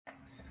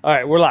All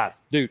right, we're live.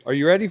 Dude, are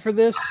you ready for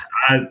this?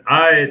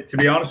 To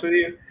be honest with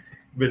you,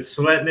 been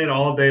sweating it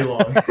all day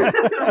long.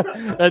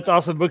 That's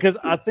awesome because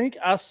I think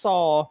I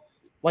saw,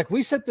 like,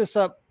 we set this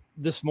up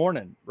this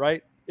morning,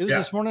 right? It was Yeah,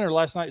 this morning or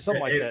last night,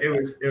 something like that. it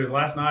was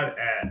last night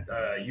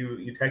at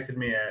you texted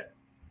me at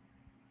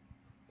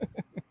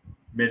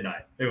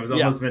midnight. It was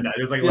Yeah. almost midnight.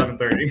 It was like Yeah.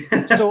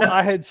 11:30. So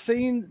I had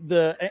seen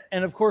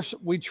and of course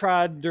we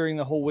tried during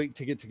the whole week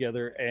to get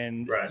together,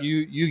 and Right.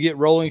 you get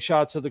rolling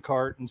shots of the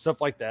cart and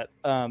stuff like that.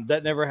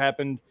 That never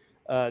happened.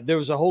 There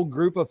was a whole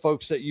group of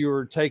folks that you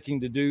were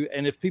taking to do,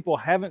 and if people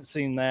haven't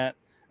seen that,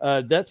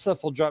 that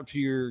stuff will drop to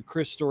your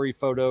Chris Story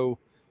photo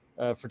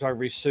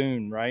photography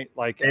soon, right?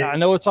 Like, I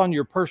know it's on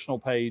your personal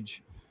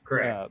page,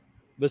 Correct.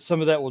 but some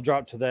of that will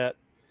drop to that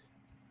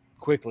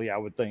quickly, I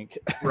would think.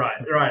 Right.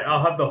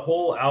 I'll have the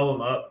whole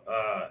album up.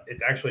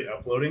 It's actually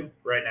uploading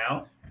right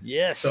now.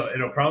 Yes. So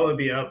it'll probably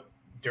be up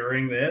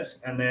during this,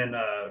 and then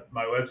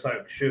my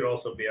website should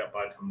also be up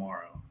by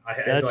tomorrow. I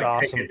had That's to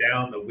awesome. take it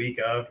down the week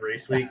of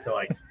race week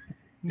to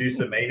do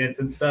some maintenance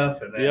and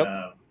stuff, and then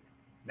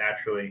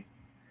naturally.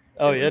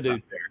 Oh yeah,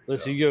 dude.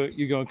 Listen,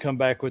 you're going to come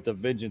back with a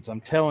vengeance.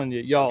 I'm telling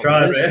you, y'all.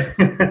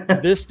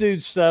 This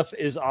dude's stuff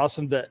is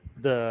awesome.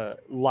 The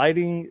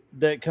lighting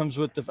that comes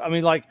with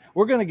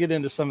we're going to get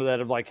into some of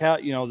that of like how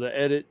the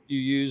edit you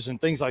use and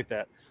things like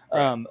that.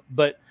 Right.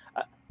 But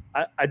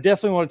I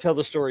definitely want to tell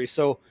the story.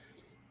 So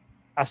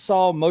I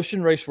saw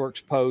Motion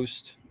Raceworks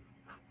post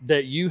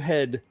that you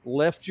had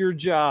left your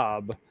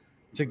job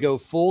to go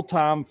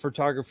full-time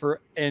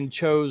photographer and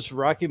chose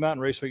Rocky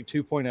Mountain Race Week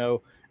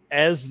 2.0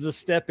 as the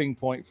stepping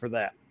point for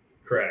that.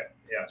 Correct.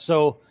 Yeah.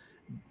 So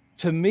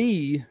to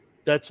me,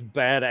 that's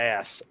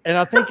badass. And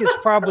I think it's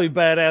probably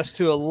badass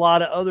to a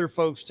lot of other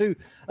folks too,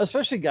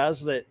 especially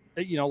guys that,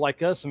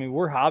 like us. I mean,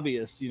 we're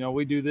hobbyists,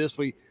 we do this.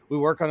 We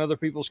work on other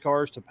people's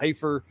cars to pay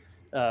for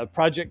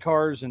project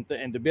cars and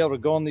to be able to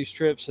go on these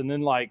trips. And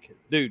then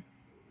dude,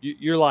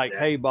 you're like,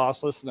 hey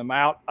boss, listen, I'm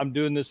out. I'm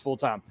doing this full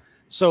time.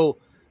 So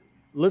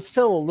let's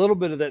tell a little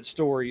bit of that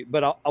story,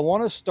 but I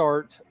want to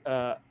start.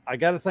 I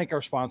got to thank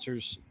our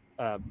sponsors,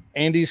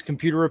 Andy's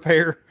Computer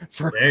Repair,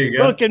 for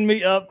hooking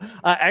me up.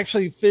 I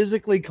actually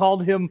physically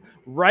called him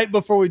right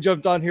before we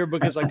jumped on here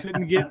because I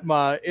couldn't get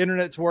my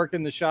internet to work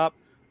in the shop.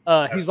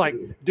 He's like,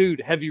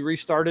 dude, have you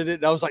restarted it?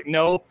 And I was like,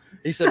 no.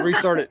 He said,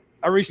 restart it.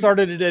 I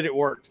restarted it and it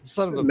worked.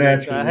 Son of a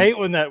bitch. I hate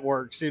when that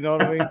works. You know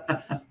what I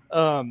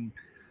mean?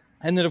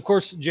 And then, of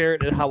course,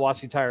 Jarrett at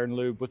Hiwassee Tire and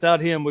Lube. Without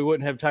him, we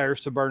wouldn't have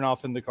tires to burn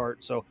off in the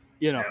cart. So,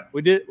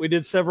 we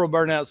did several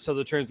burnouts till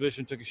the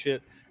transmission took a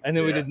shit, and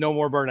then we did no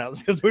more burnouts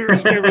because we were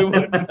scared we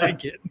wouldn't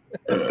make it.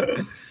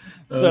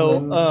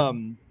 So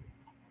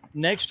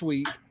next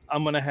week,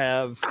 I'm going to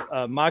have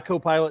my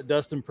co-pilot,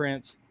 Dustin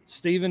Prince.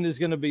 Steven is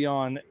going to be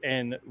on,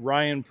 and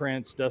Ryan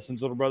Prince,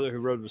 Dustin's little brother who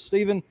rode with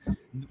Steven.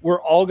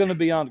 We're all going to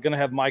be on, going to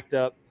have mic'd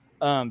up,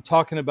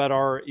 talking about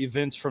our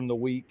events from the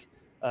week.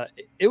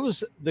 It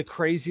was the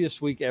craziest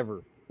week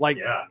ever.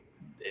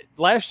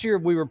 Last year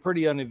we were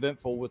pretty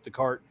uneventful with the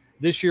cart.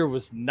 This year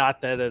was not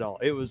that at all.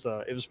 It was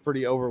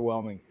pretty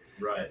overwhelming.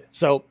 Right.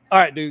 So, all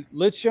right, dude,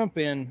 let's jump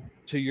in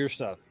to your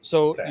stuff.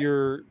 So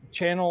your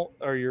channel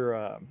or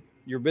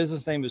your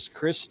business name is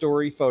Chris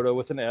Story Photo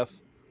with an F.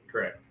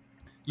 Correct.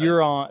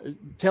 You're on.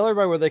 Tell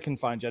everybody where they can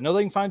find you. I know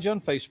they can find you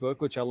on Facebook,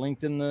 which I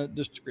linked in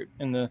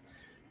the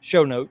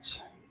show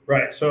notes.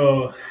 Right.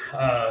 So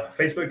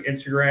Facebook,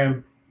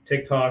 Instagram,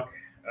 TikTok,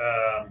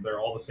 they're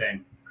all the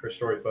same. Chris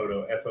Story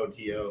Photo,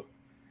 FOTO.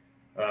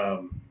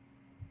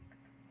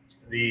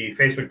 The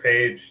Facebook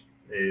page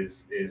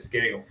is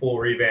getting a full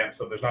revamp,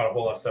 so there's not a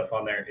whole lot of stuff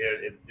on there.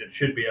 It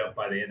should be up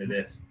by the end of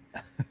this.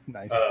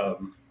 Nice.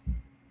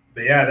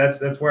 But yeah,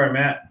 that's where I'm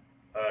at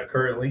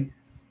currently.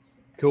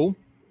 Cool.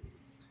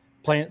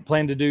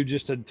 Plan to do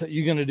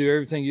you're going to do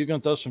everything. You're going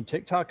to throw some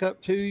TikTok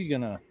up too. You're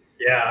going to.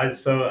 Yeah.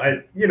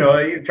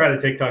 You try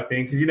the TikTok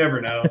thing because you never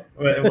know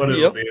what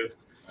it'll do.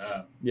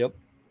 Yep.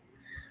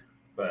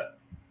 But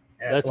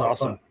that's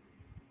awesome.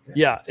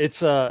 Yeah,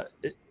 it's a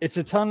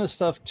ton of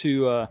stuff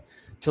to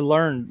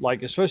learn,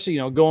 especially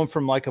going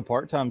from a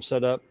part-time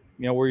setup,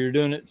 where you're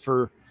doing it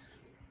for,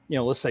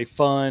 let's say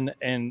fun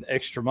and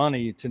extra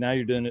money to now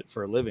you're doing it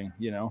for a living,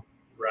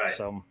 Right.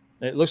 So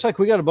it looks like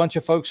we got a bunch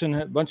of folks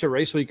a bunch of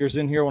race weekers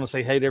in here. I want to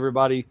say hey to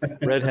everybody: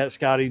 Red Hat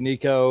Scotty,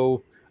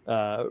 Nico,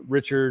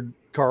 Richard,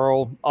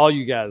 Carl, all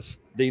you guys,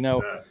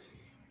 Dino.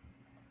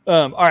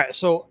 All right,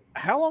 so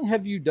how long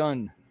have you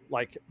done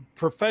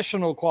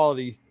professional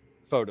quality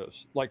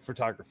photos,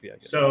 photography, I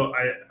guess? So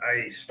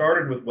I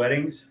started with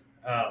weddings.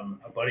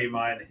 A buddy of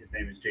mine, his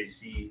name is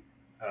JC,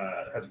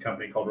 has a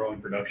company called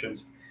Rolling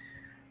Productions.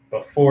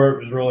 Before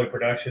it was Rolling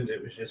Productions,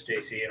 it was just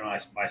JC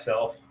and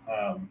myself.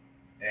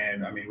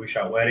 And I mean, we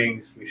shot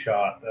weddings, we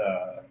shot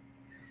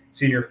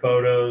senior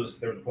photos.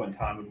 There was a point in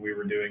time when we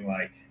were doing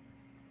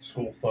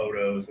school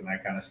photos and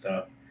that kind of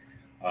stuff.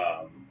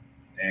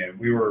 And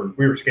we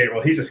were skating.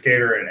 Well, he's a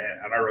skater and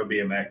I rode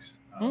BMX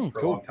for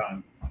a long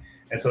time.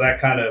 And so that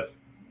kind of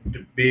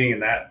being in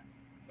that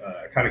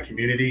kind of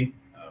community,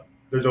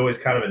 there's always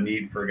kind of a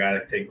need for a guy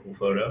to take a cool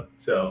photo.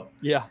 So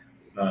yeah,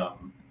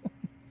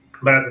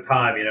 but at the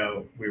time, I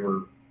don't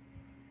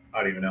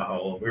even know how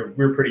old we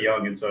were pretty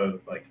young, and so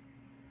like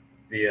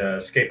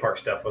the skate park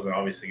stuff wasn't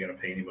obviously going to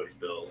pay anybody's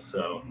bills.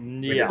 So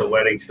we did the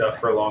wedding stuff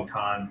for a long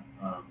time.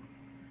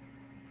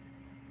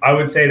 I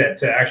would say that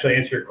to actually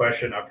answer your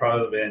question, I've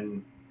probably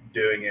been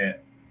doing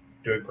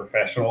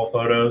professional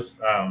photos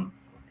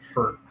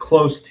for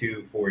close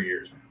to 4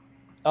 years.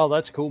 Oh,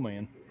 that's cool,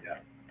 man. Yeah.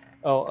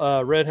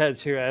 Oh, Red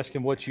Hat's here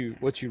asking what you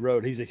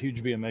rode. He's a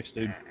huge BMX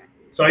dude.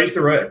 So I used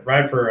to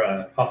ride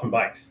for Hoffman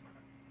Bikes.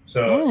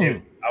 So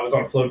I was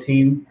on a flow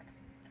team.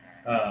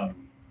 Yeah,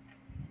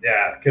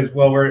 because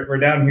we're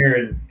down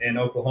here in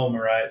Oklahoma,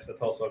 right? So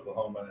Tulsa,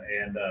 Oklahoma,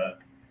 and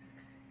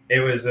it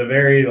was a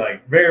very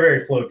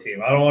very flow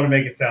team. I don't want to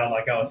make it sound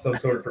like I was some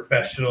sort of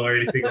professional or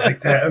anything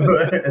like that,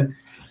 but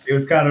it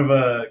was kind of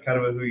a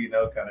who you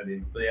know kind of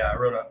deal. But yeah, I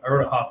rode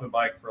a Hoffman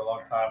bike for a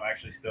long time. I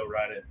actually still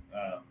ride it,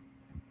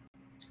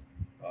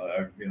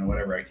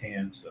 whenever I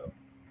can. So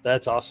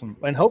that's awesome,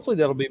 and hopefully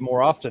that'll be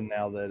more often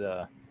now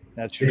that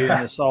you're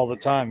doing this all the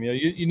time.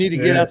 You need to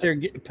get out there,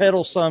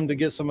 pedal some to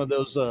get some of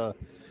those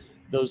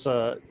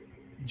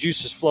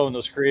juices flowing,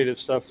 those creative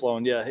stuff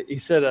flowing. Yeah, he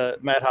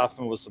said Matt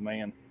Hoffman was the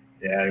man.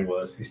 Yeah, he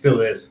was. He still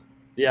is.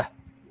 Yeah.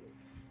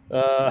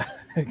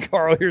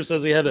 Carl here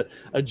says he had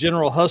a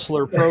General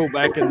Hustler Pro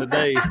back in the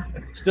day.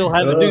 Still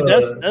have it, dude.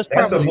 That's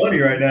probably some money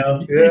right now.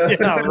 Yeah,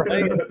 yeah,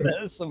 right.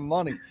 That's some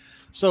money.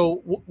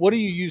 So, what do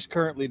you use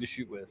currently to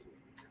shoot with?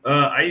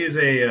 I use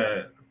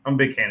I'm a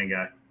big Canon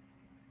guy.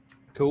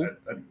 Cool.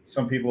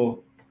 Some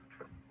people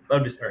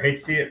love to or hate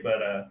to see it,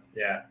 but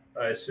yeah,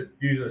 I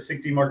use a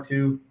 60 Mark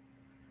II.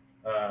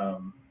 I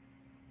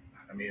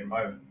mean,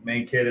 my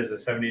main kit is a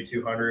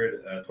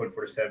 7200,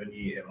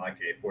 24-70, and like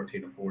a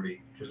 14-40, which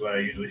is what I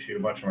usually shoot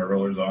a bunch of my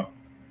rollers on.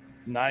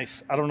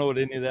 Nice. I don't know what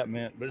any of that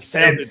meant, but it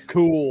sounded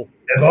cool.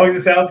 As long as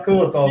it sounds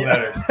cool, it's all that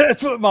matters.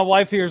 That's what my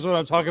wife hears when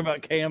I'm talking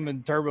about cam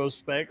and turbo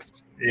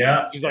specs.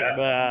 Yeah. She's like,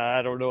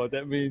 I don't know what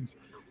that means.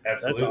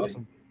 Absolutely. That's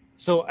awesome.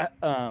 So,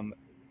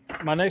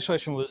 my next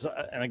question was,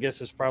 and I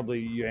guess it's probably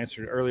you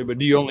answered it earlier, but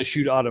do you only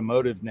shoot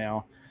automotive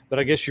now? But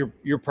I guess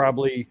you're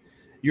probably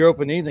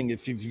open to anything.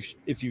 If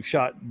you've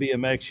shot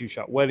BMX, you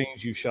shot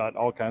weddings, you shot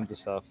all kinds of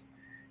stuff.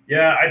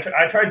 Yeah,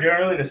 I try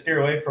generally to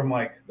steer away from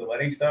like the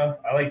wedding stuff.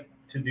 I like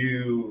to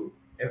do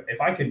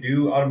if I can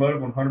do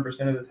automotive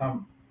 100% of the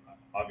time.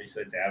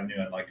 Obviously, it's an avenue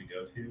I'd like to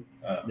go to.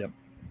 Yep.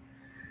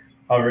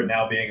 However,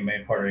 now being a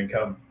main part of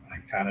income, I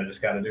kind of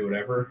just got to do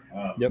whatever.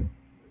 Yep.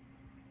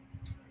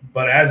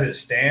 But as it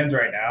stands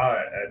right now,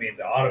 I mean,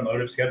 the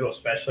automotive schedule,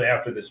 especially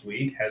after this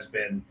week, has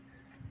been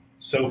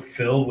so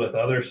filled with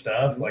other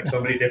stuff. Like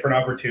so many different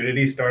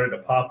opportunities started to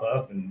pop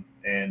up, and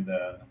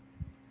I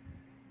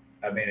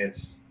mean,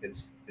 it's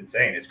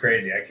insane. It's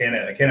crazy. I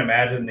can't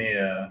imagine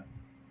the.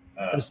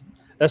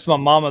 That's my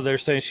mama there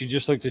saying she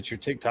just looked at your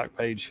TikTok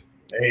page.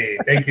 Hey,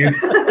 thank you.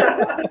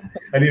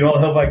 I need all the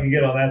help I can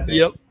get on that thing.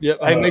 Yep.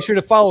 Hey, make sure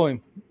to follow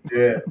him.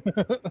 Yeah.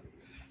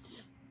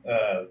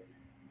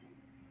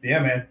 Yeah,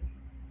 man.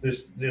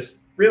 Just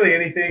really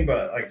anything,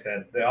 but like I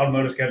said, the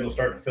automotive schedule is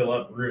starting to fill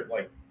up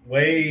like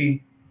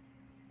way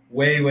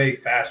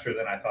faster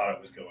than I thought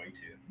it was going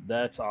to.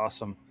 That's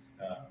awesome.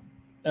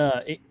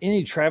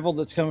 Any travel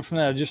that's coming from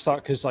that? I just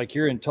thought because like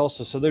you're in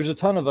Tulsa, so there's a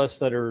ton of us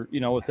that are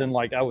within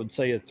like I would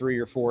say a 3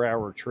 or 4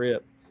 hour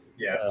trip.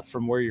 Yeah.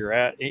 From where you're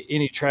at.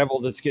 Any travel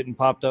that's getting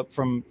popped up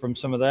from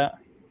some of that?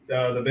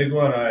 The big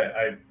one,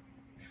 I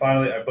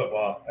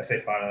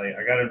say finally,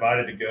 I got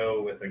invited to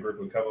go with a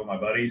couple of my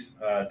buddies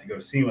to go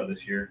to SEMA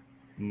this year.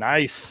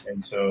 Nice.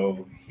 And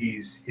so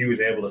he was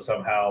able to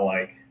somehow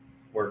like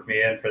work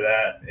me in for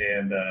that,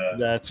 and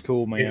that's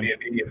cool, man. Give me a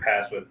media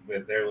pass with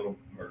their little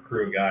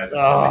crew of guys.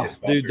 Oh,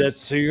 dude,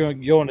 so you're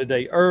going a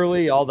day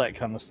early, all that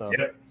kind of stuff.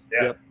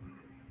 Yep.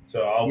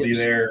 So I'll be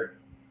there.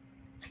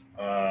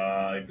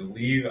 I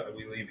believe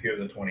we leave here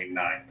the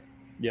 29th.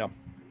 Yeah,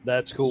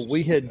 that's cool.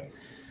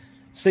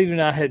 Steve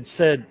and I had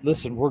said,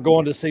 listen, we're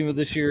going to SEMA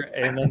this year,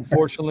 and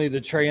unfortunately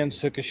the trans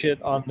took a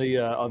shit on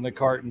the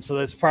cart, and so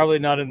that's probably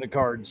not in the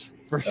cards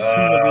for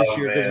SEMA this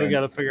year because we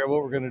got to figure out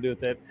what we're going to do with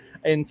that.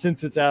 And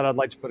since it's out, I'd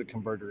like to put a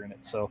converter in it.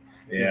 So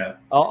yeah,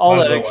 all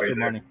that extra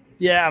money.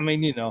 Yeah, I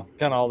mean, kind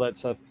of all that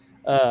stuff.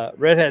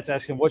 Red Hat's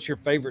asking, what's your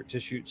favorite to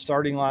shoot,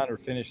 starting line or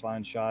finish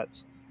line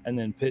shots, and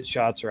then pit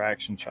shots or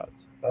action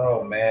shots?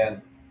 Oh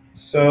man,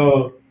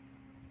 so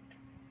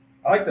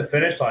I like the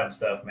finish line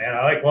stuff, man.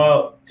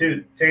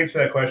 To answer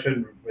that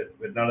question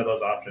with none of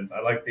those options,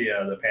 I like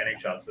the panning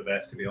shots the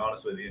best, to be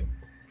honest with you.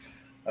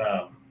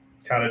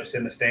 Kind of just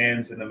in the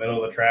stands in the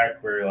middle of the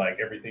track where like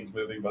everything's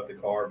moving but the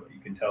car, but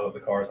you can tell that the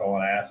car's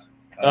hauling ass.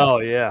 Oh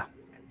yeah.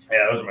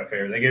 Yeah, those are my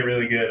favorite. They get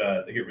really good.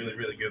 They get really,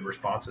 really good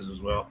responses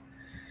as well.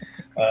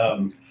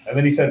 And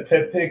then he said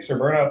pit picks or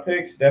burnout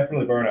picks.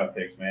 Definitely burnout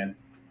picks, man.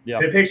 Yeah.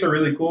 Pit picks are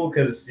really cool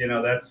because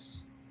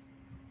that's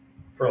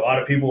for a lot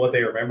of people what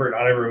they remember.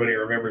 Not everybody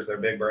remembers their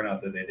big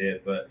burnout that they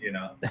did, but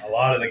a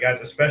lot of the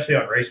guys, especially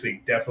on race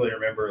week, definitely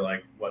remember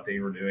like what they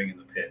were doing in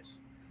the pits.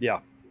 Yeah.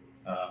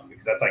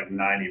 Because that's like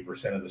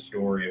 90% of the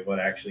story of what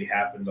actually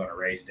happens on a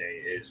race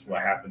day is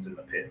what happens in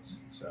the pits.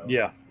 So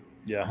yeah.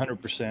 Yeah,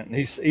 100%. And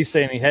he's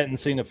saying he hadn't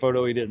seen a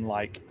photo he didn't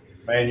like.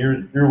 Man,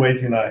 you're way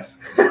too nice.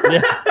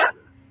 Yeah.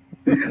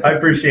 I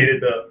appreciate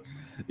it though.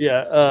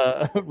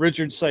 Yeah,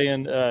 Richard's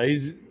saying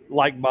he's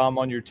like bomb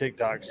on your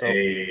TikTok, so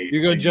Hey,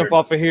 you're going to jump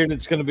off of here, and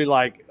it's going to be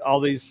like all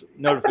these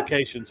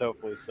notifications,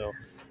 hopefully. So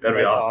that'd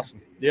be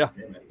awesome. Yeah,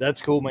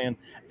 that's cool, man.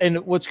 And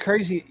what's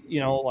crazy,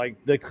 like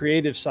the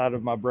creative side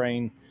of my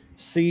brain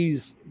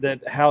sees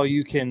that how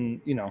you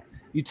can,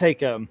 you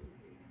take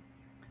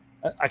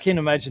I can't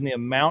imagine the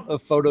amount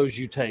of photos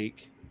you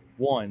take,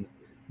 one,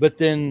 but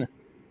then,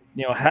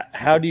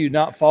 how do you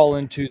not fall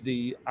into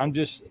the,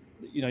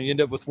 you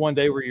end up with one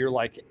day where you're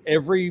like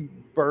every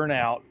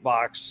burnout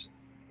box,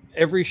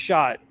 every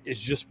shot is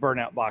just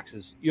burnout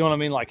boxes. You know what I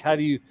mean? Like, how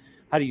do you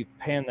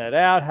pan that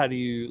out? How do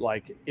you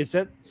is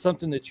that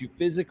something that you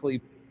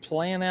physically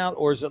plan out,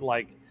 or is it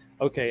like,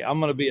 okay, I'm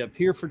going to be up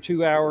here for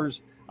 2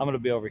 hours. I'm going to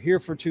be over here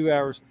for 2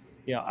 hours.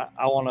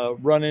 I want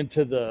to run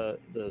into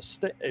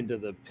into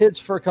the pits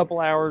for a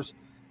couple hours.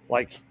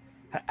 Like,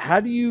 how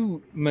do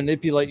you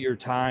manipulate your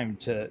time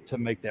to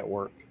make that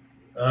work?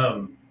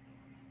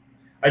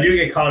 I do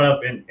get caught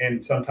up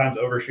in sometimes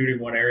overshooting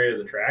one area of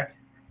the track.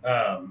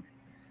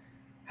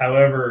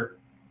 However,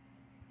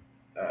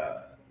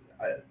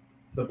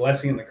 the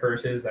blessing and the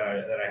curse is that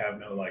I have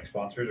no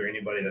sponsors or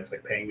anybody that's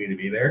paying me to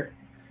be there.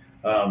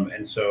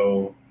 And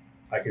so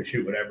I can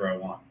shoot whatever I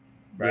want.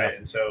 Right. Yeah.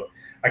 And so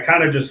I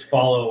kind of just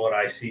follow what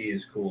I see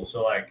is cool.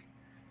 So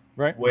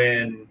right.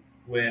 When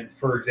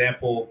for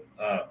example,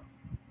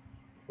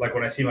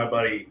 when I see my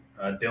buddy,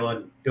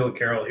 Dylan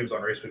Carroll, he was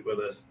on Race Week with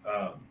us,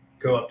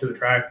 go up to the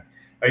track,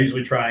 I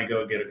usually try and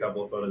go get a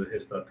couple of photos of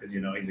his stuff because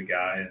he's a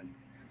guy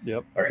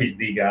or he's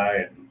the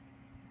guy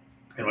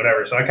and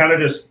whatever. So I kind of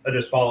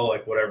just follow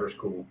whatever's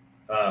cool.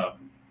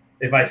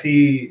 If I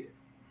see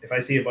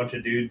a bunch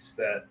of dudes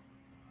that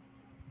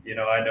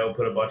I know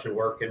put a bunch of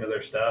work into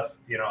their stuff,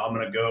 I'm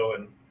gonna go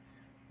and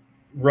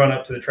run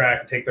up to the track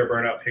and take their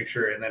burnout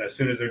picture, and then as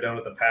soon as they're done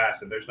with the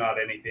pass, if there's not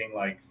anything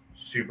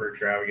super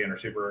extravagant or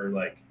super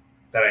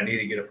that I need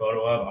to get a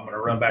photo of, I'm gonna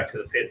run back to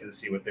the pits and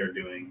see what they're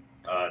doing.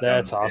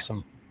 That's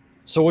awesome.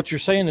 So what you're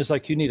saying is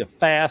you need a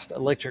fast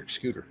electric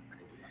scooter.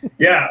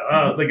 Yeah,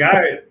 the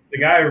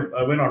guy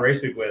I went on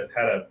Race Week with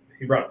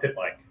he brought a pit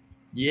bike.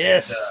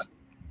 Yes. And,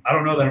 I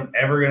don't know that I'm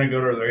ever going to go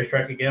to the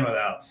racetrack again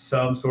without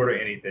some sort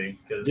of anything.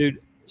 Dude,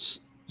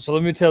 so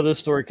let me tell this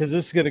story because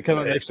this is going to come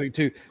up next week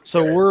too.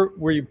 So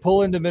we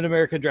pull into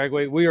Mid-America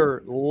Dragway. We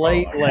are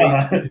late.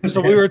 So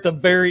we were at the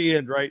very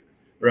end, right?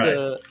 Right.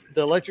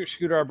 The electric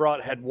scooter I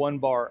brought had one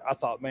bar. I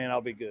thought, man,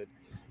 I'll be good.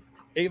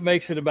 It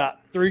makes it about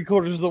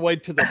 3/4 of the way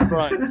to the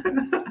front.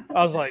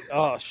 I was like,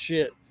 oh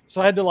shit.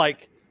 So I had to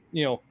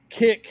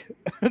kick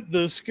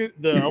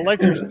the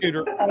electric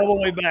scooter all the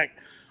way back.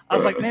 I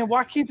was like, man,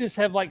 why can't this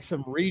have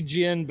some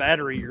regen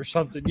battery or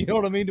something? You know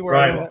what I mean? To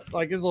where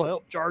this will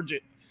help charge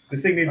it.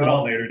 This thing needs an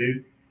alternator,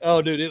 dude.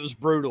 Oh, dude, it was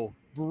brutal.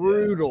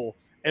 Yeah.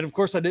 And of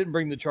course I didn't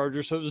bring the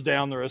charger, so it was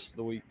down the rest of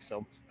the week.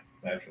 So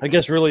I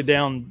guess really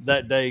down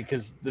that day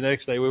because the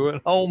next day we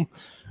went home,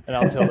 and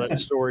I'll tell that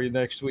story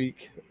next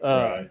week.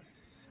 Right.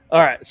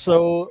 All right.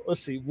 So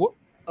let's see.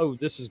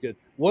 This is good.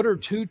 What are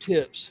 2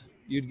 tips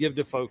you'd give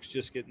to folks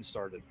just getting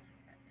started?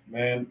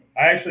 Man,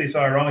 I actually, so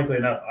ironically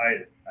enough,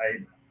 I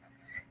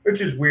which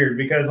is weird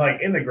because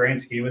in the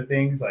grand scheme of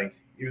things,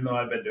 even though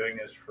I've been doing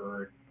this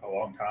for a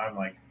long time,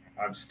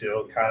 I'm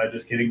still kind of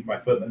just getting my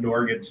foot in the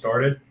door, getting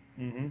started.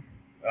 Mm-hmm.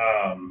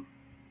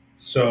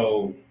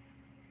 So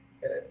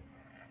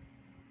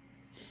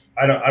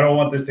I don't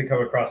want this to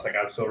come across like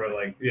I'm sort of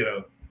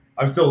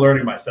I'm still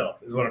learning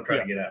myself is what I'm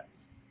trying to get at.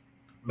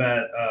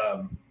 But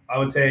I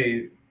would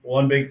say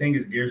one big thing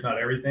is gear's not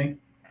everything.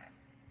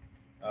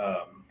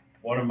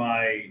 One of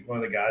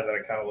the guys that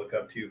I kind of look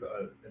up to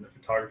in the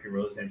photography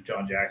world, his name's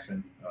John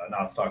Jackson,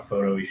 Not Stock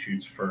Photo. He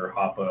shoots for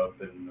Hop Up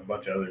and a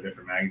bunch of other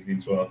different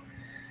magazines. Well,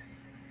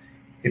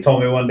 he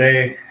told me one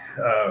day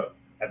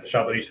at the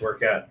shop I used to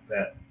work at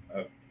that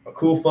a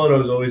cool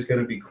photo is always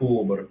going to be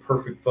cool, but a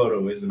perfect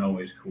photo isn't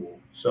always cool.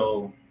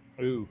 So,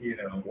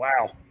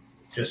 wow,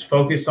 just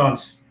focus on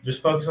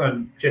shit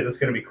that's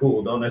going to be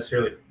cool. Don't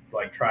necessarily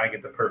try and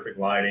get the perfect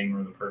lighting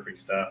or the perfect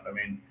stuff. I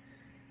mean,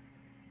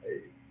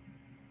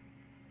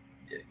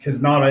 because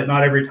not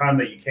every time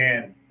that you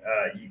can,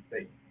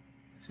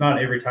 it's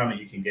not every time that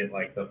you can get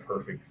the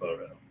perfect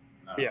photo.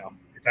 Yeah,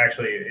 it's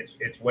actually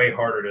it's way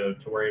harder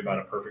to worry about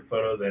a perfect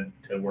photo than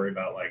to worry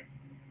about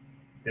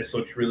this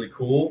looks really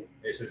cool.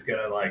 This is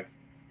gonna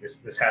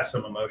this has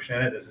some emotion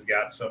in it. This has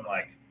got some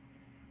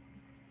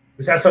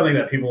this has something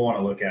that people want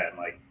to look at and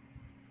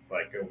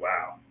go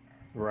wow.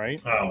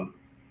 Right.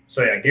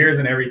 So yeah, gears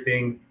and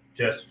everything.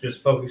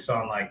 Just focus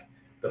on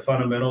the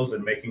fundamentals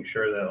and making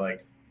sure that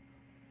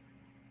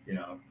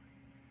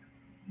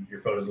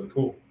your photos look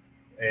cool.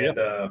 And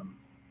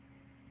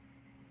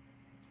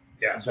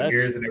so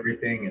gears and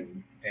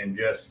everything and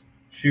just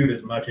shoot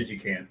as much as you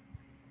can.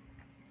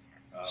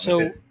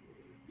 So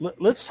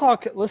let's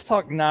talk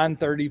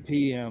 9:30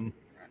 p.m.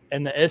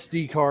 and the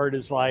SD card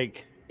is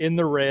in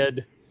the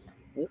red.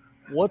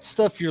 what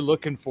stuff you're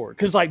looking for.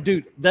 Because, like,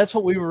 dude, that's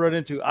what we were running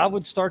into. I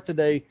would start the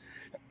day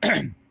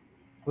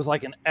with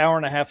like an hour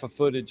and a half of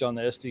footage on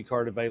the SD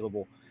card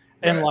available.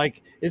 And Right.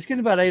 like, it's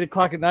getting about 8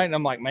 o'clock at night. And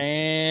I'm like,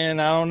 man,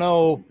 I don't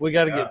know. We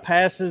got to get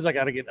passes. I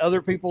got to get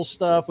other people's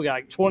stuff. We got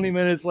like 20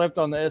 minutes left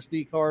on the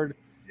SD card.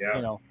 Yeah.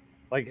 You know,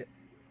 like,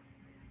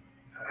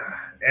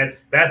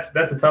 that's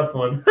a tough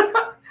one.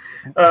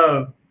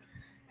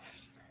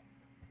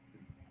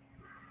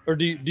 or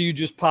do you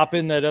just pop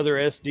in that other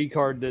SD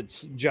card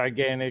that's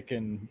gigantic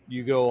and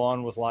you go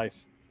on with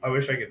life? I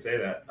wish I could say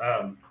that.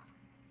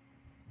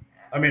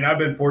 I mean, I've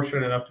been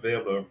fortunate enough to be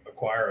able to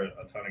acquire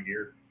a ton of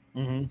gear.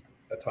 Mm-hmm.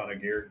 A ton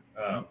of gear.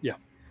 Yeah.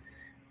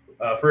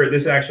 For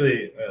this is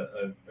actually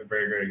a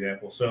very great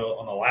example. So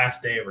on the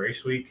last day of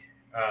race week,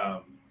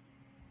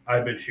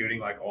 I've been shooting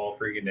like all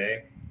freaking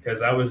day because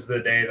that was the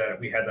day that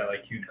we had that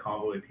like huge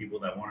convoy of people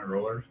that wanted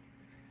rollers.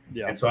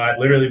 Yeah. And so I'd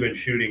literally been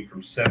shooting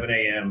from 7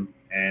 a.m.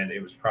 and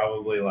it was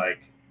probably like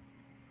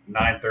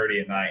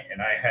 9:30 at night,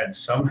 and I had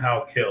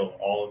somehow killed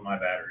all of my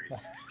batteries.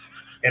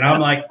 And I'm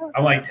like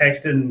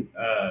texting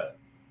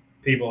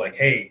people like,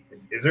 hey,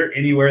 is there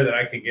anywhere that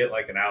I could get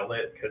like an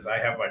outlet? Because I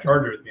have my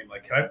charger with me. I'm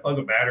like, can I plug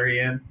a battery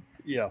in?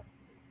 Yeah.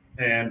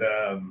 And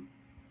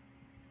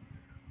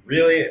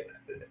really,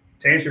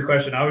 to answer your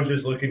question, I was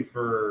just looking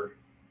for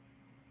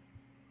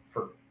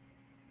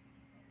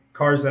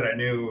cars that I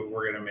knew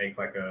were going to make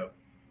like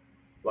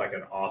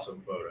an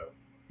awesome photo.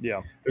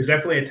 Yeah. There's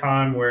definitely a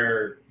time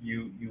where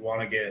you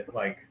want to get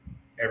like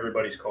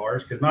everybody's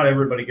cars, because not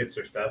everybody gets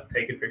their stuff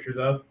taken pictures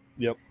of.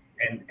 Yep.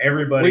 And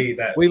everybody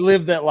we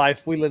live that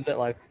life.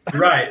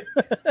 Right.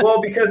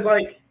 Well, because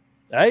like,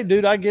 hey,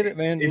 dude, I get it,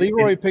 man.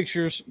 Leroy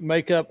pictures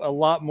make up a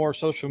lot more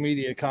social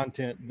media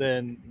content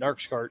than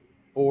NARCSCART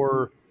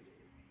or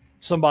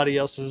somebody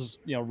else's,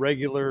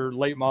 regular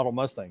late model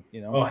Mustang,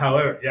 Oh,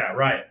 however, yeah,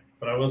 right.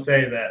 But I will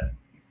say that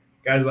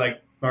guys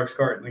like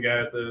NARCSCART and the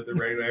guy with the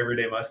regular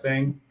everyday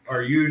Mustang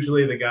are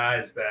usually the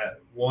guys that,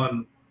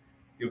 one,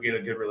 you'll get a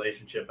good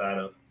relationship out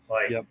of.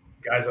 Like, yep.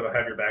 Guys that'll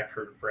have your back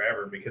for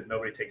forever because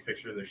nobody takes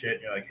pictures of their shit.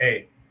 And you're like,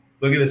 hey,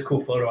 look at this cool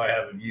photo I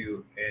have of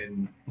you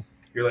and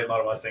your late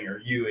model Mustang, or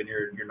you and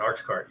your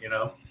NARCSCART,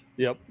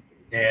 Yep.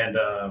 And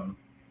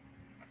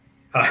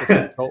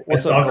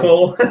what's up,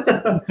 Cole? What's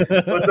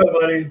up,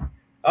 buddy?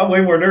 I'm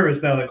way more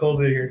nervous now that Cole's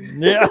in here.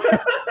 Yeah.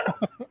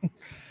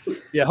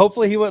 Yeah,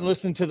 hopefully he wasn't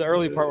listening to the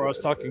early part where I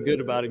was talking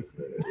good about him.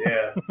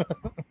 Yeah.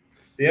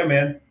 Yeah,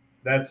 man.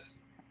 That's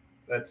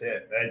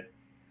it.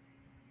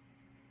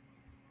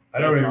 I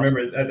don't even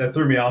remember. That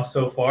threw me off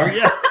so far.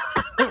 Yeah.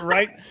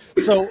 Right.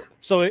 So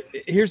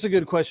here's a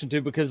good question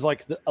too, because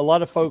like a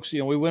lot of folks,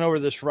 we went over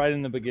this right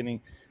in the beginning.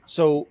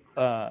 So,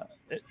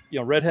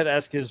 Redhead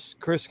asked, is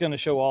Chris going to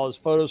show all his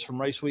photos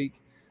from race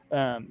week?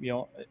 I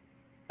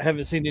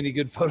haven't seen any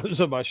good photos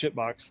of my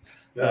shitbox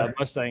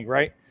Mustang.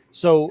 Right.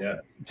 So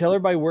tell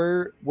everybody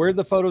where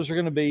the photos are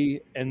going to be,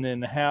 and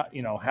then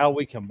how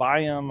we can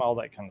buy them, all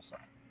that kind of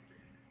stuff.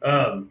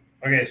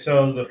 Okay.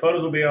 So the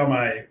photos will be on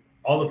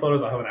all the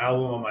photos. I'll have an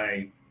album on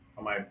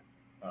my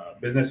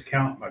business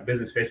account, my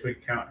business Facebook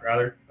account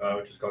rather,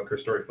 which is called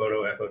Chris Story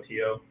Photo,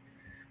 FOTO.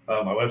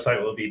 My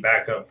website will be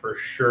back up for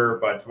sure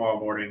by tomorrow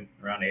morning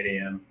around 8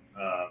 a.m.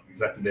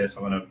 Because after this,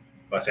 I'm going to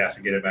bust ass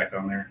and get it back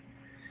on there.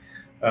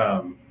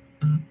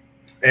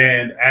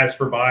 And as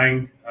for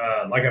buying,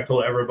 like I've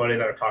told everybody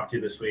that I've talked to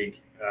this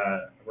week,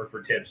 I work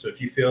for tips. So if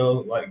you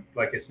feel like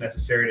it's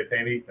necessary to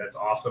pay me, that's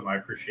awesome. I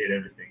appreciate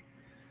everything.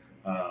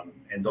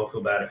 And don't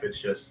feel bad if it's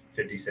just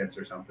 50 cents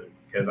or something,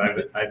 because I've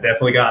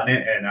definitely gotten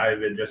it, and I've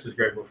been just as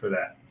grateful for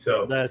that.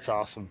 So that's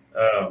awesome.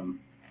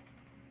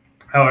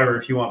 However,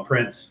 if you want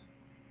prints,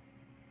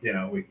 we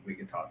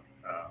can talk.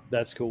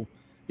 That's cool.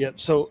 Yep.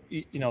 So,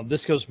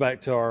 this goes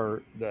back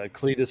to the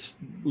Cletus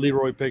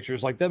Leroy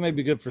pictures. Like, that may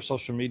be good for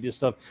social media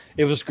stuff.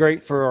 It was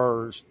great for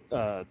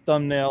our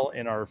thumbnail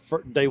in our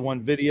day one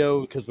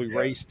video because we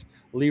raced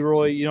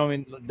Leroy.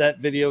 That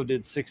video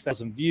did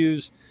 6,000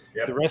 views.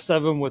 Yep. The rest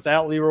of them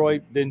without Leroy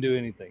didn't do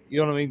anything.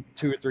 200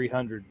 or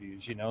 300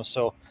 views,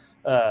 So,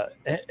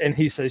 and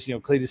he says,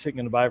 Cletus isn't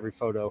going to buy every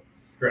photo.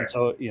 Correct.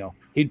 So,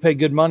 he'd pay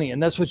good money.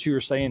 And that's what you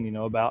were saying,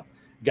 about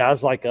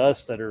guys like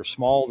us that are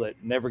small that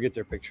never get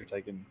their picture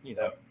taken,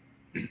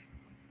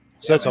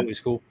 So that's always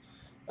cool.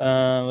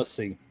 Let's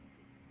see.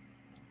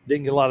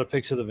 Didn't get a lot of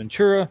pics of the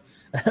Ventura,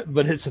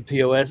 but it's a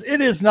POS. It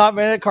is not,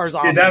 man. That car's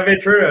awesome. Dude, that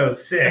Ventura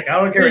is sick. I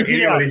don't care what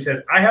anybody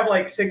says. I have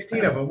like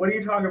 16 of them. What are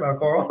you talking about,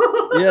 Carl?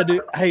 Yeah,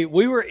 dude. Hey,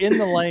 we were in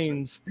the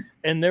lanes,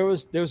 and there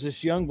was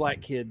this young black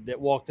kid that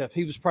walked up.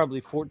 He was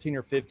probably 14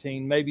 or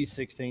 15, maybe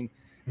 16.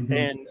 Mm-hmm.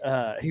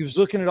 And he was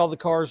looking at all the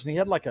cars, and he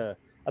had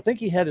I think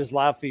he had his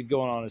live feed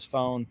going on his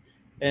phone.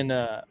 And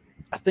I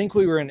think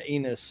we were in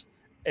Enos,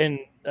 and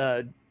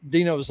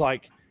Dino was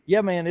like, yeah,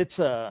 man, it's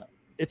a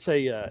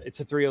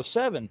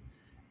 307.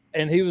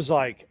 And he was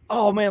like,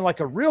 oh man,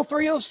 like a real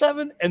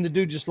 307. And the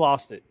dude just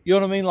lost it. You know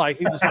what I mean? Like,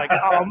 he was like,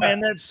 oh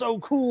man, that's so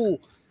cool.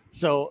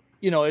 So,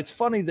 it's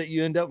funny that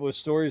you end up with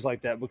stories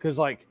like that, because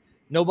like,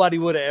 nobody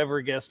would have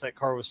ever guessed that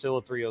car was still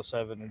a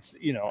 307. It's,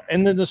 you know,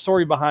 and then the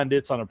story behind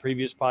it's on a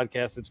previous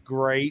podcast. It's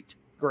great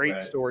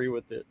story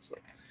with it. So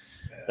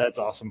that's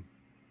awesome.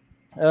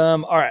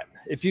 All right.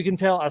 If you can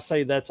tell, I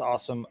say that's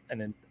awesome.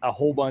 And then a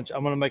whole bunch,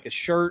 I'm going to make a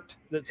shirt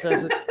that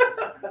says it.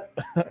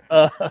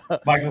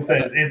 Michael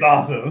says it's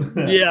awesome.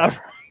 Yeah.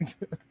 Right.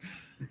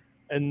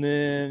 And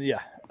then,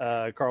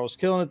 Carl's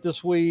killing it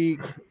this week.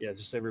 Yeah.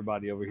 Just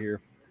everybody over here.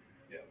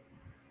 Yeah.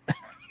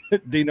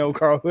 Dino,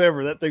 Carl,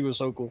 whoever, that thing was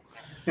so cool.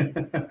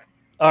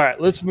 All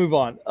right, let's move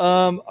on.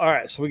 All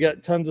right, so we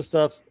got tons of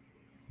stuff.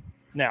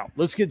 Now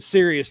let's get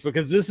serious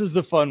because this is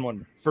the fun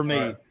one for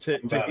me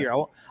to hear.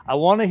 I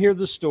want to hear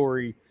the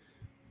story.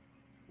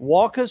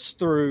 Walk us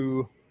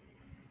through.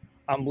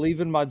 I'm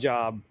leaving my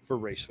job for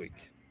race week.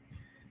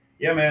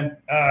 Yeah, man.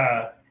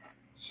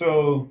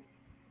 So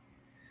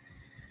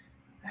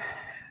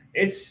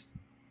it's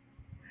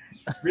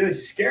really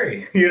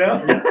scary, you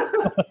know?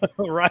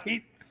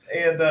 Right.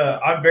 And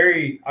I'm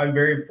very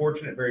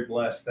fortunate, very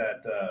blessed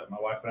that my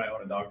wife and I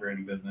own a dog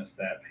training business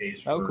that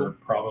pays for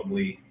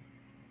probably,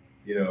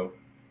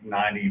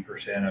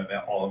 90% of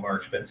all of our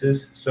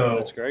expenses. So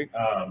that's great.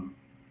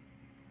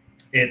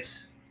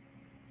 It's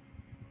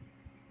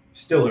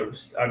still,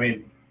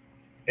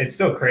 it's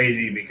still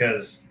crazy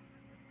because,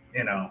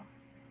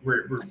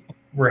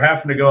 we're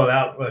having to go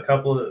out with a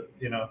couple of,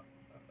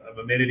 of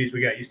amenities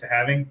we got used to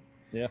having.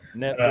 Yeah.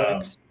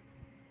 Netflix.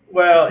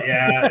 Well,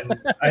 yeah,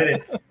 I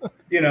did,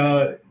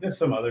 just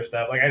some other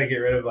stuff. Like I had to get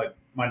rid of like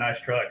my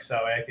nice truck so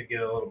I could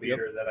get a little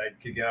beater that I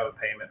could get out of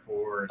payment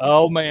for.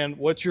 Oh man,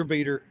 what's your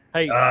beater?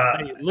 Hey,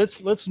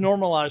 let's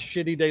normalize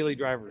shitty daily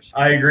drivers.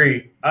 I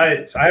agree.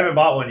 I haven't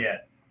bought one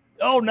yet.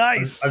 Oh,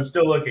 nice. I'm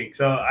still looking.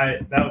 So I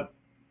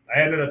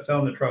ended up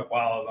selling the truck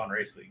while I was on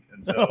race week.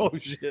 And so, oh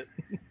shit.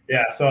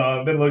 Yeah, so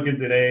I've been looking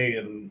today,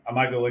 and I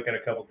might go look at a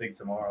couple things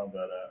tomorrow.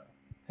 But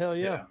hell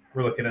yeah,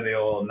 we're looking at the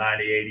old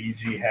 98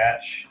 EG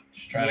hatch.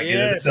 Just trying to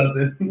get into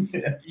something.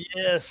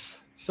 Yes.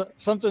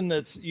 Something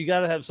that's, you got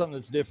to have something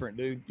that's different,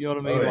 dude. You know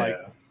what I mean?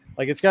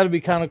 Like it's got to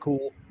be kind of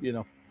cool,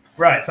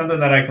 Right.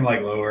 Something that I can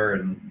like lower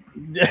and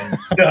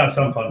still have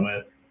some fun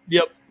with.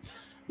 Yep.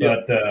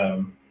 But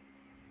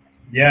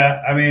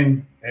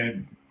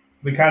and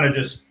we kind of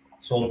just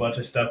sold a bunch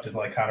of stuff to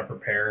like kind of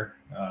prepare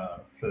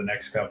for the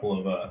next couple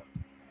of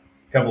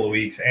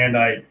weeks. And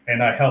I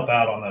help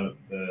out on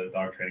the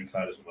dog training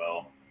side as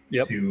well.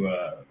 Yep.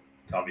 To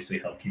obviously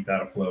help keep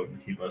that afloat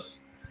and keep us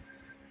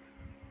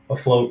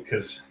afloat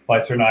because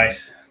lights are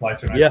nice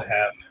to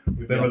have.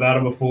 We've been without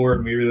them before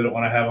and we really don't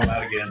want to have them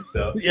out again.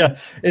 So yeah,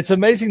 it's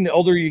amazing. The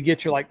older you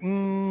get, you're like, I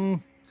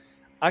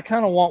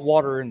kind of want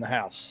water in the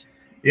house.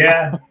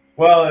 Yeah.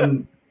 Well,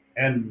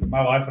 and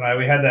my wife and I,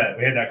 we had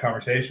that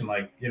conversation,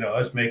 like,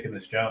 us making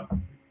this jump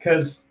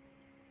because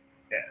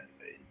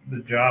the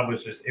job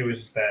was just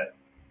that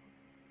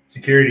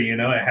security, it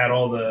had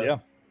all the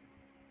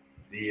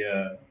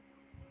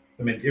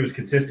it was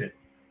consistent.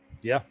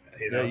 Yeah.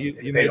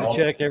 You made a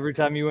check every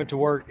time you went to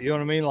work. You know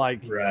what I mean?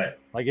 Like, right.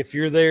 Like if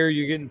you're there,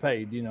 you're getting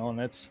paid, and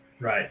that's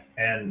right.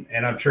 And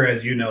I'm sure,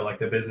 as like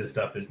the business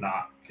stuff is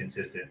not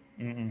consistent.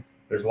 Mm-mm.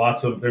 There's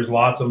lots of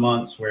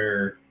months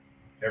where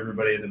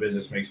everybody in the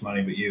business makes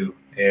money, but you,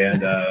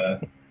 and,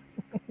 and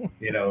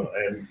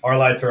our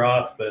lights are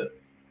off, but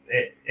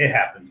it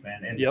happens,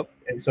 man. And,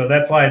 and so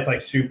that's why it's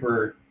like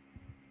super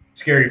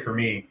scary for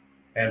me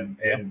and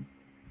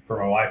for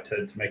my wife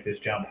to make this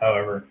jump.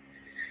 However,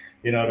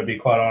 to be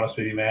quite honest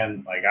with you,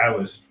 man, like I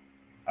was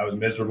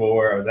miserable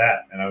where I was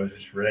at, and I was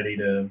just ready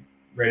to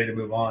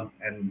move on.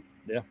 And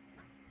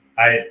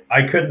I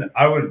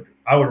would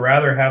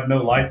rather have no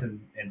lights and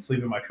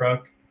sleep in my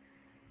truck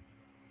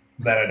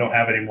that I don't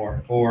have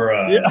anymore, or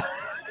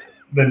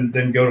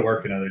than go to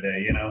work another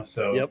day,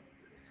 So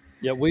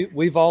yeah,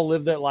 we've all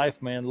lived that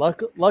life, man.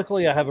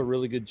 Luckily, I have a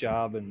really good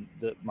job, and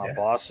my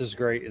boss is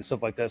great and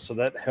stuff like that, so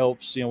that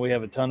helps. We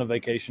have a ton of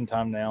vacation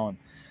time now, and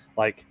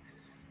like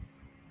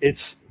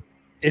it's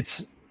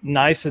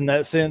nice in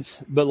that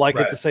sense, but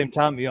at the same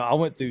time, I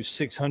went through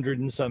 600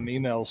 and some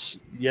emails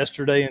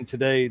yesterday and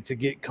today to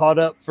get caught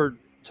up for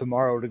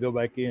tomorrow to go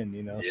back in.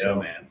 Yeah,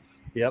 man.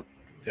 Yep.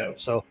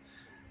 So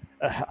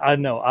I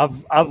know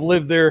I've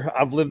lived there.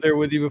 I've lived there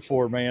with you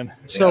before, man. Yeah.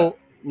 So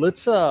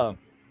let's ask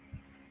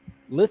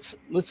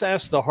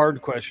the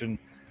hard question.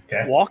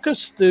 Okay. Walk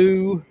us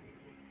through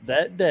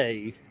that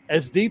day,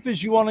 as deep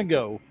as you want to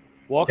go.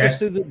 Walk us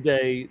through the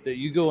day that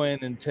you go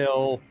in and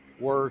tell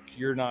work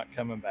you're not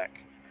coming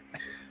back.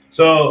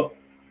 So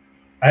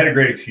I had a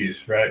great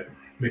excuse, right?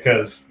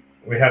 Because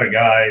we had a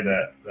guy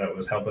that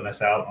was helping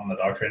us out on the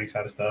dog training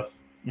side of stuff,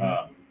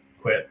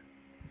 quit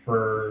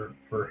for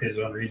his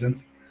own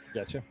reasons.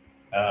 Gotcha.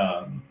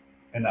 And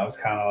that was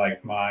kind of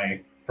like my,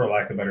 for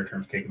lack of better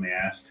terms, kick in the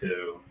ass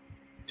to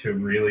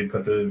really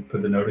put the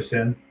notice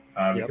in,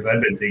 because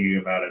I'd been thinking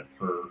about it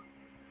for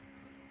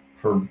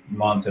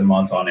months and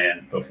months on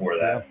end before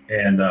that.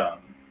 Yeah.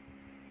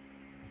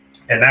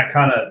 And that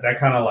kind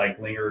of like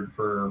lingered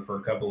for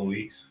a couple of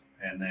weeks,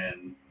 and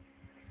then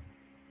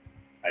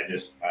I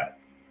just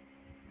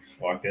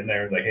walked in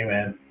there, like, hey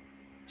man,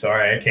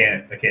 sorry, I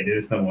can't do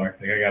this no more.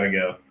 Like, I gotta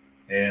go.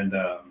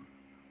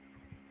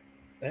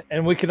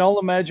 And we can all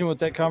imagine what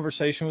that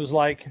conversation was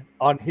like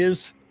on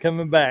his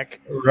coming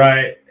back.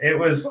 Right. It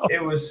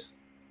was,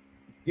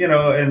 you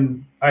know,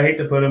 and I hate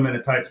to put him in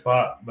a tight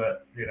spot,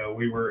 but you know,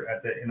 we were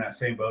in that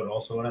same boat,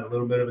 also in a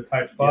little bit of a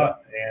tight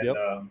spot. Yep.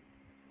 And,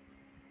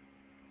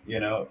 you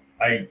know,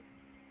 I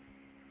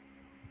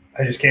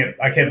just can't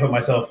put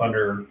myself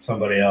under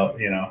somebody else,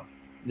 you know.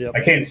 Yep.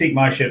 I can't seek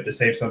my ship to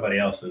save somebody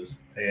else's.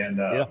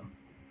 And,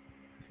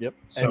 Yep.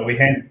 So and we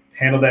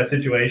handled that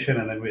situation,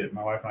 and then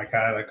my wife and I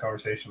kind of had that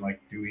conversation, like,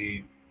 do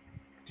we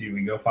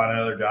go find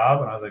another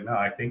job? And I was like, no,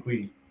 I think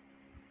we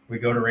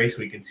go to race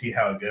week and see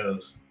how it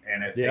goes.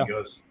 And if it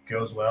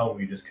goes well,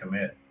 we just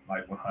commit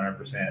like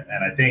 100%.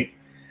 And I think,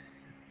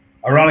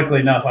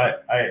 ironically enough,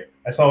 I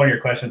saw one of your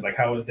questions, like,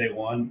 how was day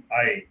one?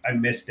 I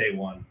missed day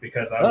one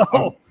because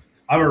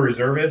I'm a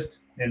reservist.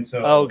 And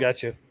so,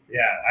 gotcha.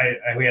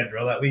 Yeah, we had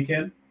drill that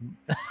weekend.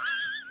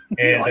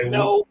 And like,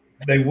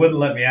 they wouldn't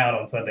let me out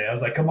on Sunday. I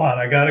was like, come on,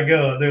 I gotta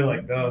go. They're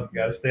like, no, you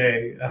gotta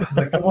stay. I was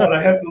like, come on, I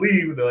have to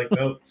leave. They're like,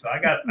 nope. So I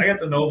got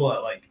to Noble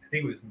at, like, I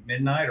think it was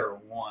midnight or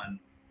 1.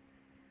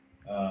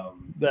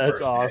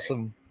 That's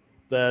awesome. Day.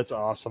 That's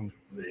awesome.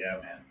 But yeah,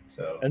 man.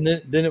 So, and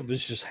then it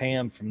was just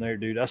ham from there,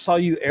 dude. I saw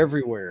you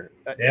everywhere.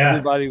 Yeah.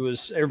 Everybody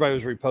was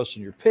reposting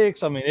your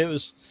pics. I mean, it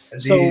was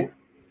so.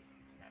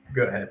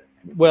 Go ahead.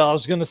 Well, I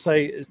was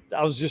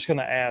just going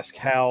to ask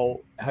how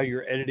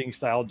your editing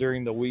style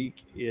during the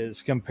week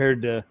is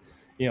compared to,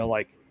 you know,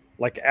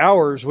 like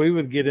ours. We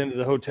would get into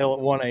the hotel at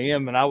 1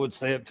 a.m. and I would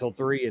stay up till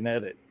 3 and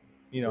edit.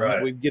 You know,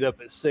 right. We'd get up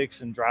at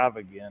 6 and drive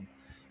again.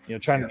 You know,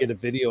 trying to get a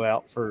video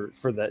out for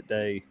that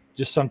day,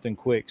 just something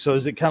quick. So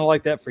is it kind of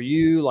like that for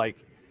you? Like,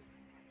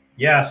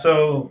 yeah.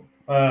 So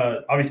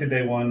obviously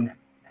day one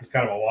was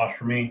kind of a wash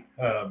for me.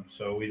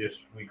 So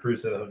we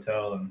cruised to the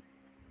hotel, and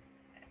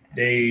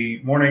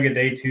morning of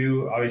day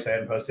 2, obviously I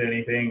hadn't posted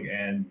anything,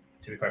 and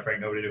to be quite frank,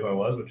 nobody knew who I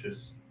was, which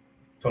is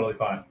totally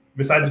fine.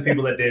 Besides the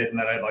people that did and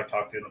that I'd like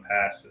talked to in the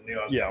past and knew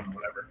I was coming,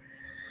 whatever.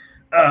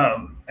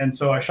 And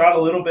so I shot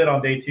a little bit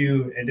on day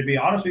 2, and to be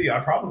honest with you, I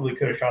probably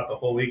could have shot the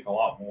whole week a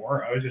lot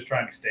more. I was just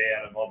trying to stay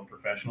out of all the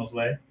professionals'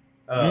 way,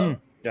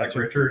 like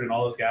Richard and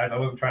all those guys. I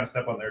wasn't trying to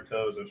step on their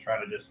toes. I was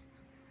trying to just,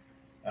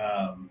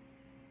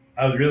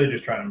 I was really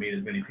just trying to meet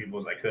as many people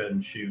as I could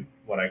and shoot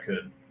what I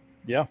could.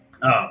 Yeah.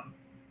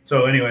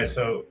 So anyway,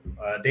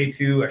 day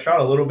 2, I shot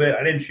a little bit.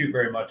 I didn't shoot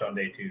very much on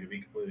day 2, to be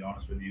completely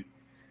honest with you.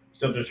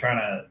 Still just trying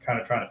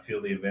to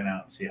feel the event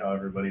out and see how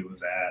everybody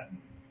was at. And,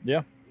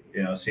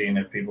 you know, seeing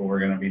if people were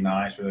going to be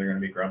nice or they're going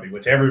to be grumpy,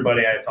 which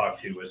everybody I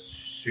talked to was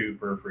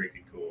super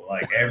freaking cool.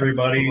 Like,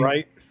 everybody,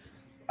 right?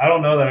 I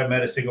don't know that I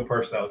met a single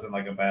person that was in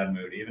like a bad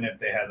mood, even if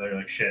they had their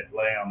like shit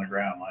laying on the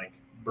ground, like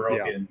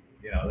broken,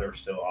 you know, they were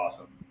still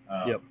awesome.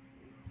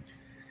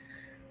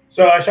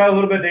 So I shot a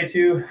little bit day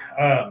 2.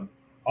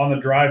 On the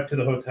drive to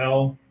the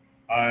hotel,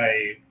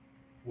 I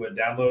would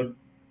download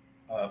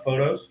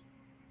photos,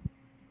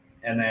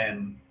 and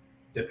then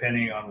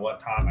depending on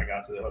what time I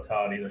got to the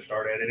hotel, I'd either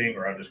start editing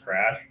or I'd just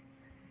crash,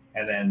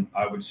 and then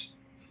I would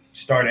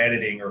start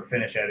editing or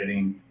finish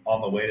editing on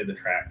the way to the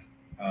track.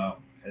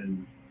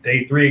 And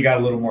day 3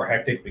 got a little more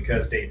hectic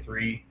because day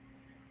 3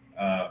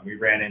 that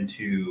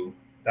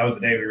was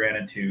the day we ran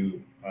into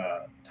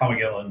Tom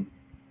McGillen,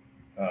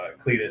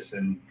 Cletus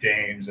and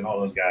James and all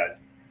those guys.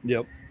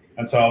 Yep.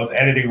 And so I was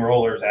editing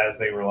rollers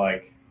as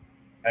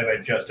I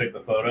just took the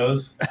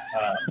photos.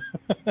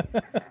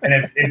 And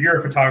if you're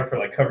a photographer,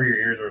 like, cover your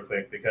ears real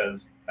quick,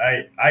 because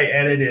I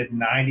edited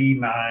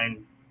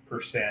 99%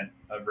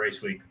 of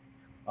race week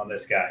on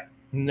this guy.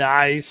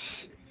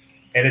 Nice.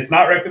 And it's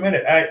not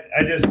recommended.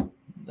 I just,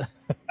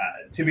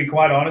 to be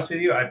quite honest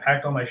with you, I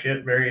packed all my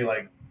shit very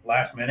like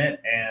last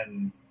minute,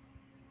 and,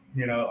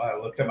 you know,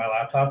 I looked at my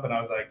laptop and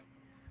I was like,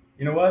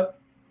 you know what?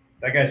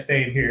 That guy's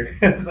staying here.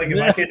 It's like, if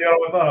I can't do it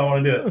on my phone, I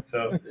want to do it.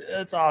 So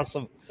that's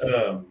awesome.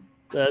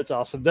 That's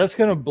awesome. That's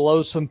going to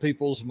blow some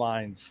people's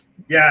minds.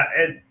 Yeah.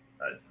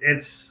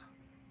 It's,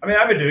 I mean,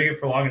 I've been doing it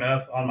for long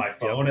enough on my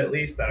phone, at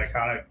least, that I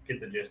kind of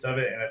get the gist of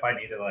it. And if I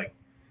need to like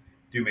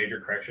do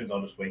major corrections,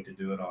 I'll just wait to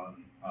do it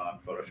on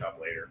Photoshop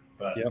later.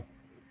 But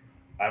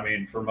I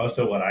mean, for most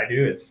of what I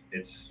do,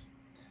 it's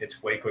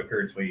way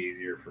quicker. It's way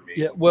easier for me.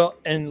 Yeah. Well,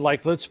 and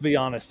like, let's be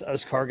honest,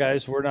 us car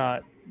guys, we're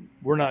not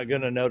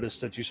going to notice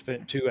that you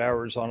spent 2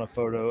 hours on a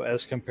photo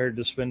as compared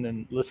to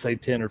spending, let's say,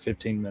 10 or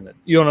 15 minutes.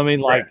 You know what I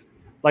mean?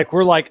 Like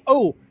we're like,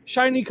 oh,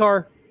 shiny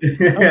car.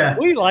 Yeah.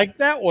 We like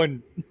that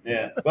one.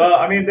 Yeah. Well,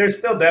 I mean, there's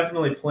still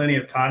definitely plenty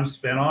of time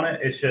spent on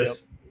it. It's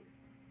just,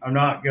 I'm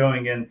not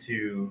going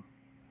into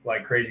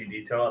like crazy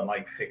detail and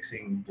like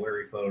fixing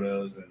blurry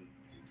photos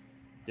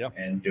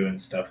and doing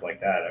stuff like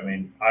that. I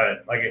mean,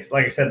 like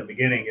I said at the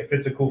beginning, if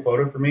it's a cool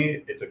photo for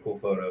me, it's a cool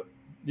photo.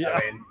 Yeah. I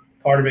mean,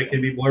 part of it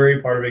can be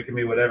blurry, part of it can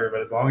be whatever,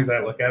 but as long as I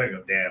look at it and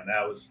go, damn,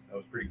 that was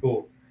pretty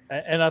cool.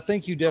 And I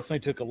think you definitely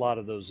took a lot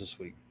of those this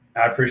week.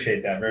 I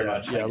appreciate that very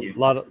much. Yeah, Thank you. a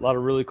lot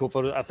of really cool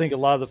photos. I think a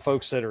lot of the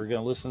folks that are going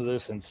to listen to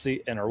this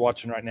and are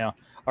watching right now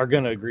are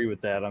going to agree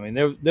with that. I mean,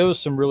 there was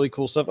some really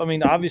cool stuff. I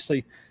mean,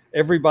 obviously,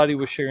 everybody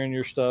was sharing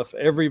your stuff.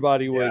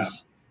 Everybody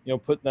was,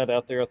 putting that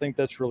out there. I think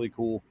that's really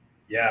cool.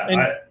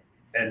 Yeah.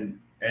 And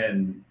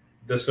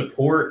the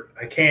support,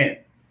 I can't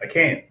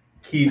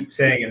keep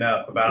saying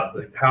enough about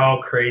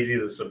how crazy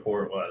the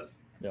support was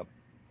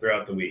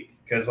throughout the week.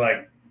 Cause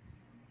like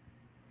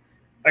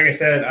I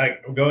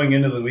said, going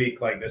into the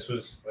week, like this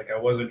was like, I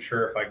wasn't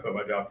sure if I quit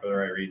my job for the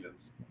right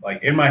reasons.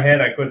 Like in my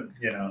head, I couldn't,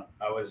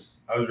 I was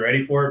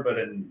ready for it, but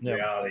in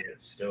reality,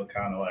 it's still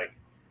kind of like,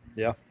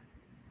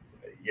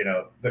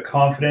 the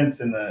confidence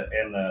and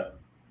the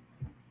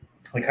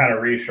kind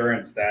of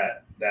reassurance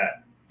that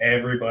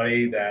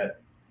everybody that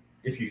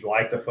if you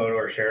liked a photo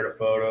or shared a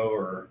photo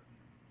or,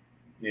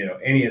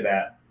 any of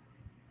that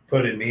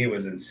put in me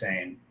was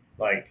insane.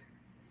 Like,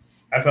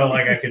 I felt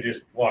like I could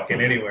just walk in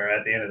anywhere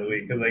at the end of the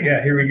week. Cause like,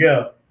 yeah, here we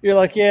go. You're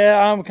like,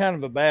 I'm kind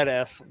of a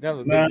badass.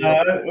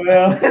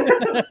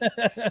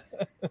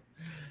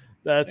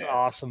 That's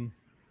awesome.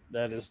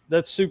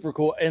 That's super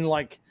cool. And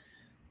like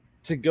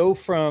to go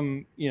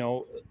from,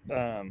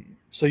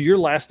 so your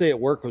last day at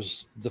work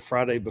was the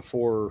Friday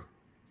before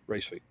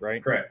race week,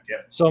 right? Correct. Yeah.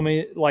 So, I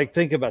mean, like,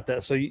 think about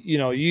that. So,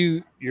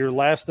 your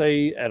last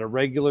day at a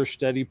regular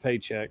steady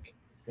paycheck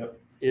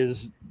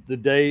is the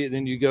day,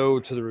 then you go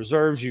to the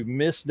reserves, you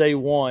miss day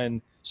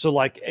one. So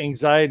like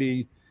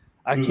anxiety,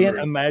 I can't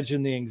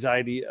imagine the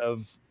anxiety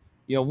of,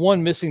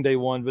 one, missing day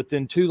one, but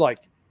then two, like,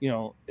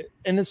 and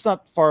it's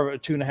not far of a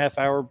 2.5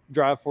 hour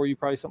drive for you,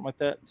 probably something like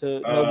that to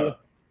Noble.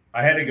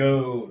 I had to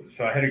go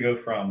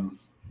from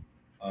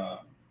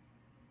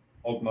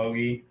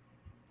Okmulgee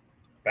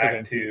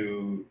back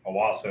to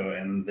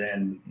Owasso, and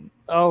then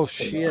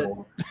shit, I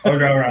was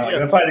driving around.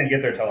 That's why I didn't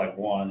get there till like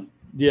 1.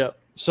 Yeah.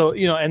 So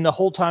and the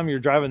whole time you're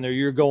driving there,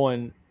 you're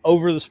going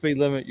over the speed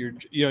limit.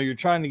 You're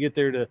trying to get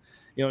there to,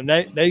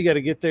 now you got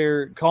to get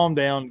there, calm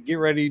down, get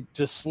ready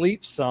to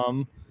sleep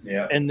some,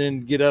 and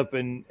then get up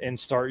and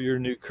start your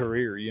new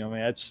career. I mean,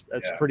 that's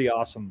pretty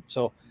awesome.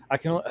 So I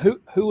can.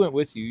 Who went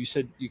with you? You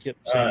said you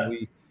kept saying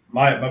we.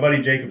 My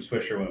buddy Jacob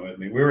Swisher went with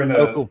me. We were in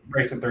the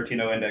Racing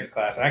 13.0 Index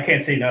class, and I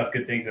can't say enough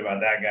good things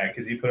about that guy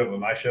because he put up with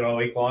my shit all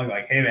week long.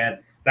 Like, hey man,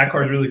 that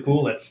car's really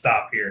cool. Let's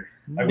stop here.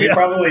 Like, we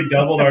probably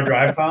doubled our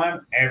drive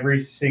time every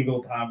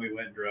single time we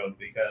went and drove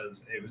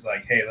because it was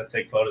like, hey, let's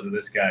take photos of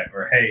this guy,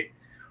 or hey,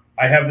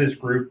 I have this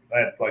group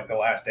at like the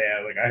last day.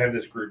 I have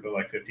this group of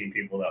like 15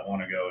 people that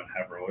want to go and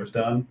have rollers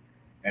done,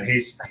 and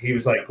he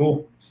was like,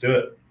 cool, let's do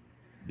it.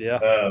 Yeah.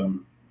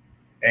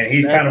 And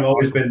he's kind of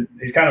always been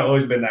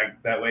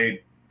that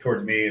way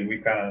towards me, and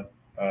we've kind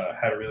of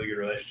had a really good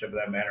relationship in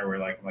that manner where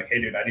like I'm like,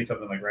 hey dude, I need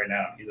something like right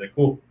now. He's like,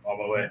 cool, on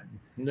my way.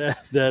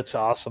 That's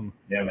awesome.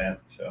 Yeah, man.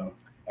 So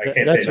I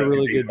can't that's say a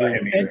really good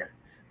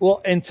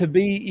deal. And to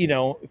be,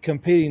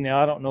 competing now,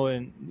 I don't know,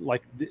 in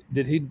like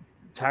did he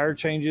tire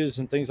changes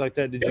and things like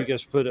that? Did you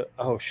guys put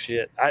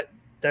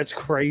that's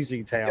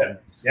crazy town.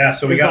 Yeah.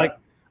 So we got like,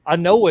 I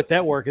know what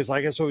that work is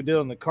like. That's what we did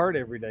on the kart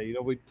every day.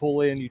 We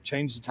pull in, you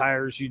change the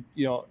tires, you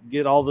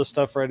get all the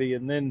stuff ready,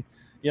 and then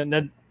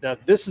now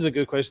this is a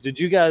good question. Did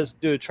you guys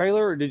do a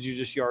trailer or did you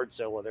just yard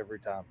sell it every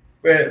time?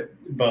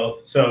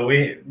 Both. So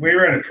we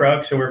were in a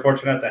truck, so we're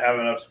fortunate to have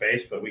enough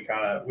space, but we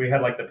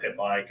had like the pit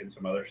bike and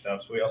some other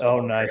stuff. So we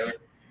also nice.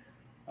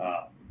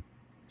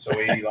 So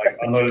we like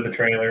unloaded the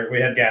trailer. We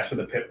had gas for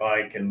the pit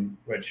bike, and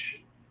which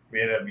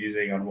we ended up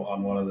using on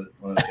one of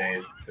the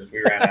days because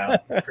we ran out.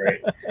 It was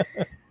great.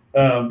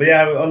 But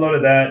yeah, we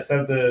unloaded that,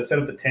 set up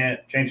the tent,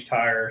 changed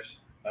tires,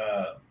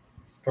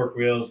 torque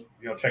wheels,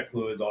 check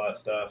fluids, all that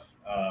stuff.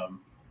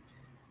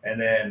 And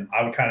then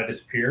I would kind of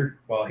disappear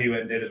while he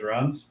went and did his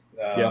runs.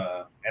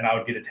 And I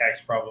would get a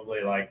text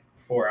probably like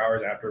 4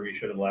 hours after we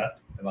should have left,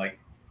 and like,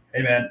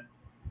 hey man,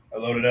 I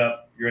loaded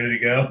up. You ready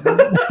to go?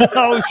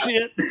 Oh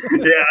shit. Yeah,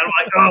 I'm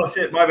like, oh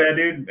shit, my bad,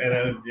 dude. And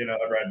then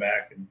I'd ride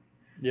back and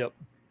do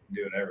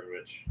whatever.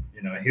 Which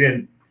he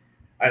didn't.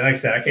 Like I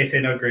said, I can't say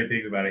no great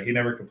things about it. He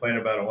never complained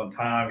about it one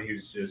time. He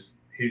was just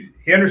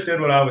he understood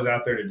what I was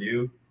out there to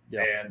do,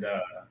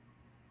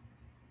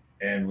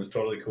 and was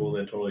totally cool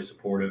and totally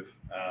supportive.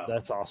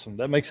 That's awesome.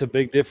 That makes a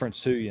big difference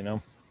too, Yeah,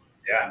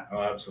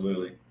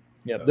 absolutely.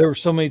 Yeah, there were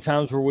so many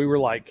times where we were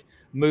like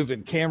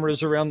moving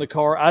cameras around the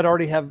car.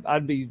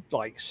 I'd be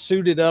like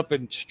suited up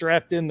and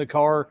strapped in the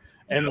car,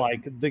 and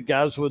like the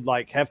guys would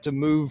like have to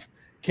move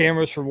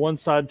cameras from one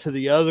side to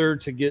the other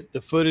to get the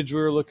footage we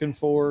were looking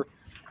for,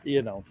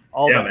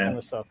 all that kind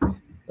of stuff.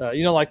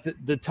 Like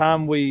the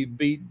time we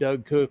beat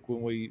Doug Cook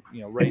when we,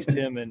 raced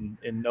him in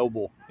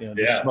Noble,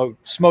 just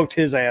smoked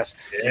his ass.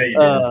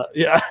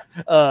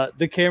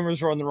 The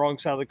cameras were on the wrong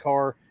side of the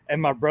car,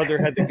 and my brother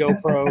had the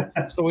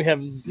GoPro, so we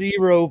have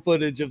zero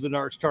footage of the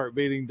NARCS kart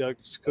beating Doug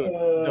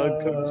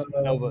Cook's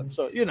Nova.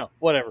 So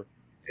whatever.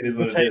 It is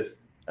what it is.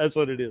 That's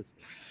what it is.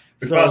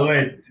 So, by the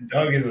way,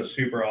 Doug is a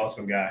super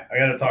awesome guy. I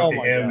got to talk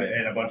to him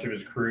and a bunch of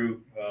his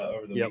crew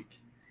over the week.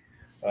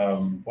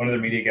 One of the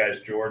media guys,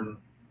 Jordan.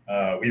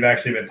 We've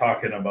actually been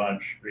talking a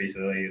bunch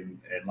recently,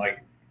 and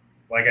like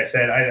I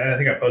said, I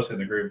think I posted in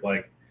the group,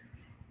 like,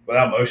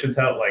 without Motion's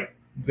help, like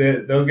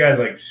those guys,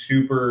 like,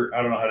 super.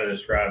 I don't know how to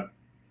describe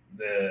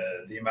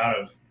the amount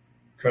of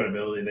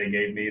credibility they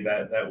gave me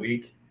that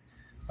week.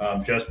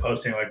 Just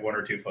posting like 1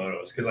 or 2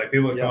 photos, because like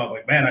people would come up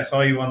like, man, I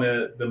saw you on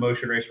the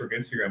Motion Racework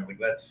Instagram. Like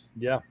let's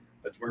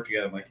work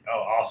together. I'm like, oh,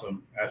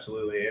 awesome,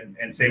 absolutely.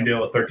 And same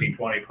deal with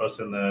 1320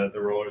 posting the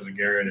rollers of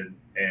Garrett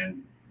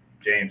and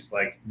James.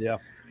 Like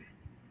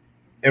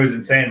it was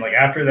insane. Like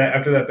after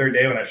that third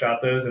day when I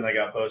shot those and they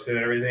got posted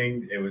and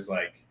everything, it was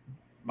like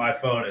my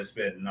phone has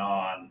been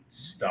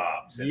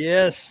non-stop since.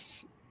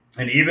 Yes.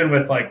 And even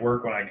with like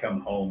work when I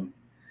come home,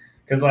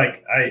 because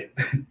like I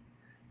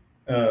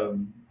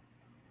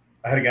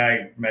had a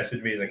guy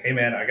message me. He's like, hey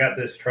man, I got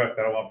this truck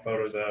that I want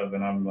photos of,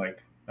 and I'm like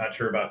not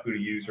sure about who to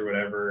use or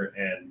whatever.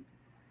 And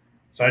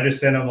so I just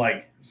sent him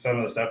like some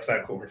of the stuff,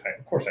 because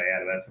of course I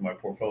added that to my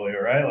portfolio,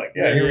 right? Like,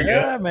 yeah, here we go.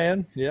 Yeah,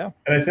 man. Yeah.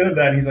 And I sent him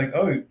that, and he's like,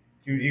 oh,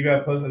 you got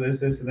to post with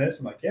this, and this.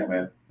 I'm like, yeah,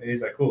 man. And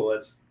he's like, cool,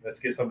 let's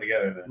get something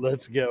together then.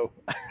 Let's go.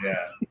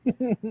 Yeah.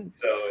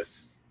 So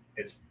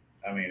it's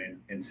I mean,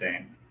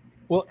 insane.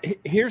 Well,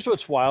 here's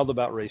what's wild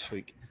about Race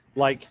Week.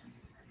 Like,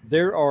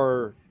 there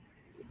are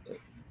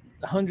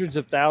hundreds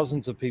of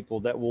thousands of people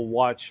that will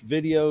watch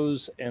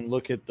videos and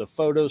look at the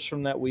photos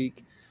from that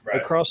week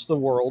across the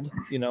world,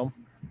 you know.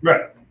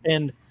 Right.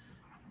 And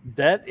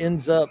that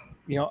ends up,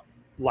 you know,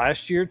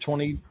 last year,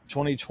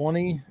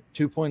 2020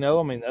 2.0.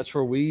 I mean, that's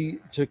where we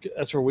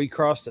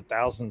crossed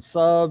 1,000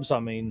 subs. I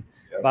mean,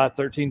 by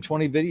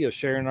 1320 video,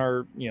 sharing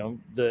our, you know,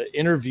 the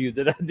interview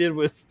that I did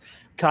with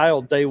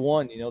Kyle day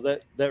one, you know,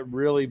 that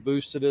really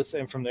boosted us.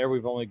 And from there,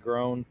 we've only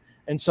grown.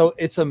 And so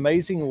it's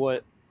amazing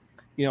what,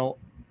 you know,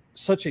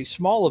 such a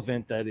small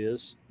event that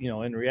is, you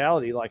know, in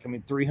reality, like, I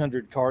mean,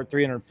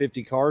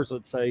 350 cars,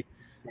 let's say,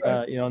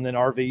 you know, and then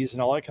RVs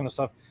and all that kind of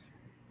stuff.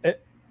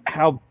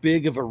 How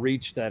big of a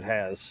reach that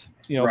has,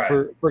 you know,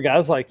 for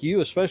guys like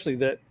you, especially,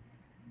 that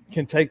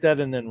can take that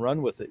and then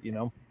run with it, you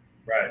know.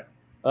 Right.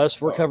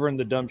 Us, we're covering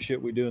the dumb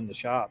shit we do in the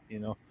shop, you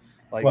know.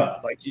 Like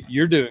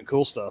you're doing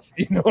cool stuff.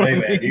 You know what I mean?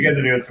 Man, you guys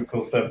are doing some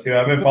cool stuff too.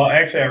 I've been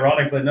actually,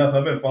 ironically enough,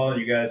 I've been following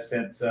you guys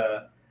since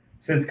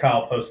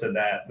Kyle posted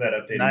that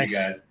update to you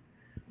guys.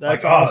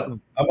 That's like,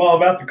 awesome. I'm all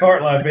about the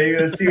cart life, baby.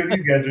 Let's see what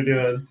these guys are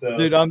doing. So.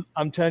 Dude,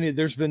 I'm telling you,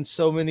 there's been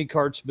so many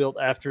carts built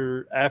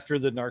after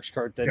the NARCS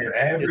cart that they're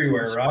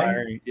everywhere, it's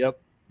right? Yep.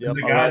 There's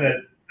a guy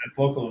that's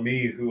local to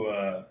me who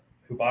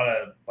bought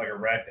a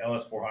wrecked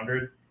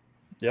LS400.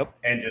 Yep.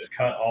 And just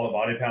cut all the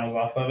body panels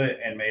off of it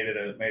and made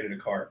it a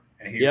cart.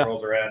 And he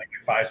rolls around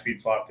and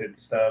 5-speed swapped it and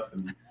stuff,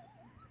 and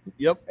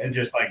and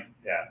just like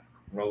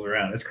rolls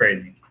around. It's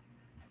crazy.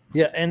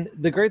 Yeah, and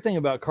the great thing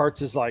about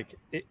carts is like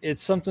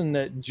it's something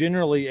that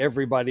generally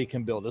everybody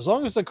can build. As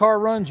long as the car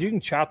runs, you can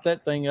chop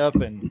that thing up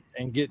and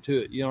get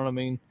to it. You know what I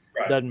mean?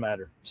 Right. Doesn't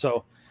matter.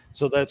 So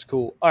that's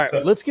cool. All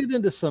right, let's get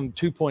into some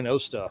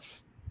 2.0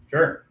 stuff.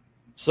 Sure.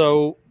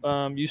 So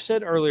you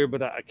said earlier,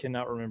 but I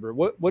cannot remember.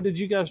 What did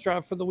you guys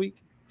drive for the week?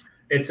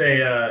 It's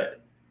a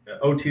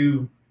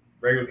 02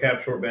 regular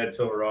cab short bed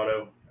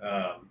Silverado.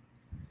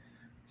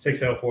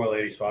 604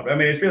 lady swap. I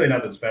mean, it's really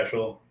nothing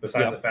special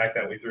besides the fact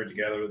that we threw it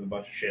together with a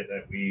bunch of shit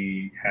that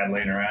we had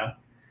laying around.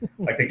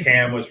 Like the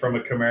cam was from a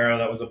Camaro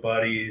that was a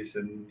buddy's,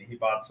 and he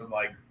bought some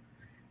like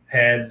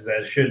heads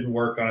that shouldn't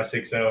work on a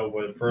 6.0,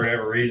 but for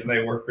whatever reason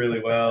they work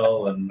really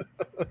well. And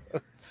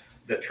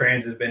the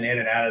trans has been in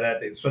and out of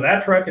that. So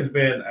that truck has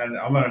been, and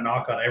I'm going to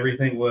knock on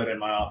everything wood in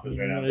my office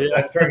right now.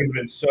 That truck has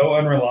been so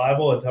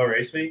unreliable until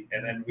race week,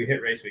 and then we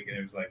hit race week, and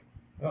it was like,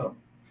 oh.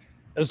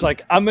 It was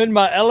like, I'm in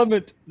my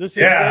element. This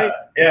is great.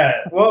 Yeah.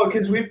 Well,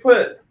 because we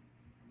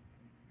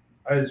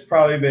it's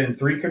probably been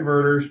 3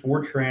 converters,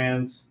 4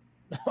 trans.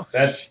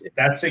 That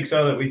 6.0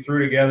 that we threw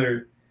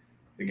together,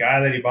 the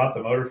guy that he bought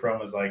the motor from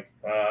was like,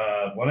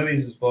 one of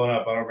these is blowing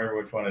up. I don't remember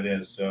which one it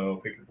is,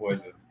 so pick your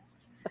poison.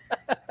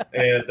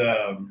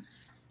 And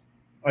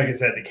like I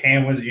said, the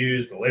cam was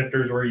used, the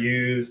lifters were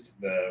used,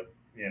 the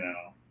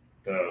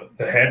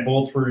head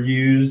bolts were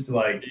used,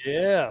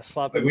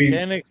 sloppy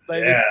mechanics,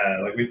 baby. Yeah,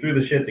 like we threw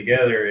the shit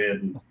together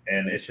and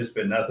it's just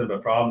been nothing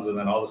but problems. And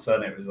then all of a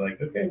sudden it was like,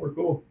 okay, we're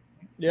cool.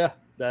 Yeah,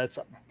 that's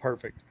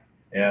perfect.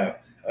 Yeah.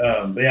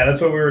 But yeah,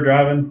 that's what we were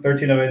driving.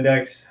 13.0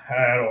 index.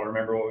 I don't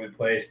remember what we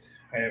placed.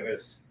 It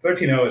was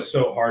 13.0 is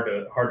so hard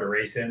to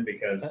race in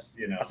because,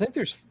 you know, I think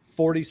there's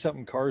 40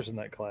 something cars in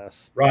that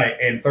class. Right.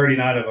 And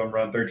 39 of them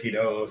run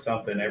 13.0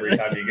 something every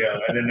time you go.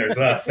 And then there's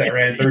us that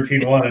ran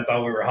 13.1 and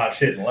thought we were hot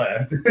shit and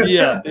left.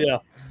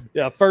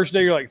 Yeah. First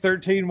day you're like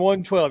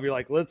 13.112. You're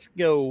like, let's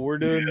go. We're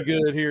doing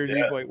good here. And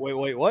you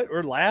wait, what?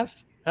 We're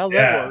last? How's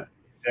that work?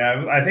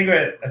 Yeah. I think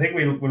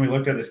when we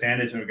looked at the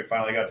standings and we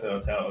finally got to the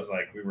hotel, it was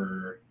like we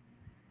were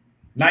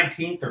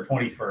 19th or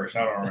 21st.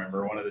 I don't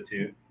remember, one of the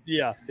two.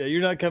 Yeah.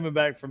 You're not coming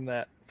back from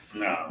that.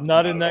 No,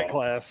 not in that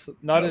class.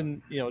 Not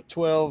in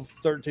 12,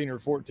 13, or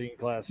 14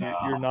 class.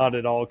 You're not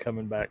at all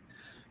coming back.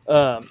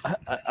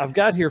 I've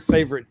got here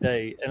favorite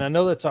day, and I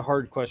know that's a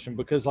hard question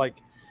because like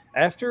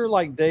after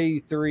like day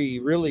 3,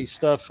 really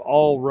stuff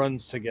all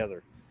runs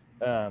together.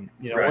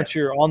 Once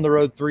you're on the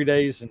road 3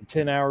 days and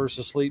 10 hours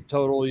of sleep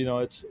total,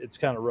 it's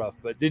kind of rough.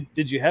 But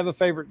did you have a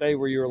favorite day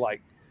where you were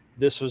like,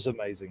 this was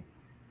amazing?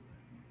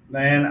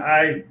 Man,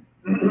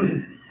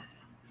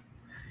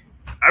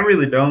 I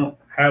really don't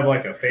have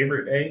like a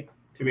favorite day,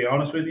 to be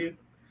honest with you.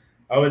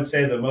 I would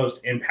say the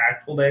most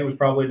impactful day was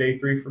probably day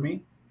 3 for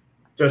me,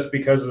 just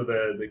because of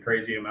the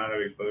crazy amount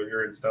of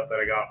exposure and stuff that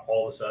I got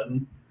all of a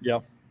sudden. Yeah.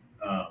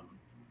 Um,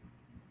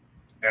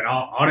 and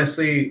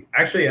honestly,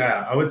 actually,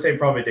 yeah, I would say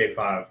probably day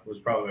 5 was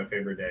probably my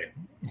favorite day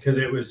because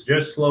it was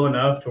just slow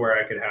enough to where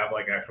I could have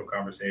like actual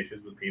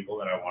conversations with people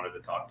that I wanted to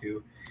talk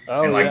to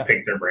and like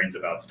pick their brains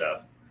about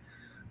stuff.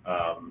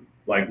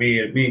 Like me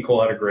and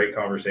Cole had a great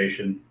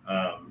conversation.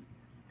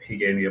 He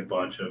gave me a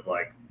bunch of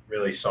like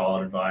really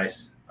solid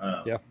advice.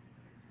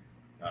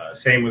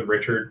 Same with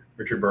Richard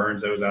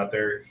Burns that was out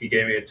there. He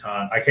gave me a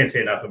ton. I can't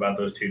say enough about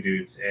those 2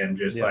 dudes and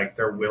just like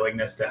their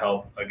willingness to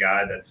help a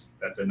guy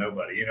that's a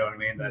nobody. You know what I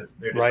mean? That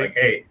they're just like,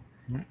 hey,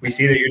 we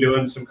see that you're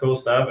doing some cool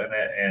stuff,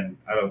 and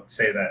I don't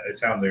say that it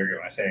sounds arrogant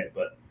when I say it,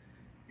 but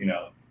you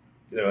know,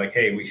 they're like,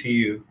 hey, we see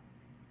you.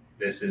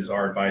 This is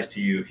our advice to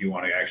you if you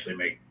want to actually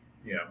make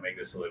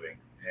this a living.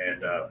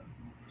 And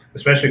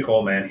especially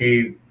Cole, man,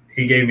 he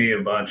gave me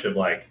a bunch of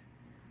like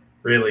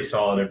really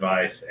solid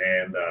advice,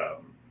 and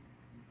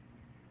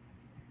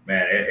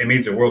man, it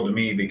means the world to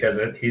me because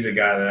he's a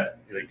guy that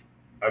like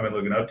I've been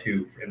looking up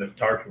to in the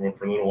photography world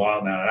for a little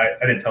while now. I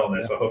didn't tell him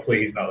this, so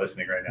hopefully he's not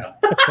listening right now.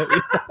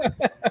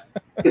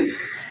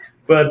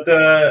 But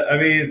I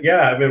mean,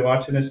 yeah, I've been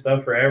watching this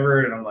stuff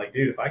forever, and I'm like,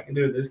 dude, if I can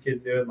do what this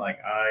kid's doing, like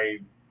I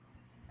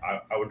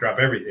would drop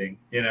everything,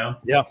 you know?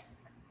 Yeah.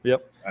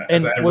 Yep.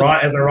 And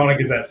as ironic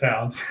as that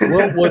sounds.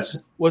 Well,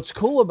 what's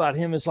cool about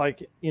him is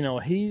like, you know,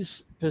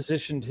 he's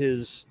positioned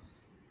his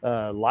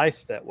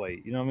life that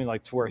way, you know what I mean?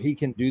 Like to where he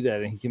can do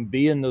that and he can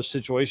be in those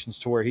situations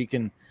to where he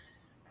can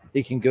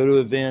go to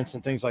events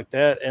and things like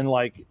that. And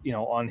like, you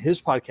know, on his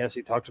podcast,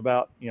 he talked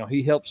about, you know,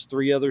 he helps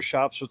 3 other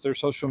shops with their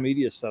social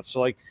media stuff. So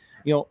like,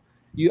 you know,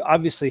 you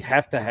obviously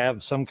have to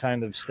have some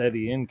kind of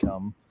steady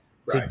income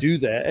to do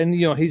that. And,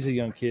 you know, he's a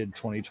young kid,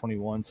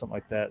 2021, something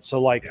like that. So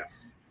like,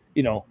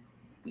 you know,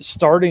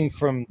 starting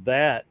from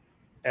that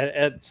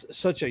at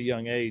such a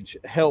young age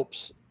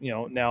helps, you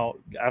know. Now,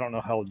 I don't know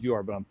how old you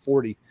are, but I'm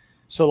 40.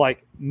 So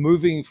like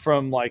moving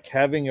from like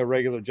having a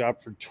regular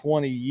job for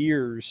 20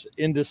 years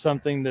into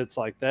something that's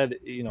like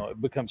that, you know, it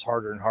becomes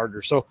harder and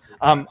harder. So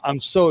I'm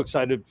so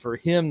excited for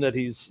him that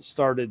he's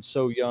started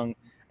so young,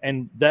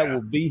 and that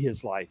will be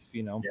his life,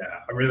 you know. Yeah,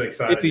 I'm really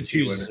excited if he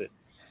chooses it.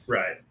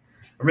 Right.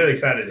 I'm really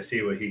excited to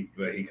see what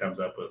he comes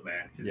up with,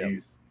 man,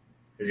 because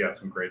he's got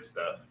some great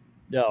stuff.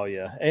 Oh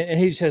yeah, and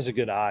he just has a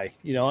good eye,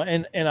 you know,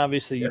 and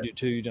obviously you do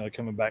too. You know,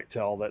 coming back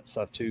to all that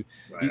stuff too.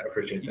 Right, I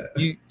appreciate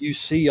that. You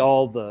see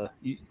all the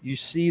you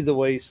see the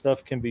way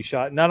stuff can be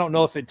shot, and I don't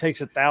know if it takes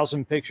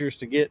 1,000 pictures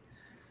to get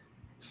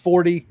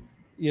 40,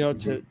 you know,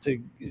 to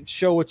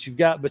show what you've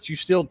got, but you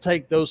still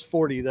take those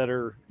 40 that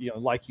are, you know,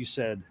 like you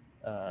said,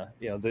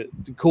 you know, the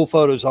cool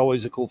photo is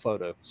always a cool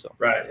photo. So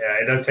right,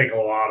 yeah, it does take a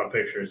lot of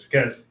pictures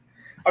because,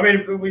 I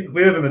mean, we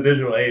live in the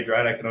digital age,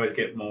 right? I can always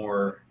get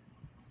more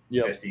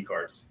SD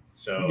cards.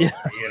 So, you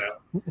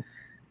know,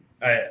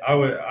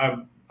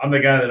 I'm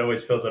the guy that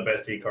always fills up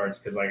SD cards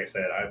because, like I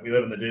said, we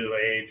live in the digital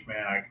age,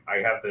 man. I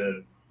have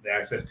the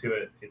access to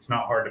it. It's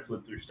not hard to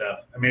flip through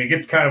stuff. I mean, it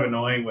gets kind of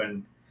annoying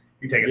when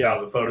you take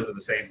 1,000 photos of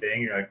the same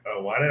thing. You're like,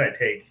 oh, why did I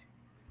take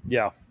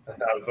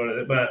 1,000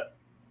 photos? But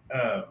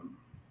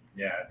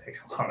it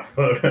takes a lot of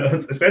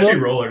photos, especially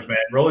rollers, man.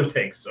 Rollers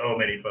take so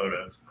many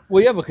photos.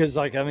 Well, yeah, because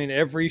like, I mean,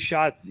 every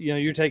shot, you know,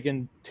 you're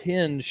taking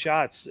 10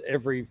 shots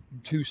every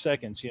 2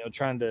 seconds, you know,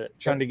 trying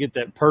to get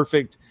that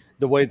perfect,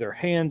 the way their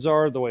hands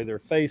are, the way their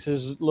face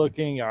is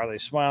looking. Are they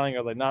smiling?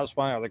 Are they not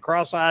smiling? Are they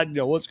cross-eyed? You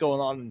know, what's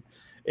going on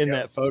in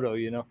that photo,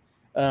 you know?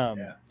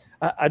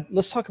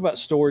 Let's talk about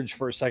storage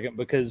for a second,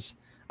 because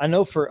I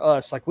know for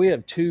us, like we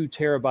have 2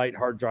 terabyte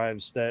hard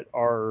drives that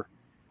are,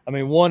 I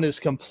mean, one is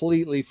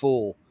completely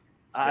full.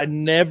 I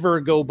never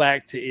go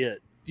back to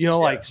it, you know,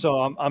 like, so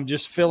I'm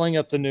just filling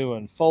up the new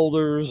one,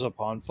 folders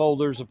upon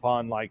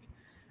like,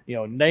 you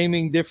know,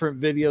 naming different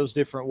videos,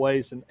 different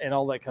ways and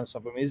all that kind of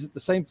stuff. I mean, is it the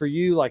same for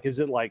you? Like, is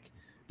it like,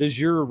 does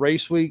your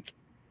race week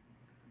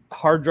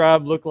hard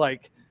drive look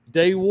like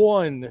day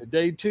 1,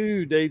 day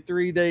 2, day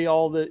 3, day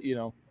all that, you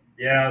know?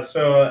 Yeah.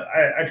 So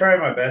I try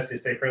my best to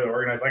stay fairly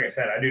organized. Like I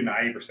said, I do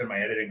 90% of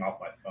my editing off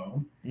my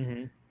phone.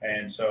 Mm-hmm.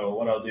 And so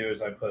what I'll do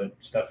is I put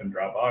stuff in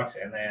Dropbox,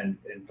 and then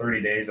in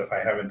 30 days, if I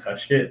haven't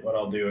touched it, what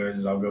I'll do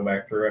is I'll go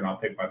back through and I'll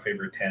pick my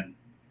favorite 10.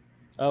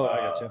 Oh, I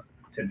gotcha.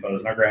 10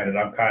 photos. Now, granted,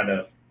 I'm kind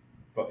of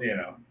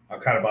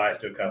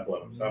biased to a couple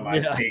of them, so I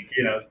might sneak,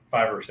 you know,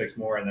 5 or 6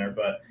 more in there.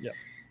 But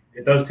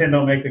if those 10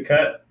 don't make the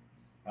cut,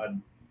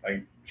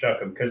 I chuck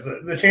them, because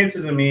the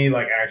chances of me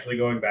like actually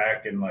going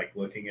back and like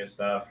looking at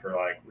stuff or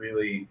like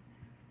really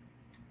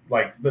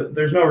like,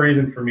 there's no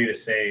reason for me to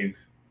save,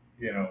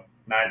 you know,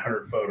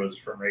 900 photos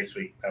from race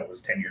week that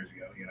was 10 years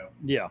ago, you know.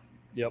 Yeah.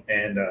 Yep.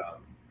 And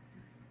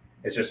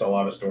it's just a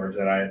lot of storage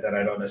that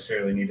I don't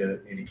necessarily need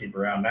to keep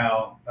around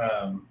now.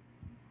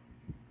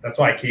 That's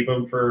why I keep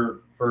them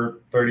for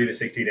 30 to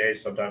 60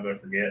 days. Sometimes I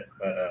forget,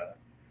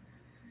 but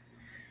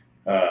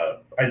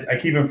I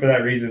keep them for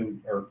that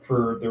reason, or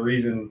for the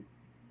reason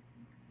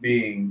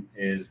being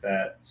is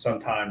that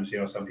sometimes,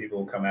 some people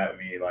will come at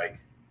me like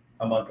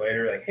a month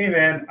later, like, hey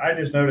man, I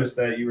just noticed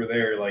that you were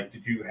there. Like,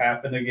 did you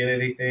happen to get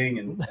anything?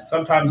 And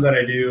sometimes that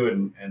I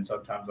do, and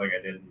sometimes like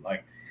I didn't.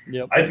 Like,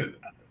 yep.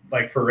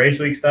 Like for race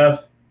week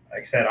stuff,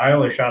 like I said, I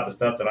only shot the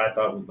stuff that I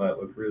thought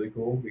looked really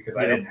cool because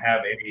I didn't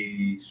have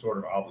any sort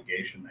of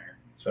obligation there.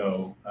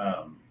 So,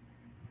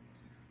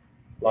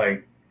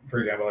 like for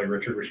example, like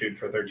Richard was shooting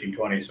for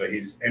 1320, so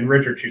and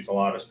Richard shoots a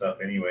lot of stuff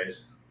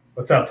anyways.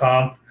 What's up,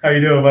 Tom? How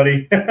you doing,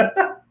 buddy?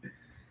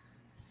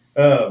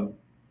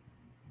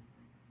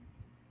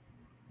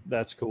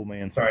 That's cool,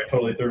 man. Sorry, I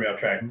totally threw me off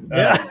track.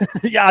 Yeah,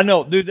 yeah, I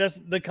know, dude.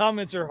 The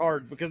comments are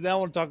hard because now I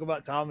want to talk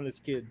about Tom and his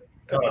kid.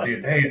 Oh,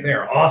 dude,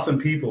 they're awesome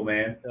people,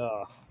 man.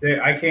 I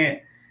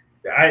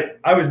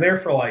was there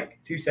for like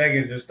 2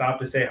 seconds, just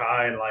stopped to say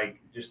hi and like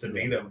just to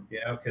meet them,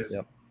 because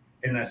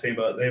in that same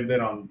boat, they've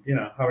been on,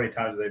 how many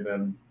times have they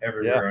been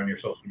everywhere on your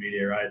social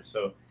media, right?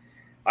 So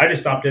I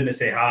just stopped in to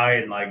say hi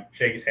and like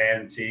shake his hand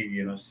and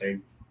see, say,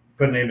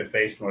 put a name to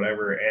face and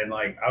whatever. And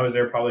like I was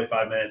there probably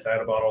 5 minutes. I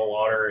had a bottle of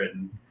water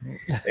and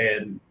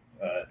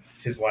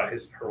his wife,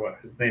 her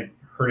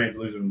name's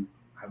losing.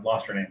 I've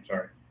lost her name.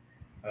 Sorry.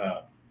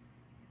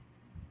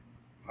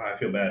 I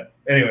feel bad.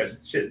 Anyways,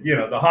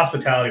 the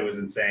hospitality was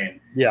insane.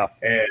 Yeah.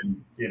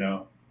 And,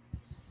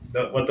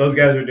 what those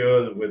guys are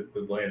doing with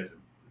Blaine is.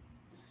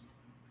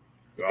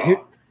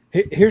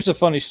 Here's a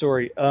funny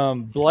story.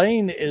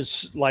 Blaine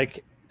is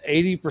like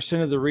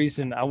 80% of the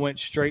reason I went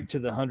straight to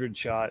the 100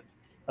 shot.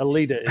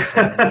 Alita is.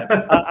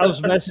 I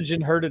was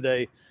messaging her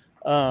today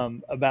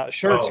about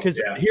shirts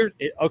because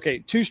okay,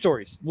 2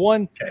 stories.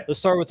 One, let's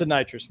start with the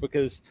nitrous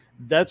because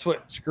that's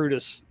what screwed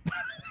us.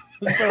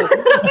 So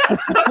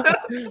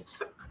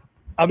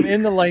I'm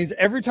in the lanes.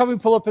 Every time we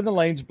pull up in the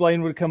lanes,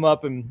 Blaine would come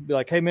up and be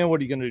like, "Hey man, what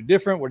are you going to do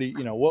different? What do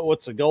you,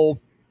 what's the goal?"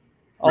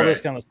 All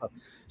this kind of stuff.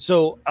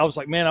 So I was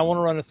like, "Man, I want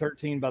to run a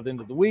 13 by the end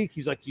of the week."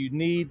 He's like, "You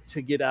need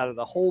to get out of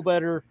the hole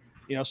better."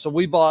 So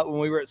we bought when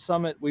we were at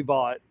Summit. We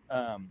bought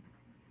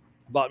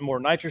more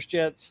nitrous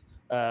jets.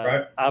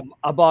 I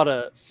bought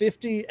a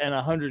 50 and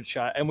 100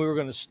 shot, and we were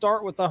going to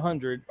start with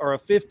 100 or a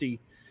 50,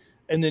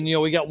 and then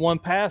we got one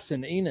pass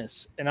in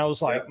Enos, and I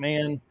was like,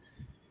 "Man,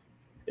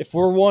 if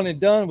we're one and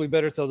done, we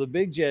better throw the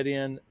big jet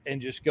in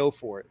and just go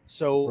for it."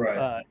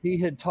 So he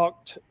had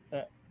talked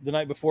the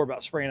night before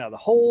about spraying out of the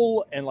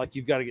hole, and like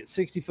you've got to get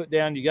 60 foot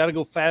down, you got to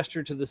go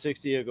faster to the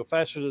 60, you go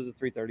faster to the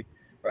 330.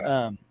 So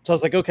I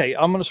was like, okay,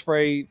 I'm going to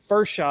spray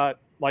first shot,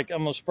 like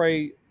I'm going to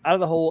spray out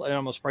of the hole, and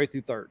I'm going to spray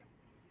through third.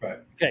 Right.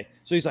 Okay.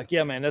 So he's like,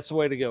 "Yeah, man, that's the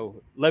way to go.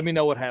 Let me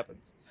know what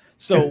happens."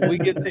 So we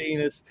get to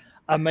Enos.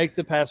 I make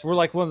the pass. We're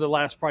like one of the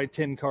last probably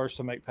 10 cars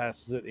to make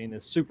passes at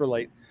Enos. Super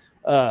late.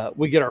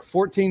 We get our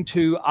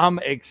 14.2.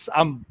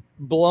 I'm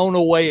blown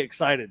away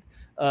excited.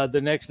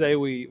 The next day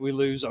we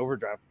lose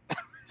overdrive.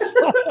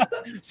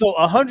 so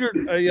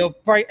 100,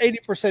 probably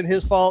 80%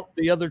 his fault.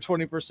 The other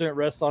 20%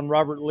 rests on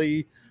Robert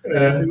Lee,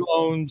 who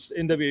owns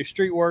NWA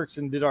Streetworks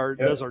and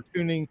does our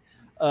tuning.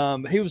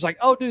 He was like,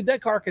 "Oh, dude,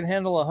 that car can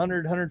handle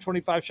 100,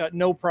 125 shot,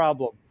 no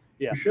problem."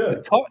 Yeah,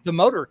 the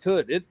motor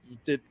could. It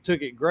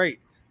took it great.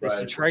 It's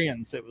the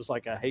trans. It was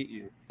like, "I hate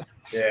you."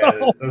 Yeah,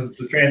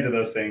 the trans of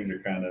those things are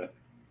kind of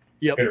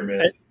hit or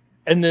miss.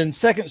 And then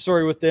second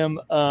story with them.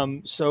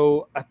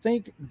 So I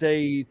think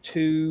day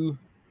 2.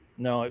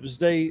 No, it was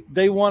day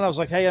 1. I was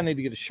like, "Hey, I need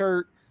to get a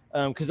shirt,"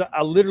 because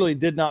I literally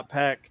did not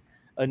pack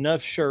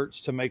enough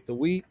shirts to make the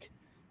week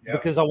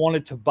because I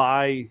wanted to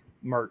buy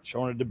merch. I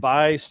wanted to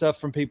buy stuff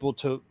from people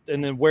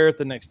and then wear it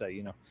the next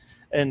day,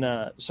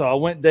 And so I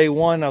went day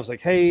 1. I was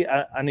like, "Hey,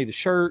 I need a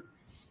shirt."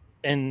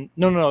 And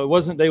no, it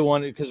wasn't day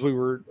 1 because we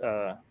were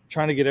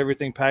trying to get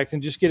everything packed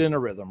and just get in a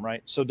rhythm,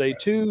 right? So day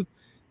 2,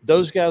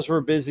 those guys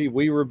were busy.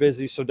 We were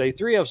busy. So day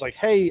 3, I was like,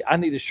 "Hey, I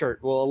need a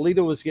shirt." Well,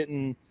 Alita was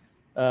getting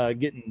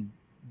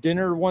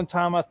dinner one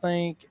time, I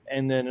think.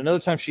 And then another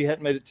time she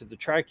hadn't made it to the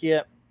track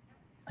yet.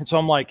 And so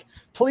I'm like,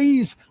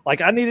 "Please,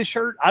 like I need a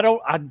shirt."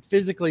 I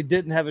physically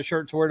didn't have a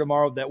shirt to wear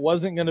tomorrow. That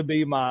wasn't going to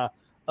be my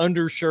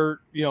undershirt,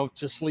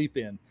 to sleep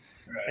in.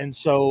 Right. And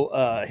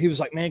so he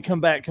was like, "Man,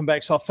 come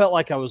back." So I felt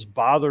like I was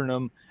bothering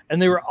them,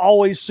 and they were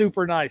always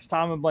super nice.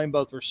 Tom and Blaine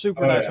both were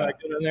super nice. When I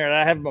go in there and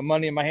I have my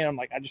money in my hand, I'm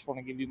like, "I just want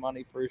to give you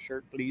money for a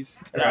shirt, please."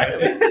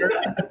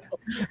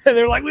 And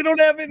they're like, "We don't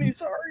have any,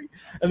 sorry."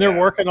 And they're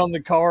working on the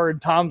car,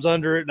 and Tom's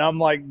under it, and I'm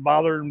like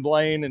bothering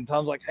Blaine, and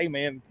Tom's like, "Hey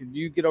man, can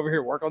you get over here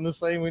and work on this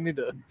thing? We need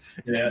to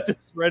get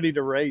this ready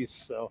to race."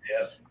 So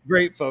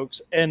great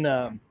folks. And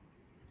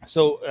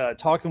so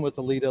talking with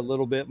Alita a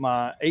little bit,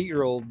 my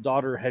 8-year-old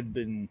daughter had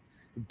been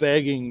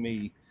begging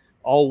me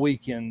all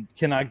weekend,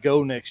 "Can I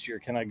go next year?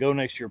 Can I go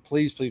next year?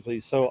 Please, please,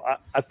 please." So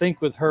I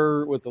think with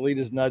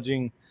Alita's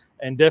nudging,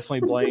 and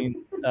definitely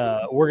Blaine,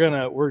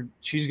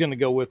 she's gonna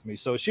go with me.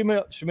 So she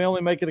may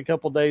only make it a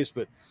couple days,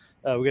 but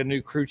we got a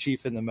new crew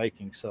chief in the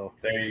making. So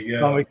there you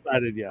go. I'm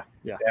excited. Yeah.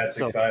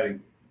 That's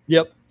exciting.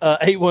 Yep.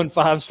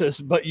 815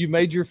 says, "But you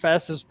made your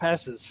fastest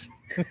passes."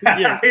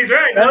 Yes. He's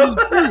right.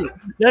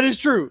 That is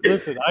true.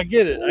 Listen, I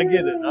get it. I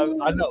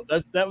know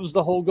that was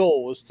the whole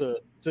goal, was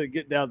to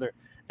get down there.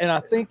 And I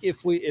think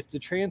if the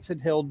trans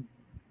had held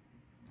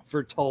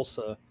for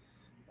Tulsa,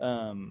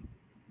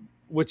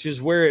 which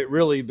is where it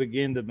really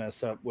began to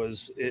mess up,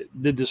 was it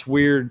did this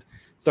weird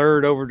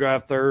third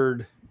overdrive,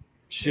 third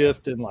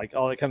shift, and like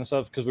all that kind of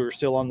stuff because we were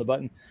still on the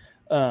button.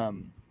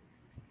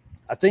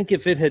 I think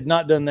if it had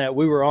not done that,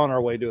 we were on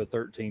our way to a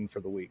 13 for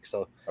the week.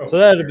 So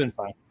that'd have been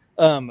fine.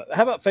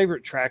 How about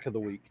favorite track of the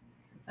week?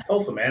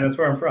 Tulsa, man. That's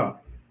where I'm from.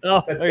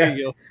 Oh, there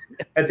you go.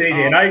 That's easy.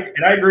 And I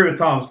agree with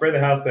Tom. Spray the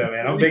house down,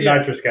 man. I'm a big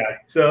nitrous guy.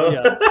 So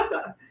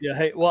yeah.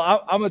 Hey,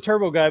 well, I'm a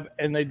turbo guy,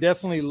 and they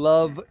definitely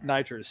love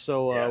nitrous.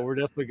 So we're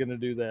definitely going to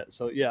do that.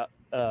 So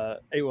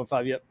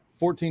 815. Yep.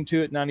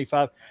 14.2 at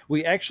 95.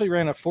 We actually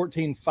ran a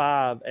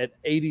 14.5 at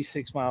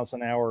 86 miles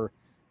an hour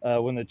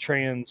when the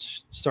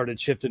trans started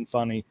shifting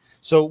funny.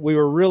 So we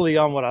were really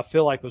on what I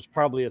feel like was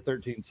probably a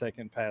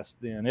 13-second pass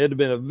then. It had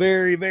been a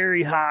very,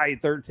 very high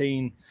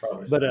 13,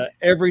 but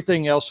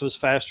everything else was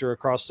faster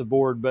across the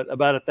board. But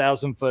about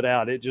 1,000 foot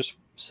out, it just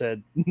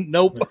said,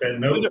 nope.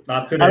 Nope,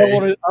 not today. I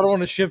don't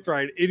want to shift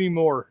right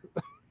anymore.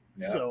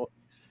 Yeah. So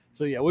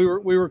yeah, we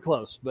were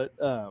close. But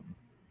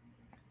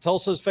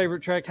Tulsa's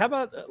favorite track. How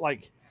about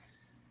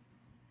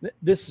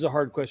this is a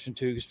hard question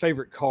too, because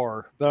favorite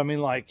car, but I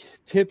mean, like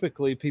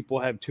typically people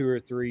have 2 or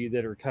 3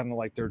 that are kind of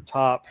like their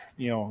top,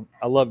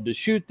 I love to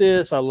shoot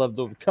this. I love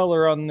the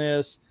color on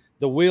this,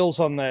 the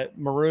wheels on that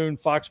maroon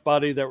Fox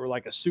body that were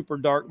like a super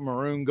dark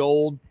maroon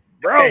gold,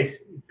 bro. Okay,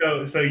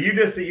 so you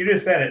just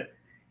said it.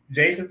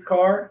 Jason's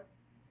car,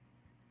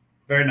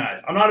 very nice.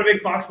 I'm not a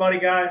big Fox body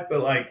guy, but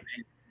like,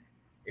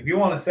 if you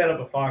want to set up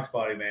a Fox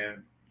body,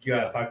 man, you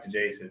got to talk to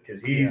Jason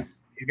because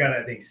he's got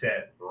that thing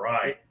set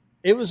right.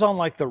 It was on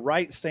like the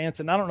right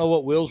stance, and I don't know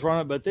what wheels were on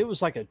it, but it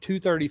was like a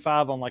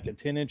 235 on like a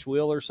 10-inch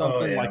wheel or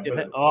something.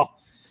 That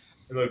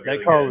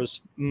car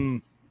was,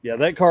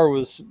 that car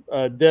was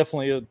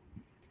definitely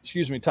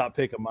a, top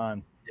pick of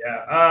mine.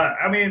 Yeah,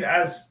 I mean,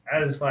 as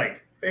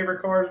like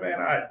favorite cars,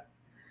 man, I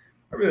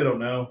really don't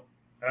know,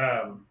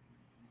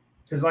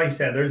 because like you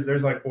said,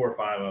 there's like 4 or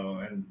 5 of them,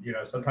 and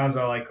sometimes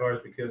I like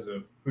cars because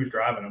of who's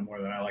driving them more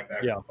than I like the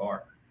actual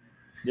car.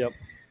 Yep.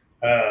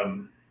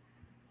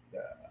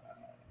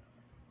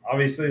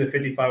 Obviously, the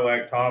 55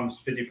 wagon, Tom's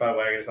 55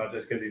 wagon is not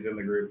just because he's in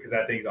the group, because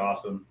that thing's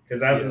awesome.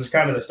 Because that was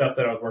kind of the stuff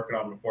that I was working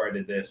on before I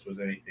did this. Was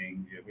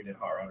anything we did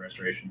hot rod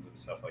restorations and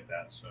stuff like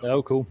that.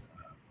 So cool.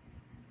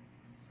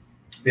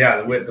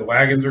 Yeah, the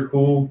wagons are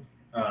cool.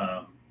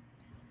 Trying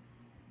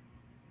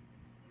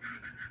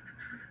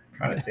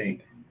to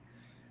think.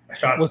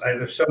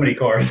 There's so many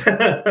cars.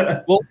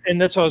 Well, and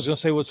that's what I was going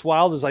to say. What's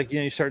wild is like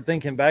you start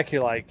thinking back,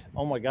 you're like,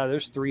 oh my god,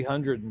 there's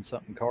 300 and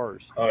something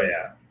cars. Oh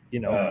yeah.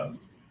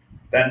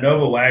 That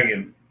Nova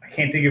wagon, I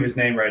can't think of his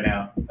name right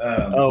now.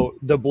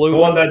 The blue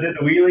one that did the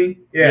wheelie?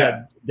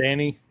 Yeah.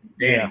 Danny.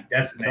 Yeah,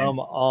 that's his name. Come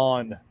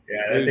on.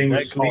 Yeah, that thing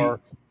was car.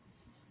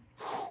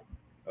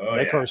 Oh,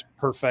 that car's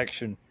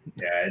perfection.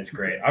 Yeah, it's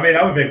great. I mean,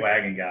 I'm a big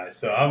wagon guy,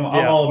 so I'm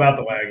all about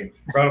the wagons.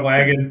 Brought a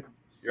wagon,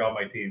 you're on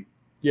my team.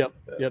 Yep.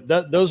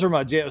 Those are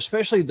my jam,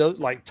 especially those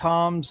like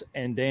Tom's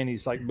and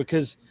Danny's, like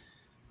because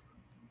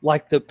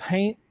like the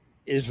paint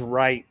is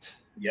right.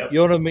 Yep. You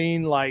know what I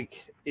mean?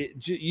 Like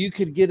you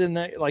could get in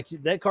that, like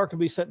that car could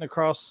be sitting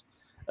across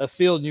a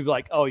field and you'd be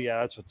like, oh yeah,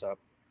 that's what's up.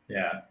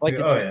 Yeah. Like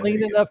it's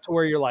clean enough to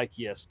where you're like,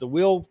 yes, the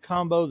wheel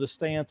combo, the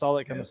stance, all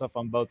that kind of stuff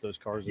on both those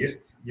cars. You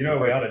know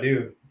what we ought to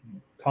do?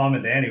 Tom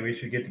and Danny, we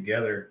should get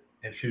together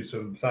and shoot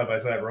some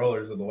side-by-side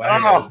rollers of the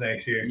wagons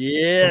next year.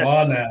 Yes. Come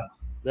on now.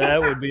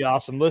 That would be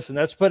awesome. Listen,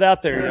 that's put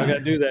out there. You got to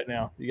do that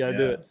now. You got to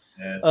do it.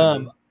 Yeah,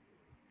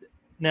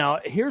 now,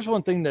 here's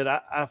one thing that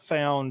I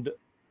found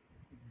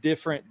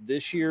different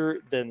this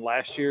year than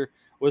last year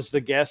was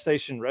the gas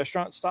station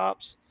restaurant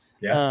stops.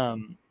 Yeah.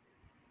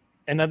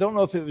 And I don't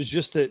know if it was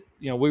just that,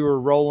 we were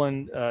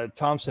rolling.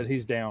 Tom said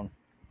he's down.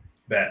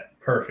 Bet.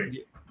 Perfect.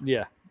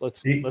 Yeah.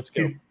 Let's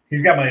go.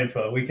 He's got my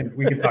info. We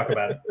can talk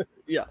about it.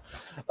 Yeah.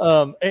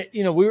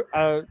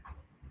 I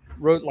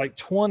wrote like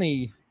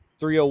 20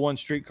 301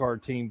 streetcar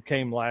team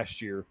came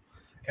last year.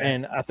 Okay.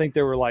 And I think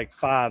there were like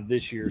 5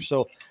 this year.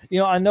 So,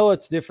 I know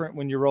it's different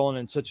when you're rolling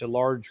in such a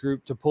large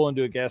group to pull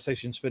into a gas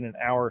station, spend an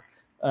hour.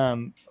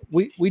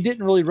 We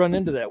didn't really run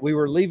into that. We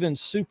were leaving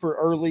super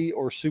early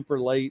or super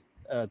late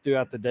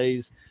throughout the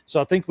days. So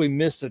I think we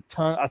missed a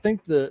ton. I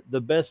think the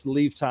best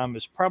leave time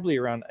is probably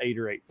around 8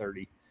 or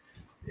 8:30.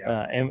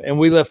 Yeah. And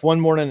we left one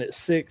morning at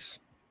 6,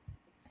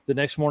 the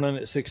next morning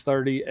at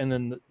 6:30, and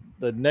then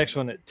the next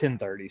one at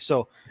 10:30.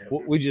 So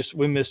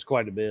we missed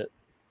quite a bit.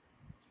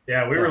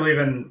 Yeah, we were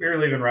leaving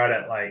right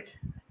at like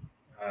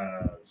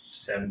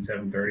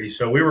 7:30.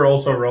 So we were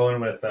also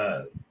rolling with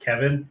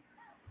Kevin.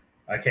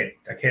 I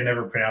can't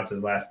never pronounce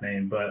his last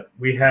name, but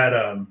we had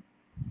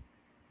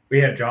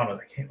John.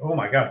 Oh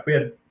my gosh, we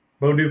had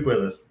Bo Duke with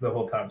us the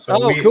whole time. So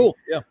cool.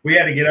 Yeah, we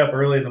had to get up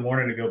early in the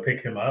morning to go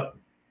pick him up.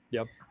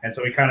 Yep. And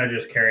so we kind of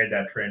just carried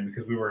that trend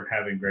because we weren't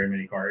having very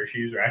many car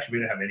issues, or actually we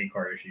didn't have any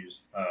car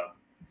issues.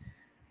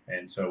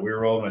 And so we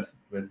were rolling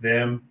with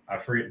them.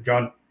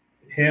 John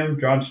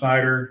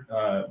Schneider,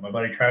 my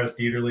buddy Travis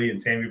Dieterle, and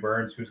Sammy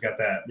Burns, who's got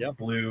that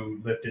blue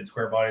lifted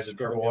square body, the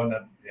turbo one.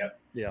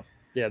 Yeah.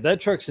 Yeah. That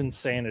truck's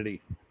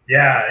insanity.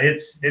 Yeah,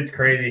 it's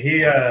crazy. He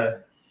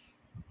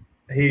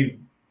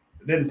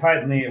didn't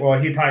tighten he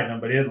tightened them,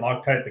 but he didn't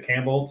Loctite the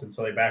cam bolts, and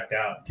so they backed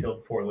out and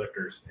killed 4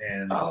 lifters.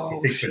 And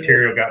he thinks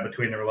material got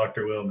between the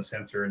reluctor wheel and the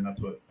sensor, and that's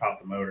what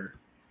popped the motor.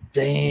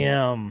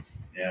 Damn.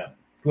 Yeah.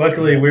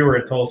 Luckily, we were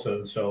at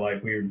Tulsa, so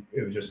like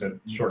it was just a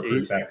short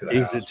route back to the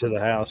house. Easy to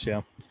the house,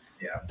 yeah.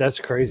 Yeah. That's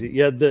crazy.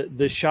 Yeah,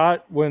 the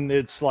shot when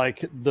it's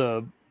like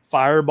the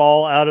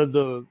fireball out of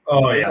the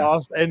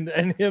exhaust and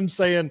him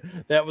saying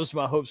that was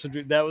my hopes and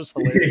dreams. That was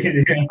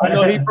hilarious. Yeah. I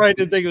know he probably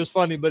didn't think it was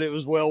funny, but it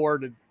was well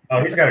worded.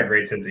 Oh, he's got a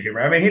great sense of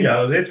humor. I mean, he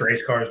knows it's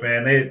race cars,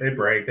 man. They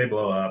break, they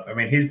blow up. I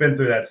mean, he's been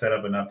through that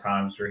setup enough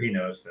times where he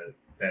knows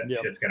that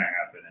shit's gonna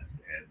happen.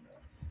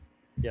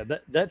 Yeah,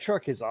 that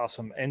truck is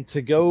awesome. And to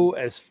go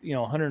as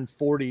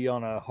 140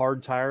 on a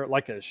hard tire,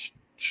 like a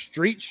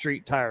street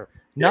tire,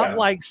 not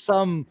like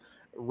some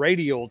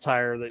radial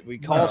tire that we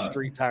call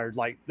street tires,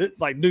 like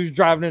dudes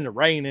driving in the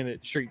rain in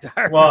it, street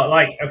tire. Well,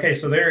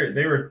 so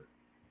they were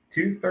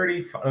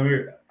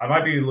 235. I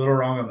might be a little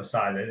wrong on the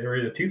side. They were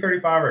either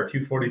 235 or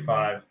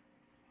 245,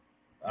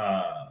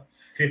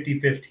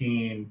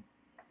 50-15,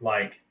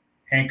 like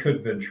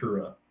Hankook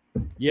Ventura.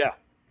 Yeah.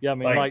 Yeah, I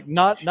mean, like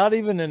not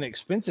even an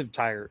expensive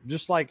tire,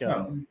 just like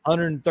a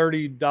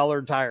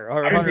 $130 tire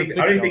or $150.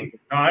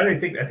 I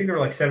think they were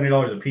like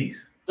 $70 a piece.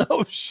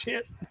 Oh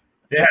shit!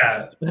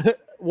 Yeah,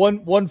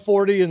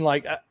 140 and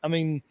like I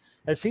mean,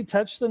 has he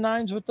touched the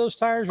 9s with those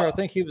tires, or I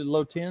think he was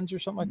low 10s or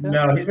something like that?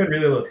 No, he's been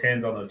really low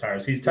 10s on those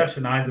tires. He's touched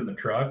the 9s in the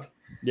truck.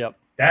 Yep.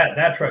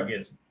 That truck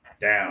gets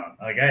down.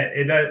 Like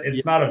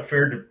it's not a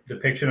fair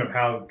depiction of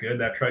how good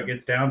that truck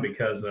gets down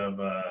because of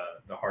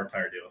the hard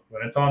tire deal.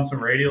 When it's on some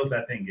radials,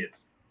 that thing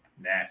gets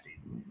nasty.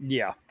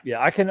 Yeah.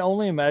 I can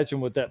only imagine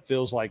what that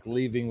feels like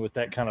leaving with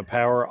that kind of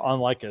power on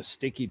like a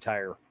sticky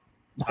tire.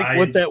 Like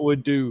what that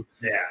would do.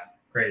 Yeah,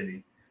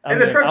 crazy.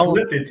 And the truck's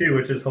lifted too,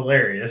 which is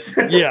hilarious.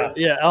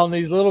 yeah, on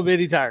these little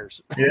bitty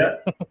tires. Yeah.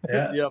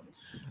 Yep.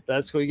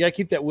 That's cool. You gotta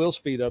keep that wheel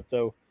speed up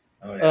though.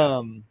 Oh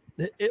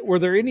yeah. Were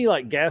there any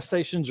like gas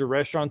stations or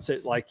restaurants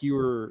that like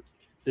you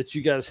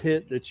guys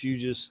hit that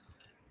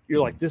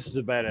you're like, this is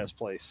a badass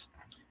place?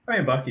 I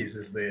mean, Buc-ee's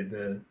is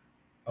the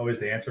always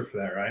the answer for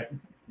that, right?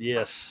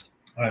 Yes.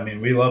 I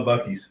mean, we love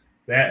Buc-ee's.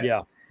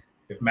 Yeah.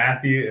 If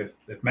Matt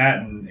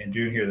and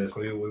June hear this,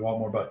 we want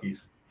more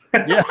Buc-ee's.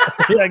 yeah,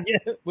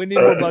 we need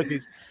more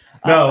Buc-ee's.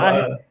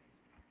 No,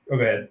 go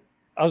ahead.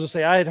 I was gonna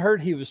say I had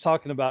heard he was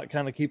talking about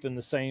kind of keeping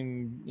the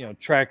same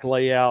track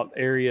layout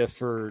area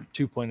for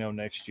 2.0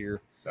 next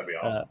year. That'd be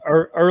awesome.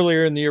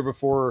 Earlier in the year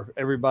before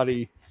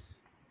everybody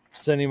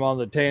sent him on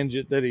the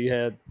tangent that he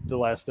had the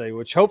last day,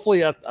 which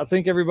hopefully I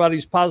think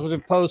everybody's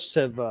positive posts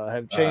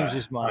have changed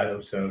his mind. I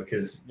hope so,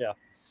 because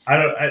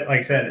like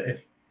I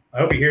said, I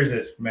hope he hears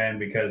this, man,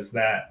 because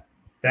that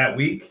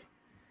week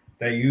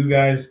that you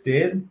guys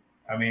did,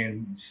 I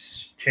mean,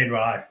 changed my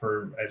life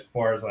as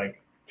far as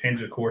like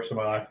changed the course of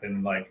my life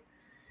and like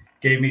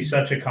gave me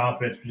such a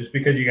confidence just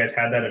because you guys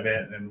had that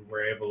event and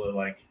were able to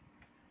like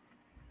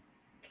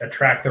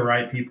attract the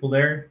right people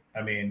there.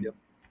 I mean,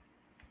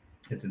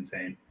 it's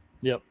insane.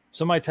 Yep.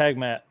 Somebody tag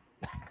Matt.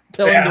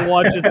 Tell him to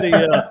watch at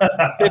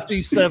the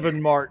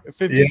 57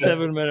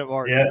 minute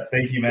mark. Yeah.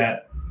 Thank you,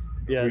 Matt.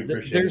 Yeah.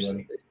 There's,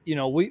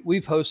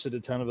 we've hosted a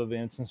ton of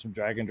events and some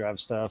drag and drive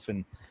stuff,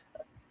 and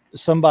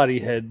somebody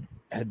had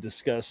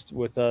discussed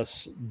with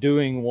us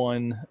doing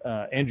one.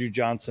 Andrew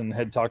Johnson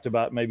had talked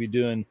about maybe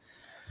doing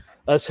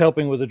us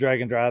helping with a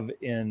drag and drive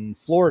in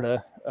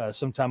Florida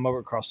sometime over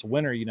across the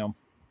winter, Yeah.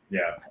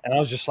 And I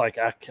was just like,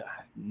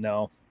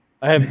 no.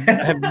 I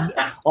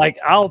have like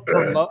I'll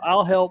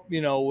help,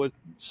 with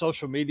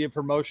social media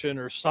promotion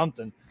or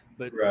something.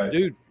 But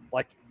dude,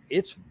 like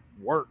it's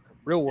work,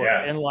 real work.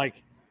 Yeah. And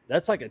like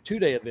that's like a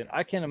 2-day event.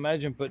 I can't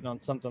imagine putting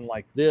on something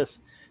like this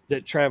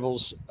that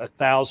travels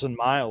 1,000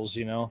 miles,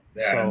 Yeah,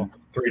 so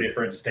 3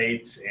 different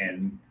states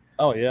and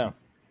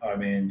I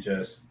mean,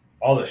 just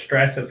all the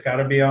stress that's got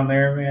to be on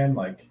there, man.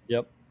 Like,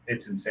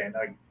 it's insane.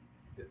 Like,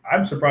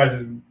 I'm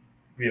surprised,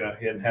 he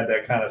hadn't had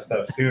that kind of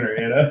stuff sooner.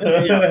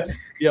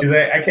 Because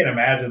I can't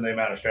imagine the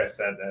amount of stress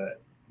that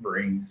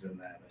brings and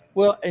that.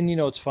 Well, and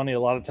it's funny. A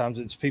lot of times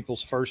it's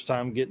people's first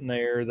time getting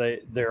there.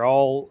 They're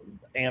all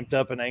amped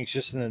up and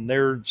anxious, and then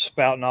they're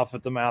spouting off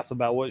at the mouth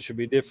about what should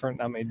be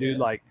different. I mean, dude,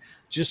 like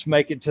just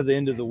make it to the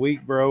end of the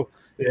week, bro.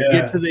 Yeah.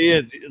 Get to the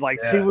end. Like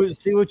see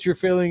what your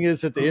feeling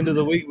is at the end of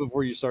the week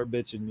before you start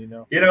bitching.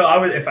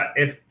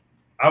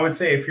 I would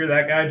say if you're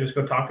that guy, just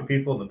go talk to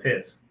people in the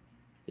pits.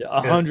 Yeah,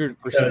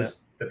 100%.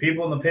 The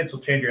people in the pits will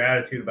change your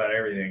attitude about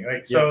everything.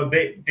 Like so,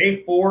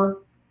 day 4.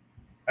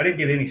 I didn't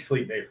get any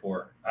sleep day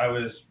 4. I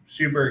was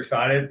super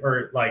excited,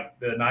 or like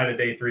the night of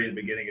day 3, the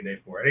beginning of day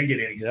 4. I didn't get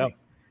any sleep.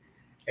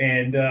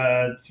 And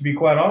to be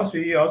quite honest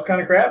with you, I was kind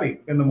of crabby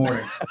in the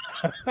morning.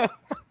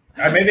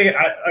 I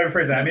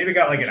maybe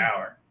got like an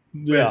hour.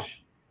 Yeah.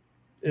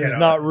 It's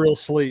not real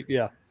sleep.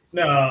 Yeah.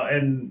 No,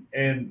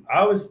 and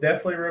I was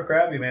definitely real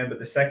crabby, man. But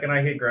the second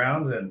I hit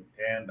grounds and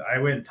I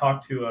went and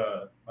talked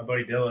to my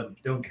buddy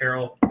Dylan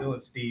Carroll,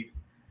 Dylan Steve,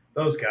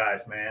 those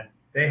guys, man.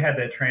 They had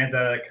that trans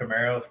out of that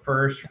Camaro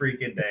first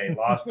freaking day.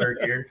 Lost their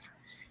gear.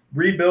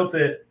 Rebuilt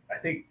it. I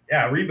think,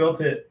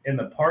 rebuilt it in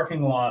the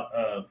parking lot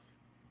of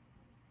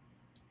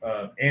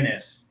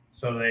Ennis.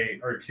 So in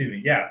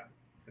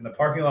the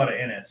parking lot of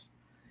Ennis.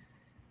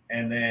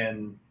 And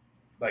then,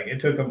 like,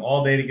 it took them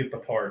all day to get the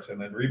parts, and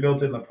then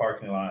rebuilt it in the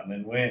parking lot, and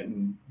then went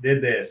and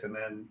did this, and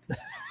then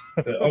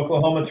the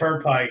Oklahoma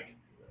Turnpike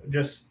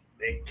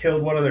they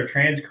killed one of their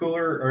trans killed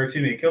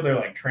their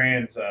like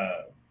trans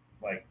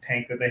like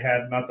tank that they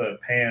had, not the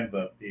pan,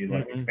 but the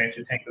like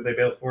expansion tank that they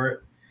built for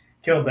it.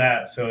 Killed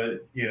that. So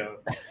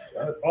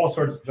all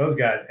sorts of those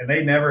guys, and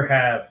they never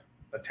have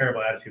a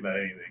terrible attitude about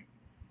anything.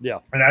 Yeah.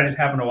 And I just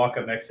happened to walk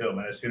up next to him,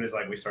 and as soon as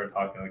like we started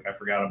talking, like I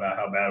forgot about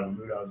how bad of a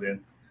mood I was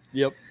in.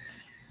 Yep.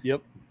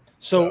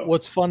 So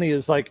what's funny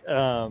is like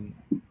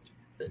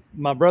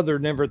my brother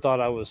never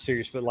thought I was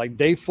serious, but like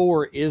day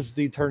 4 is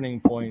the turning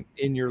point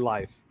in your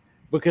life,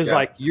 because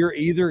like you're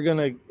either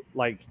gonna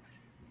like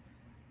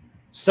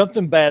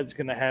something bad's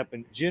gonna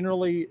happen.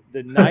 Generally,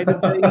 the night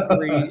of day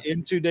 3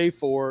 into day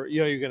 4,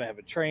 you're gonna have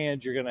a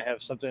trans, you're gonna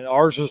have something.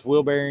 Ours was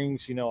wheel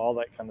bearings, all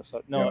that kind of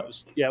stuff. No, it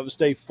was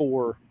day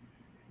 4,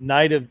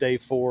 night of day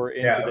 4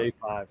 into day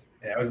 5.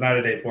 Yeah, it was night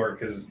of day 4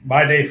 because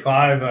by day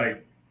 5 I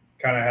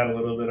kind of had a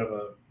little bit of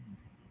a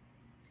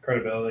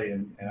credibility,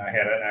 and I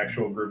had an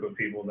actual group of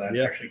people that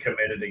actually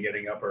committed to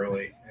getting up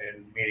early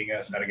and meeting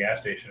us at a gas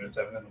station at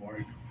 7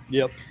 a.m.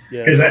 Yep.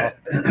 Yeah.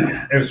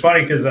 It was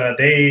funny because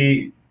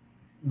it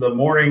was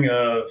morning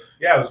of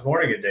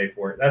day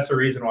 4. That's the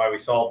reason why we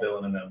saw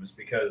Dylan and them, is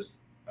because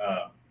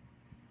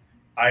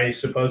I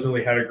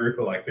supposedly had a group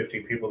of like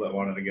 15 people that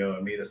wanted to go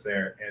and meet us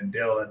there, and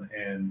Dylan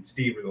and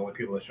Steve were the only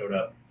people that showed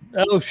up.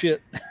 Oh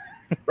shit.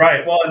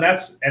 Right. Well, and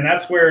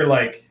that's where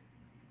like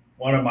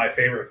one of my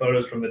favorite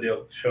photos from the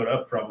deal showed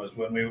up from was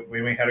when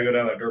we had to go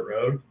down that dirt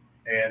road,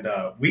 and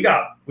we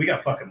got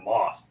fucking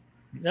lost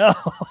on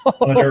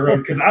the dirt road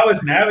because I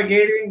was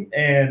navigating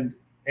and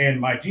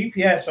my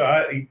GPS.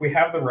 So we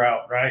have the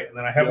route, right, and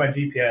then I have my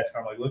GPS, and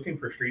I'm like looking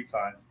for street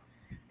signs,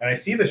 and I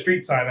see the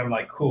street sign. I'm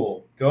like,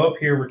 cool, go up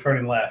here, we're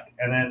turning left,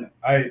 and then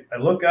I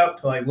look up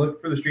to like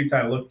look for the street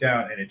sign, look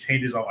down, and it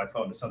changes on my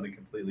phone to something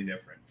completely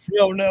different.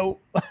 No.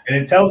 And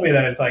it tells me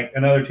that it's like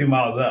another 2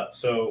 miles up.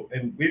 So,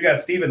 and we've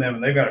got Steve and them,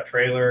 and they've got a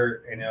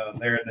trailer, and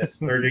they're in this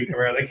 30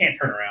 Camaro. They can't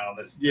turn around on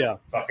this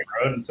fucking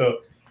road. And so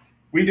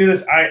we do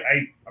this.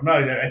 I'm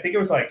not. I think it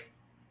was like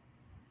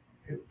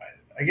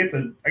I get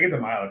the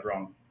mileage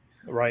wrong.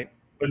 Right.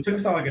 But it took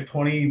us on like a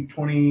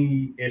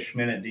 20-ish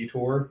minute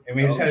detour, and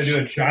we just had to do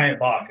a giant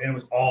box, and it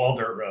was all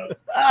dirt road.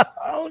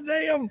 Oh,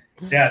 damn.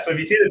 Yeah, so if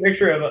you see the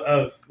picture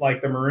of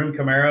like the maroon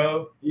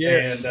Camaro,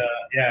 yes,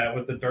 and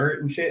with the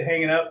dirt and shit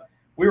hanging up,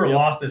 we were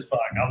lost as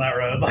fuck on that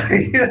road.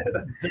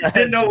 Like,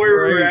 didn't know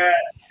where we were at,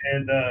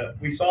 and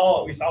we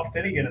saw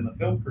Finnegan in the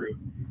film crew,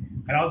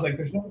 and I was like,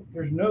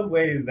 there's no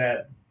way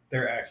that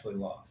they're actually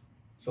lost.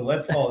 So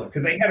let's follow,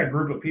 because they had a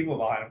group of people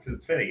behind him, because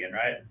it's Finnegan,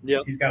 right?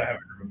 Yeah, he's got to have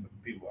a group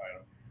of people behind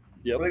him.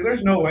 Yeah, like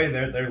there's no way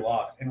they're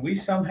lost, and we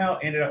somehow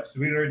ended up. So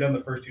we'd already done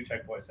the first 2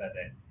 checkpoints that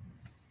day,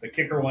 the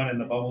Kicker one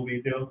and the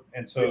Bumblebee deal,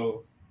 and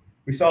so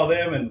we saw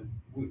them, and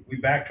we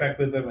backtracked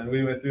with them, and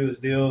we went through this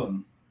deal,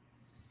 and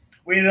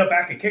we ended up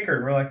back at Kicker,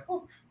 and we're like,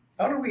 oh,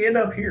 how did we end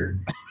up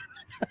here?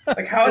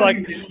 Like how?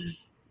 Like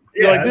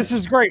this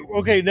is great.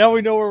 Okay, now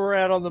we know where we're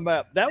at on the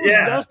map. That was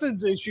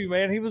Dustin's issue,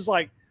 man. He's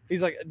like,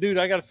 dude,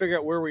 I got to figure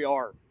out where we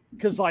are,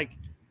 because like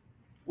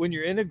when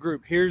you're in a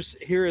group, here is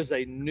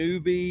a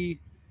newbie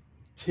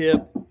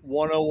tip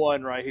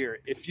 101 right here.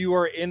 If you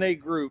are in a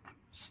group,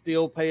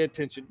 still pay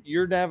attention.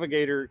 Your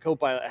navigator,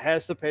 co-pilot,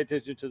 has to pay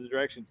attention to the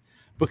directions,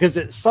 because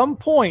at some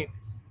point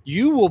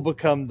you will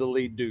become the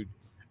lead dude,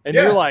 and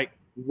you're like,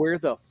 where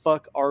the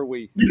fuck are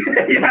we?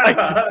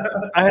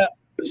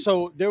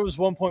 So there was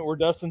one point where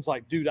Dustin's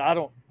like, dude, I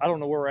don't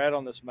know where we're at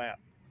on this map.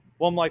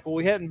 Well, I'm like, well,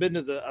 we hadn't been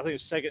to the, I think,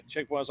 second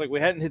checkpoint. I was like, we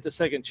hadn't hit the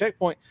second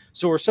checkpoint,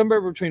 so we're somewhere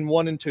between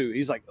 1 and 2.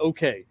 He's like,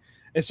 okay.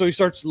 And so he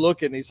starts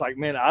looking. He's like,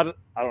 man, I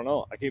don't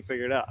know. I can't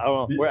figure it out. I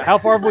don't know. How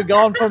far have we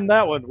gone from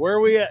that one? Where are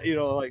we at?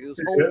 Like this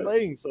whole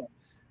thing. So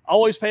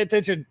always pay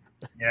attention.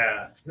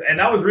 Yeah. And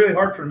that was really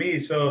hard for me.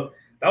 So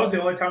that was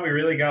the only time we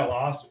really got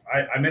lost.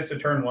 I missed a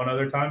turn one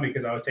other time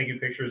because I was taking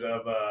pictures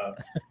of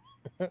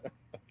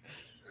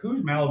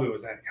whose Malibu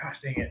was that? Gosh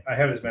dang it. I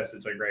have his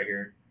message like right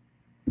here.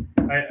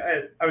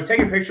 I was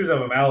taking pictures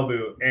of a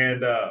Malibu,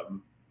 and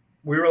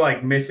we were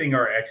like missing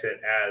our exit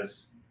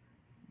as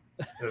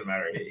doesn't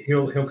matter.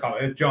 He'll call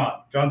it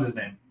John. John's his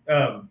name.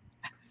 And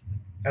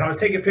I was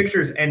taking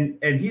pictures, and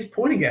he's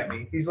pointing at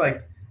me. He's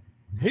like,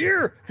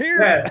 here.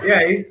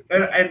 Yeah. He's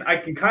and I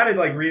can kind of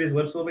like read his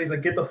lips a little bit. He's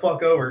like, get the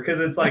fuck over, because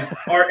it's like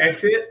our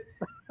exit.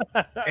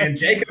 And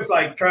Jacob's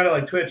like trying to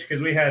like twitch,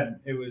 because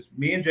it was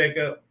me and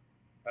Jacob,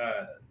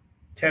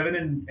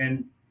 Kevin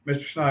and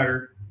Mr.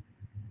 Snyder,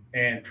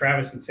 and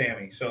Travis and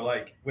Sammy. So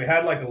like we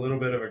had like a little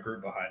bit of a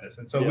group behind us,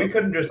 and so we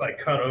couldn't just like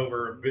cut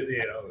over.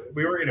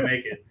 We were gonna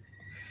make it.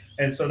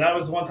 And so that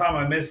was one time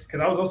I missed,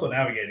 because I was also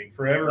navigating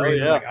for whatever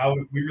reason. Yeah. Like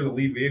we were the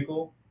lead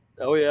vehicle.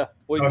 Oh yeah.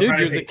 Well, so dude,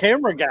 you're the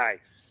camera guy.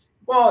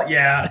 Well,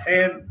 yeah,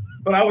 and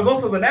But I was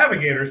also the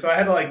navigator, so I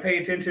had to like pay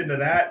attention to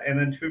that and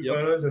then shoot Yep.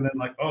 photos and then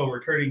like, oh,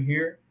 we're turning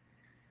here.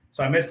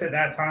 So I missed it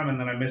that time, and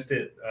then I missed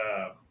it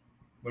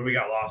when we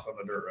got lost on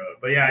the dirt road.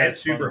 But yeah, That's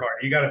it's super funny.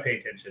 hard. You got to pay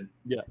attention.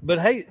 Yeah, but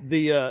hey,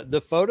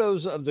 the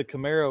photos of the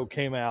Camaro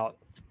came out.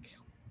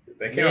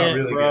 They came out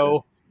really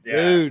bro, good.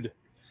 Yeah, dude,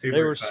 super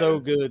they were excited. so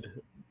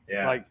good.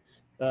 Yeah, Like,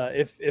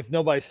 if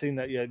nobody's seen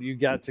that yet, you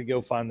got to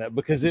go find that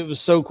because it was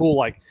so cool.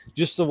 Like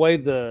just the way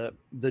the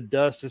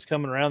dust is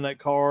coming around that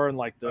car and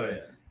like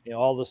the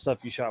all the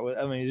stuff you shot with.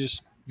 I mean,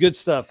 just good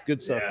stuff,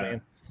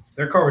 man.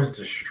 Their car was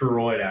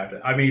destroyed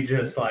after. I mean,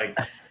 just like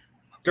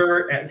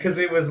dirt because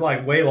it was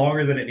like way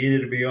longer than it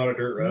needed to be on a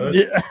dirt road.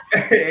 Yeah.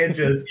 It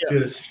just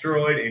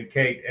destroyed and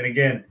caked. And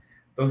again,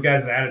 those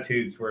guys'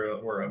 attitudes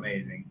were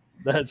amazing.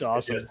 That's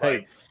awesome.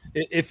 Hey,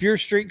 if your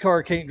street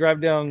car can't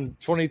drive down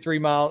 23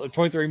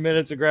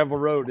 minutes of gravel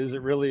road, is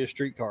it really a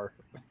street car?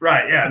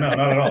 Right. Yeah. No,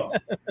 not at all.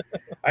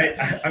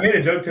 I made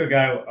a joke to a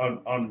guy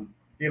on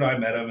I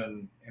met him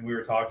and we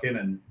were talking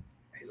and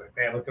he's like,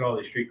 man, look at all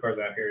these street cars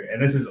out here.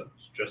 And this is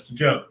just a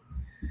joke.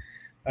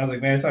 I was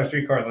like, man, it's not a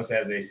street car unless it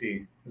has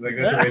AC. He's like,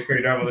 that's a race car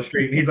you drive on the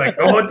street. And he's like,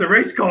 oh, it's a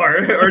race car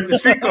or it's a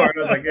street car. And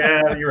I was like,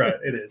 yeah, you're right.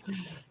 It is.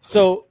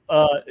 So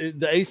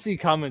the AC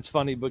comment's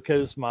funny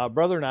because my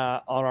brother and I,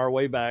 on our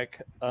way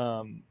back,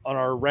 on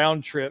our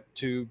round trip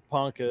to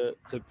Ponca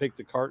to pick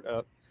the cart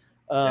up,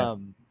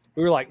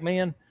 we were like,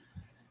 man,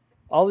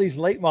 all these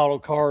late model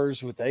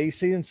cars with the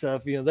AC and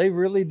stuff, they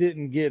really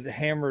didn't get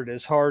hammered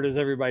as hard as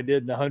everybody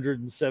did in the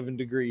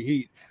 107-degree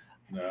heat.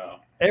 No.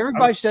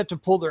 Everybody should have to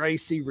pull their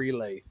AC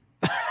relay.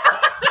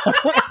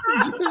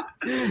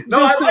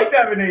 I liked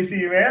having AC,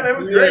 man. It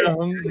was great.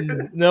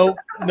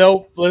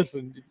 Nope.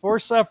 Listen, if we're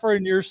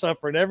suffering, you're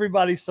suffering.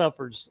 Everybody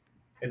suffers.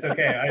 It's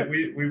okay.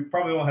 We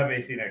probably won't have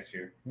AC next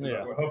year.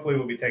 Yeah. Hopefully,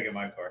 we'll be taking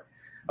my car.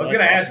 I was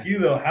going to ask you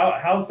though,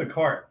 how's the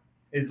cart?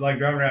 Is like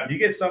driving around. Do you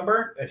get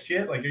sunburnt as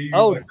shit? Like, are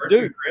you?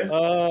 Dude,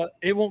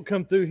 it won't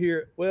come through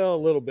here. Well, a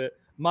little bit.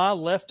 My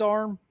left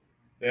arm,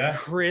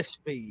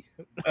 crispy.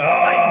 Oh,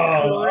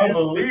 I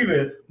believe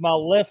it. My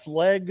left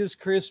leg is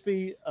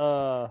crispy.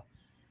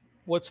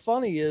 What's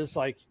funny is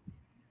like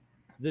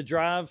the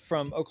drive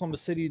from Oklahoma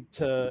City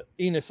to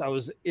Enos, I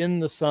was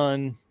in the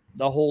sun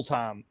the whole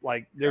time.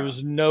 Like there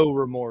was no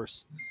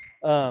remorse.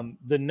 The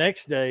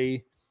next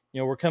day,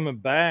 we're coming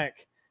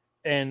back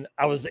and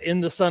I was in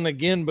the sun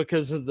again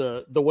because of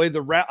the way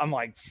the route. I'm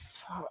like,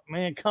 fuck,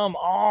 man, come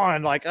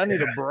on. Like I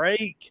need a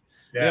break.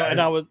 Yeah.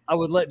 And I would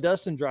let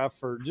Dustin drive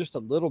for just a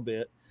little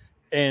bit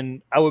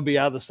and I would be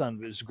out of the sun.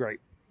 It was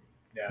great.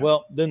 Yeah.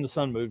 Well, then the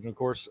sun moved, and of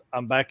course,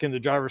 I'm back in the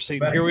driver's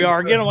seat. And here we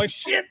are again. I'm like,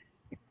 shit.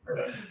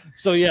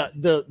 So yeah,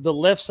 the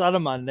left side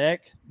of my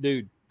neck,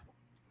 dude,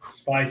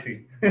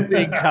 spicy,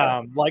 big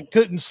time. Like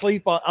couldn't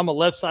sleep on. I'm a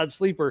left side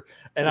sleeper,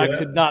 and I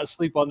could not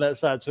sleep on that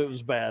side, so it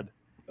was bad.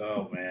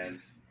 Oh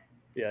man,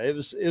 yeah, it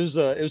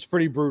was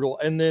pretty brutal.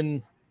 And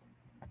then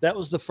that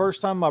was the first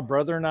time my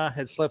brother and I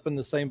had slept in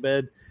the same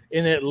bed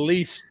in at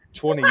least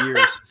 20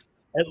 years.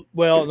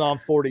 Well, no, I'm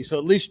 40, so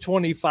at least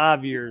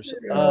 25 years.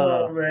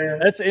 Oh, man.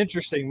 That's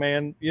interesting,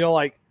 man.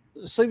 Like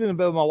sleeping in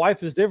bed with my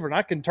wife is different.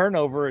 I can turn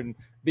over and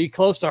be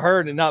close to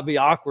her and it not be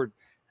awkward.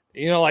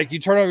 Like you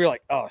turn over, you're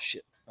like, oh,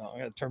 shit. Oh, I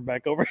got to turn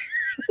back over.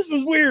 This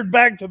is weird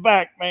back to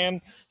back,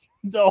 man,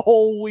 the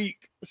whole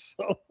week.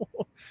 So,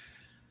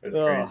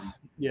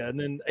 yeah. And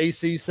then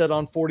AC set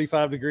on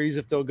 45 degrees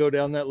if they'll go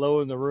down that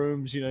low in the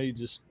rooms. You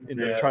just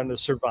end up trying to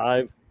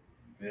survive.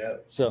 Yeah.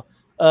 So,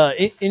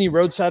 any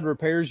roadside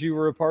repairs you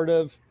were a part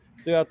of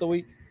throughout the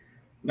week?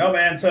 No,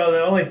 man. So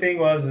the only thing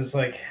is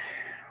like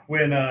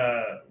when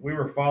we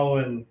were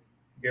following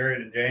Garrett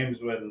and James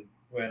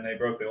when they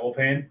broke the oil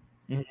pan,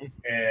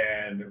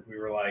 and we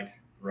were like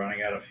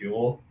running out of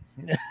fuel.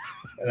 And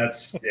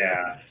that's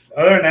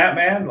Other than that,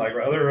 man, like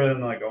other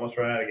than like almost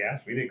running out of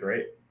gas, we did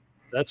great.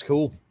 That's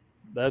cool.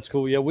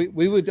 Yeah,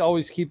 we would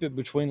always keep it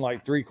between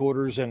like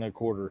 3/4 and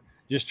 1/4,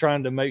 just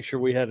trying to make sure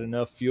we had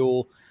enough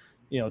fuel.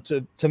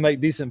 To make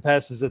decent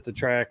passes at the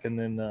track and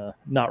then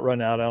not run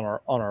out on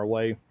our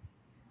way.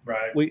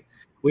 Right.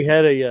 We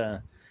had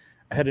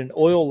had an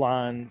oil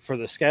line for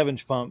the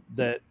scavenge pump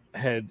that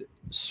had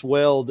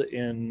swelled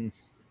in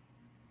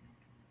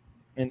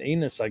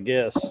Enos, I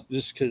guess,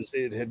 just because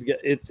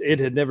it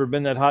had never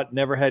been that hot,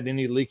 never had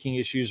any leaking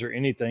issues or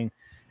anything,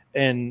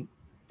 and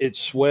it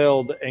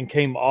swelled and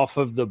came off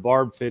of the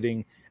barb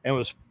fitting and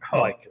was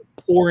like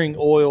pouring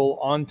oil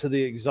onto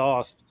the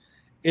exhaust.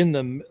 In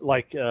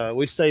the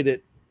we stayed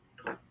at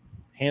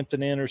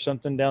Hampton Inn or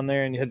something down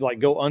there, and you had to like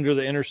go under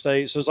the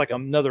interstate, so it's like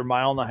another 1.5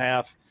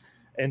 miles.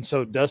 And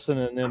so Dustin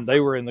and them, they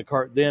were in the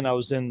cart. Then I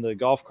was in the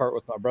golf cart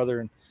with my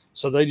brother, and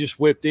so they just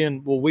whipped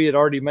in. Well, we had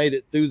already made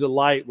it through the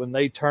light when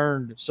they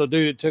turned. So,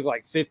 dude, it took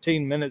like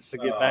 15 minutes to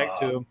get back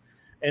to them.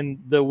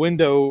 And the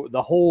window,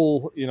 the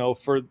hole,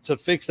 to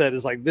fix that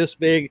is like this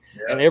big,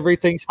 and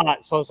everything's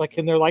hot. So I was like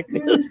in there like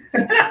this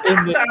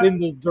in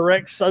the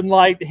direct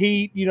sunlight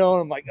heat, and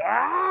I'm like,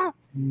 ah.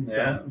 Yeah.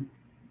 So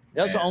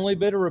that was the only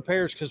bit of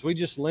repairs because we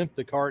just limped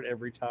the cart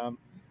every time.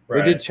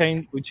 Right.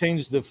 We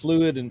changed the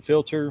fluid and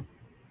filter.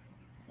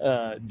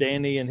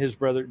 Danny and his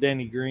brother,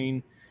 Danny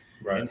Green,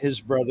 Right. and his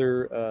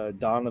brother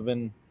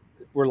Donovan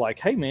were like,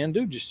 "Hey man,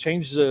 dude, just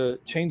change the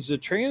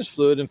trans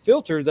fluid and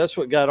filter. That's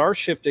what got our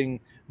shifting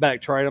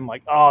back to right." I'm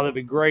like, "Oh, that'd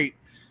be great,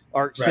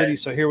 Arc City." Right.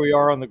 So here we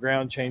are on the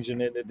ground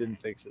changing it. It didn't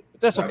fix it,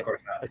 but that's No, okay. of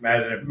course not.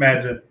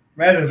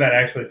 Imagine if that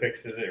actually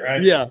fixes it,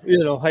 right? Yeah,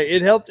 hey,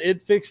 it helped.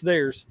 It fixed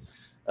theirs.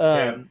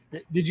 Yeah.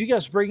 Did you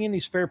guys bring any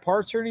spare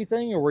parts or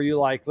anything, or were you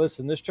like,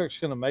 "Listen, this truck's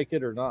going to make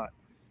it or not"?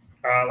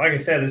 Like I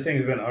said, this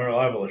thing's been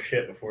unreliable as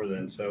shit before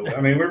then. So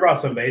I mean, we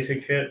brought some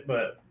basic shit,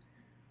 but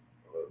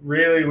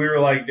really, we were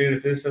like, dude,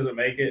 if this doesn't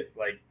make it,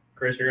 like,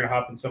 Chris, you're gonna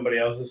hop in somebody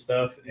else's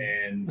stuff,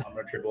 and I'm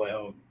gonna AAA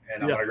home,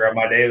 and I'm gonna grab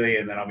my daily,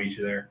 and then I'll meet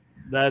you there.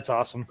 That's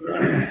awesome.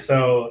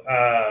 So,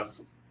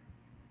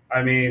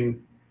 I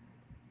mean,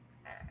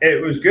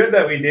 it was good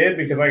that we did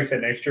because, like I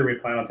said, next year we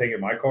plan on taking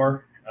my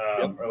car,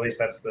 or at least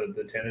that's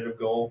the tentative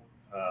goal.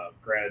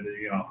 Granted,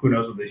 who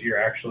knows what this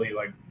year actually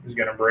is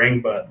going to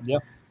bring, but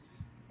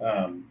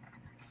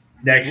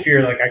next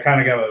year, like, I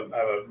kind of got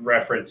a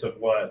reference of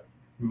what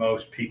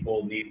most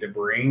people need to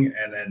bring,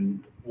 and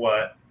then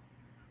what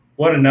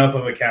enough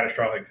of a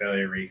catastrophic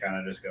failure where you kind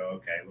of just go,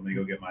 okay, let me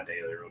go get my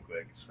daily real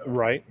quick. So.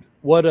 Right.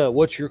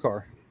 What's your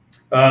car?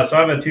 So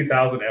I'm a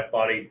 2000 F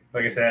body.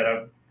 Like I said,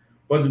 I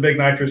was a big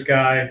nitrous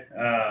guy.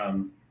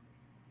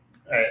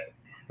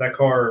 That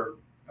car,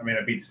 I mean,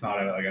 I beat the snot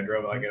out of it. Like, I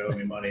drove it like it owed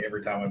me money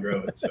every time I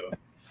drove it. So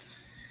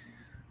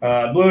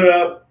I blew it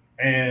up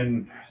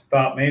and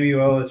thought maybe,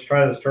 well, let's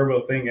try this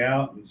turbo thing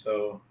out. And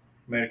so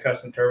made a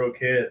custom turbo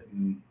kit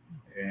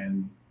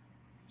and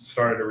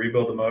started to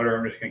rebuild the motor.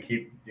 I'm just going to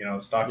keep,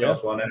 stock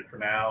S1 in it for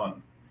now.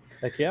 And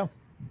heck yeah.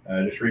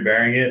 Just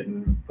rebearing it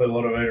and put a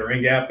little bit of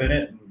ring gap in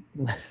it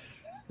and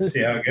see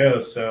how it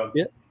goes. So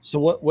yeah. So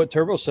what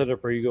turbo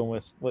setup are you going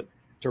with? What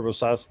turbo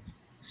size?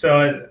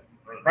 So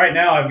right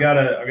now I've got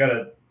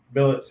a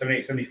billet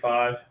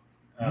 7875.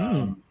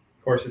 Of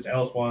course, it's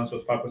LS1, so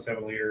it's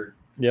 5.7 liter.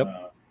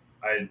 Yep.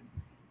 I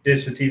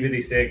ditched the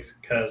T56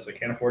 because I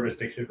can't afford a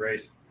stick shift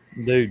race.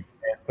 Dude.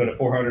 And put a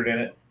 400 in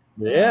it.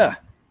 Yeah.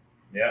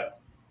 Yeah.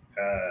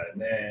 And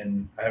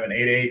then I have an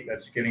 8.8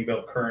 that's getting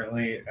built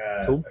currently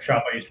at cool. a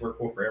shop I used to work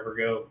for forever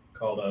ago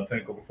called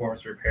Pinnacle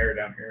Performance Repair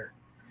down here.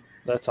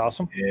 That's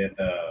awesome. And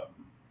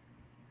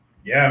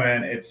yeah,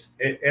 man,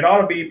 it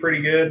ought to be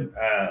pretty good.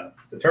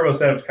 The turbo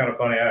setup's kind of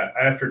funny.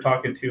 After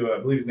talking to, I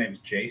believe his name's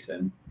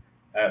Jason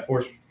at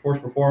Force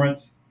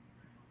Performance,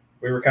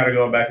 we were kind of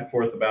going back and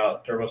forth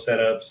about turbo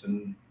setups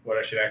and what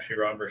I should actually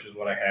run versus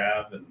what I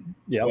have, and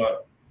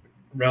what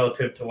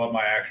relative to what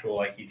my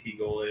actual ET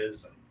goal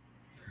is. And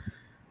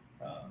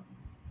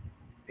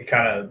it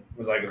kind of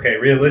was like, okay,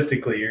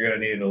 realistically, you're going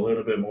to need a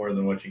little bit more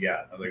than what you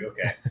got. I was like,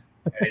 okay.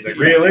 And he's like,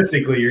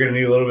 realistically, you're going to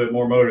need a little bit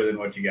more motor than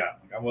what you got.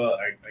 I'm like, well,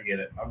 I get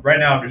it. Right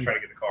now, I'm just trying to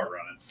get the car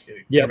running.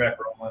 Get back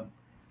rolling.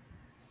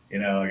 I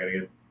got to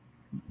get.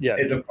 Yeah.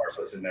 The parts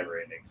list is never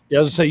ending. Yeah,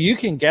 I was going to say, you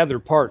can gather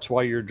parts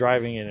while you're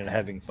driving in and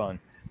having fun.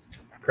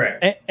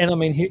 Correct. And I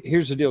mean,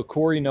 here's the deal.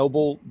 Corey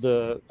Noble,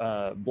 the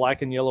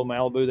black and yellow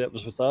Malibu that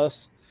was with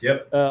us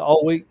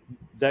all week,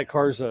 that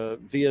car's a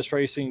VS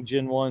Racing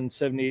Gen 1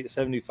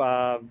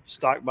 7875,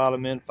 stock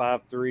bottom end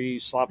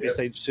 5.3, sloppy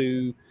stage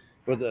 2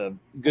 with a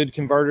good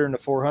converter and a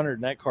 400,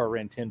 and that car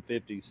ran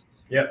 1050s.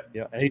 Yep.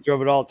 Yeah, and he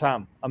drove it all the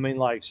time. I mean,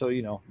 so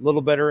a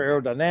little better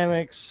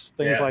aerodynamics,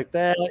 things like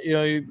that.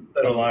 You're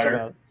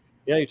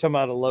talking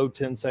about a low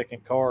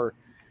 10-second car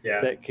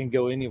that can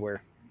go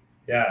anywhere.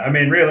 Yeah, I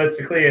mean,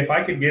 realistically, if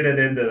I could get it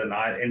into the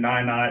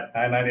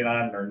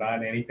 999 or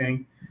 9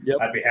 anything,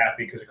 I'd be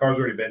happy because the car's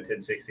already been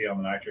 1060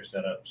 on the nitro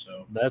setup.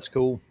 So that's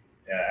cool.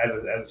 Yeah, as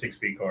a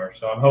 6-speed car.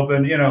 So I'm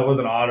hoping, with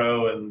an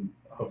auto and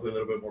hopefully a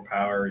little bit more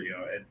power,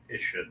 it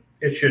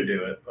should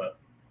do it. But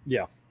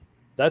yeah,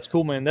 that's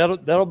cool, man.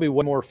 That'll be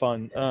way more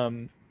fun.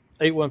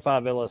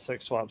 815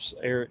 LSX Swaps,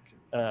 Eric.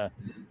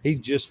 He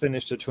just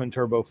finished a twin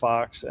turbo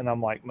Fox, and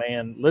I'm like,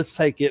 man, let's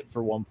take it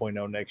for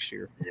 1.0 next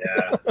year.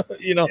 Yeah.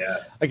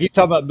 I keep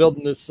talking about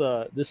building this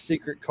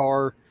secret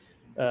car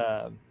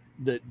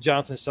that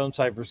Johnson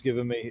Stonecipher's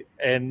given me,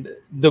 and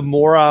the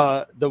more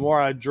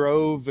I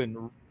drove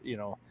and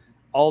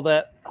all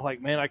that,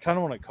 like, man, I kind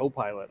of want a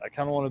co-pilot. I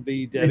kind of want to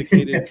be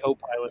dedicated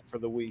co-pilot for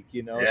the week,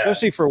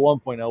 especially for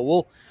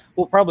 1.0.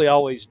 We'll probably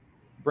always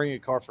bring a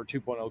car for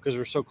 2.0 because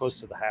we're so close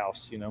to the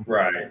house,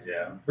 Right.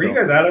 Yeah. Were you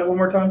guys at it one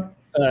more time?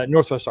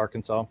 Northwest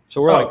Arkansas.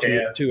 So we're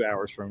 2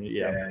 hours from you.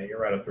 Yeah. You're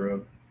right up the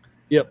road.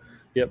 Yep.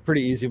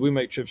 Pretty easy. We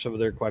make trips over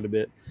there quite a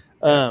bit.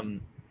 All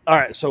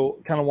right. So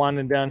kind of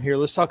winding down here,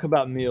 let's talk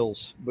about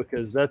meals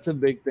because that's a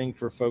big thing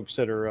for folks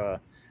that are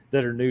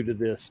new to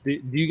this.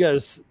 Did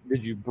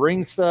you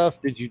bring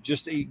stuff? Did you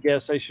just eat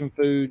gas station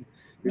food?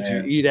 Did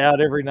you eat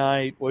out every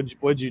night?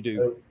 What'd you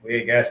do? We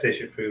ate gas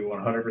station food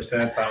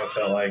 100%. How it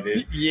felt like,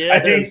 dude. Yeah.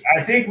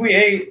 I think we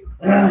ate.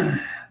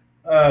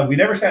 We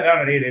never sat down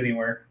and ate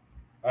anywhere.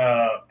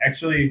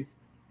 Actually,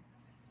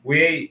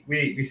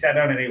 we sat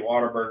down and ate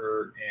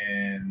Whataburger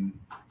in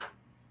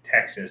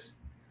Texas.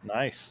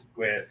 Nice.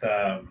 With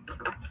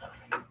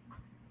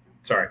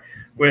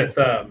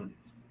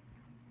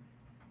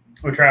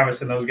with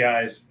Travis and those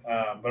guys.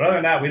 But other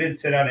than that, we didn't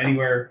sit out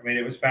anywhere. I mean,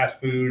 it was fast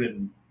food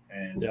and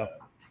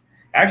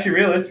actually,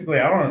 realistically,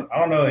 I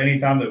don't know any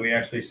time that we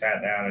actually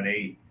sat down and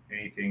ate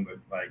anything but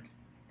like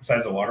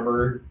besides the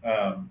Whataburger.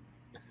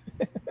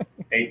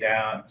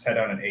 Sat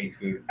down and ate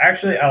food.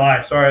 Actually, I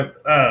lied. Sorry.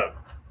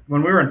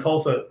 When we were in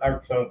Tulsa,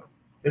 so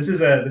this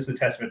is a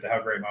testament to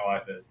how great my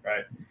wife is,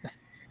 right?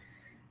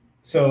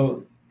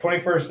 So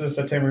 21st of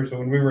September, so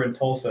when we were in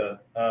Tulsa,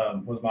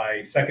 was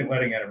my second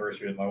wedding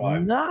anniversary with my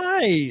wife.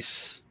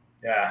 Nice.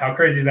 Yeah, how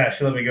crazy is that?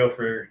 She let me go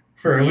for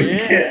a week.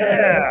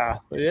 Yeah.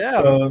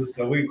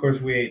 So we, of course,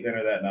 we ate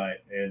dinner that night,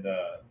 and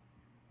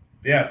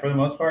yeah, for the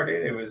most part,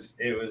 dude, it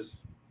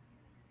was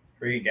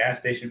free gas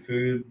station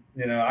food.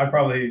 You know, I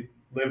probably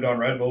lived on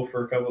Red Bull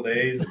for a couple of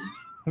days.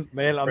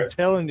 Man, I'm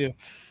telling you,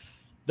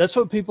 that's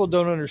what people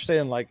don't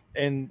understand. Like,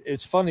 and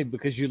it's funny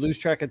because you lose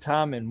track of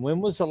time. And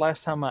when was the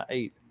last time I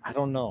ate? I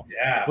don't know.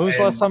 Yeah. When was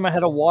the last time I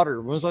had a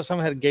water? When was the last time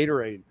I had a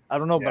Gatorade? I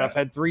don't know, but I've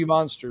had 3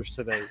 Monsters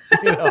today.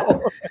 You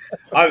know,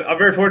 I'm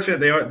very fortunate.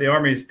 The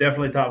Army's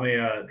definitely taught me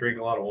drink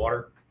a lot of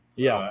water.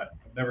 Yeah. I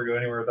never go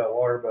anywhere without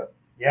water, but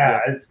yeah,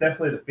 it's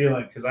definitely the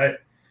feeling because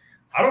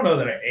I don't know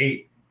that I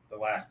ate the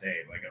last day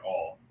like at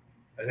all.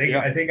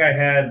 I think I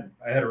had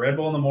a Red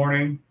Bull in the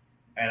morning,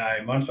 and I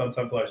munched on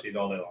sunflower seeds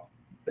all day long.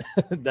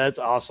 That's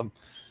awesome.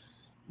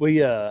 We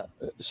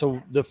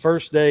so the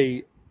first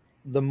day,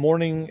 the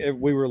morning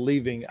we were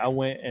leaving, I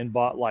went and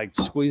bought like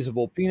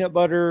squeezable peanut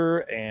butter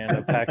and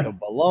a pack of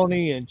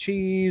bologna and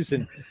cheese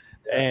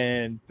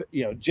and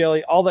you know,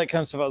 jelly, all that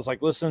kind of stuff. I was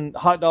like, listen,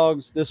 hot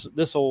dogs, this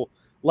will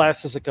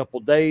last us a couple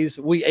days.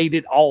 We ate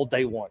it all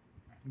day one,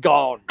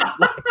 gone.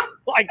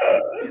 like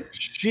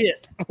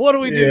shit. What do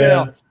we do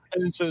now?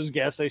 And then so it was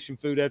gas station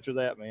food after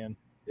that, man.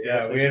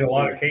 Yeah, we had a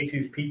lot of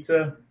Casey's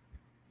Pizza.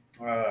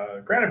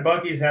 Granted,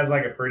 Buc-ee's has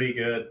like a pretty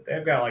good.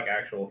 They've got like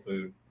actual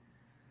food.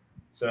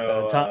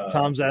 So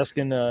Tom's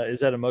asking, is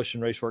that a Motion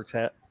Raceworks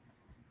hat?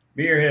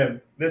 Me or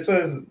him? This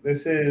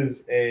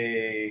is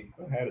a.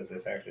 What hat is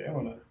this actually? I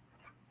don't know.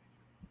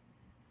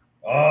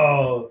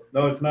 Oh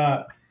no, it's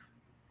not.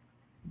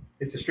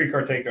 It's a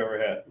Streetcar Takeover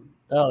hat.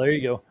 Oh, there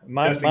you go.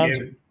 Mine's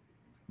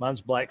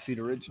Black Seed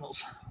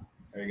Originals.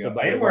 There you go.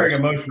 I am wearing a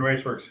Motion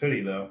Raceworks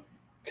hoodie though.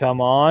 Come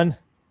on.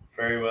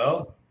 Very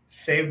well.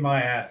 Saved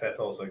my ass at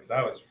Tulsa because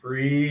I was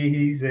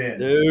freezing.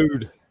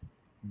 Dude,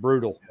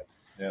 brutal.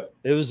 Yep.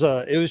 It was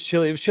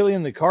chilly. It was chilly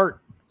in the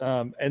cart.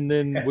 And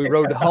then we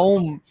rode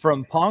home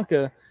from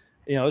Ponca.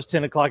 You know, it was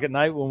 10 o'clock at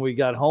night when we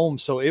got home.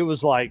 So it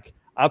was like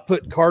I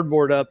put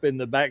cardboard up in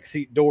the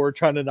backseat door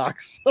trying to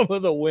knock some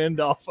of the wind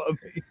off of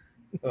me.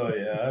 Oh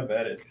yeah, I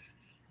bet it.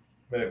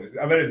 I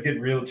bet it was getting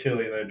real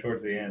chilly there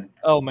towards the end.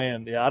 Oh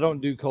man, yeah, I don't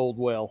do cold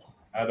well.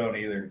 I don't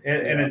either.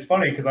 And it's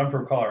funny because I'm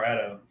from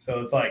Colorado, so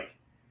it's like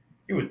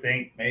you would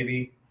think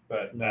maybe,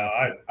 but no,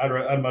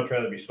 I'd much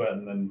rather be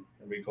sweating than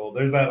be cold.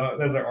 There's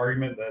that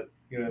argument that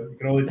you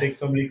can only take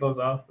so many clothes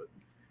off, but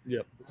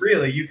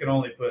really you can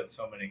only put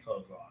so many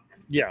clothes on.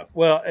 Yeah,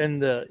 well,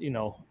 and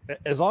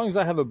as long as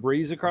I have a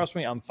breeze across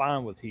me, I'm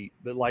fine with heat.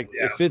 But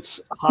if it's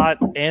hot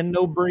and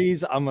no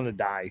breeze, I'm gonna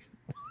die.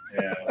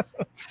 Yeah.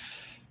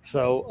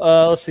 So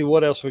let's see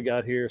what else we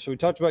got here. So we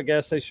talked about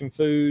gas station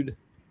food.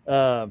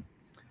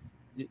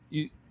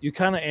 You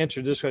kind of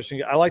answered this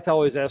question. I like to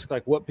always ask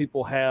like what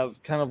people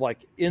have kind of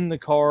like in the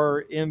car,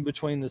 in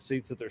between the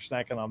seats that they're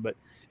snacking on. But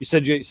you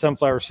said you ate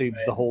sunflower seeds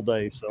the whole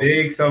day. So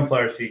big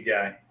sunflower seed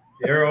guy.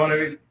 You ever want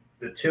to eat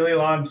the chili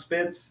lime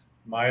spits?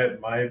 My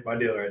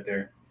deal right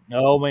there.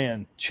 Oh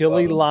man,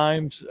 chili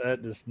limes.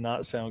 That does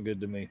not sound good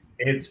to me.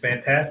 It's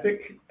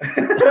fantastic.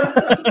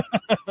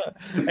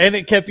 And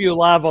it kept you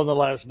alive on the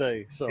last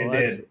day. So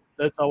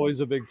that's always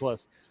a big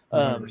plus.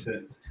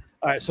 100%.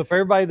 All right. So for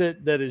everybody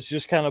that is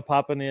just kind of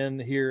popping in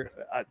here,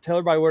 tell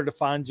everybody where to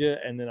find you.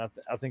 And then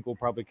I think we'll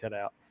probably cut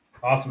out.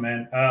 Awesome,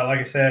 man. Like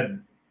I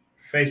said,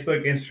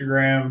 Facebook,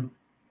 Instagram,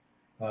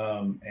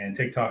 and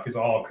TikTok is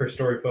all Chris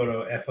Story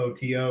Photo,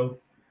 FOTO.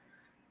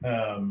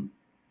 I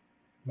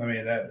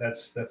mean,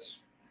 that's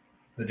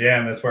the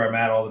jam. That's where I'm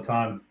at all the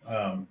time.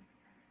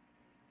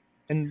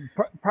 And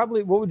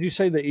probably, what would you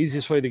say the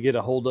easiest way to get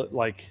a hold of,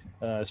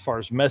 as far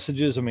as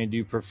messages? I mean, do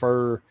you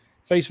prefer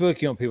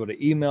Facebook? You want people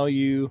to email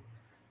you?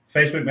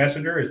 Facebook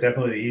Messenger is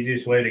definitely the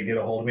easiest way to get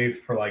a hold of me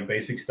for like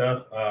basic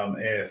stuff.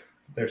 If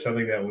there's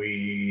something that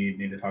we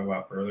need to talk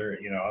about further,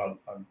 I'll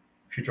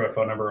shoot you my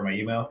phone number or my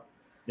email.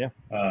 Yeah.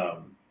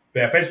 But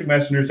yeah, Facebook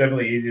Messenger is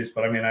definitely the easiest,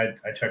 but I mean, I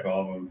check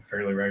all of them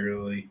fairly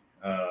regularly.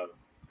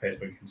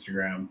 Facebook,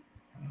 Instagram.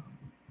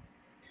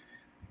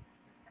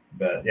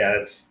 But yeah,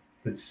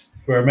 that's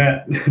where I'm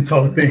at. It's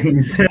all the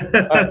things. All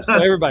right, so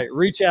everybody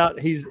reach out.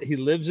 He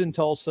lives in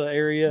Tulsa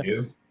area.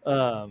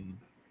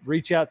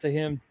 Reach out to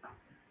him.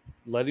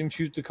 Let him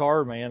shoot the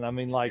car, man. I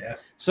mean,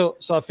 so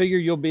I figure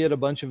you'll be at a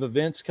bunch of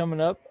events coming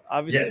up.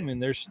 Obviously, I mean,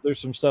 there's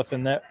some stuff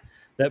in that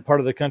part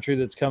of the country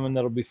that's coming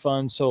that'll be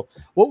fun. So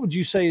what would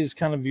you say is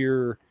kind of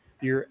your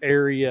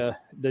area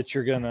that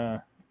you're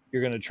gonna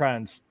try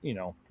and,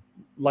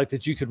 like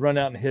that you could run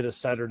out and hit a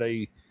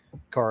Saturday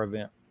car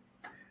event?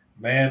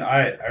 Man,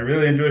 I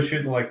really enjoy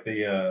shooting like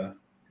the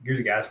gears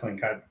of gasoline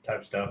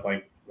type stuff,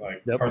 like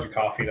Yep. cars of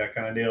coffee, that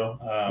kind of deal.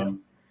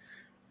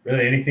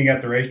 Really anything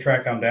at the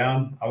racetrack, I'm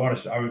down. I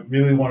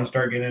really want to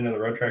start getting into the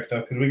road track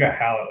stuff because we got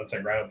Hallett that's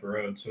like right up the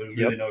road, so there's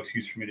really no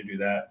excuse for me to do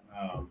that.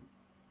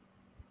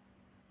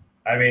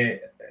 I mean,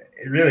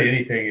 really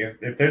anything.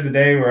 If there's a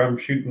day where I'm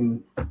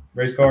shooting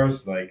race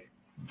cars, like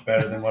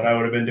better than what I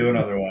would have been doing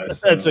otherwise.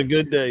 So. That's a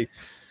good day.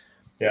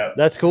 Yeah,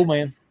 that's cool,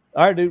 man.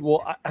 All right, dude.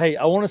 Well, hey,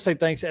 I want to say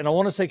thanks, and I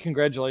want to say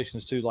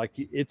congratulations too. Like,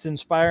 it's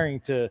inspiring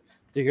to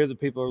hear that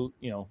people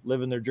are,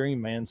 living their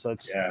dream, man. So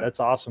that's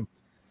awesome.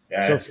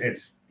 Yeah, so,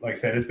 it's like I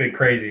said, it's been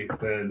crazy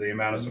the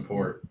amount of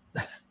support.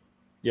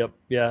 Yep.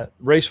 Yeah.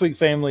 Race Week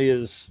family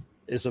is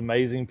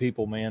amazing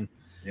people, man.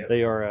 Yep.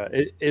 They are.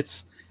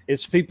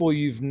 It's people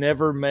you've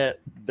never met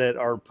that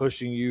are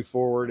pushing you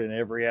forward in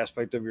every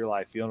aspect of your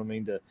life. You know what I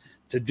mean?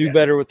 To do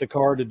better with the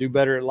car, to do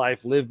better at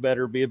life, live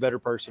better, be a better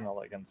person, all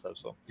that kind of stuff.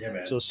 So yeah,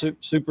 man. So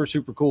super,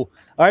 super cool.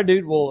 All right,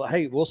 dude. Well,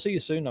 hey, we'll see you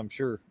soon, I'm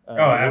sure.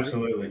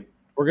 Absolutely.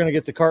 We're gonna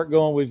get the cart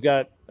going. We've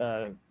got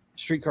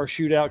streetcar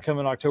shootout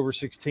coming October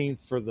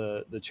 16th for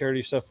the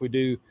charity stuff we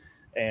do,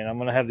 and I'm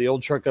gonna have the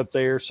old truck up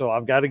there, so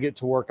I've got to get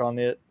to work on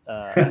it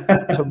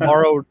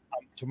tomorrow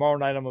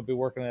night. I'm gonna be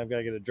working on it. I've got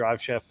to get a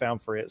drive shaft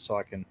found for it so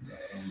I can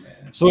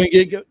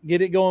we can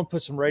get it going,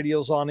 put some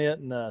radials on it,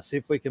 and see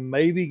if we can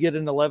maybe get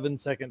an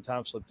 11-second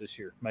time slip this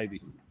year.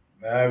 Maybe.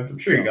 I'm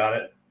sure you got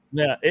it.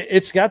 Yeah,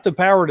 it's got the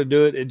power to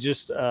do it. It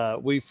just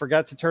we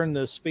forgot to turn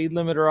the speed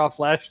limiter off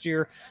last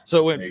year, so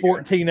it went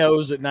 14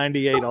 O's at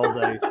 98 all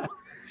day.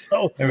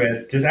 So hey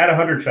man, just add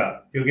 100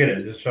 shot. You'll get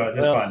it. Just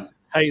fine.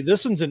 Hey,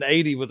 this one's an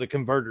 80 with a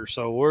converter,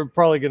 so we're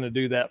probably going to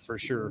do that for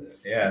sure.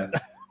 Yeah.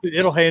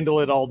 It'll handle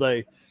it all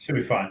day. Should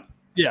be fine.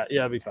 Yeah,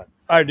 it'll be fine.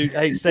 All right, dude.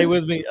 Hey, stay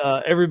with me.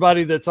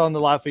 Everybody that's on the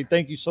live feed,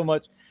 thank you so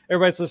much.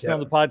 Everybody's listening on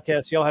the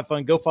podcast. Y'all have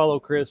fun. Go follow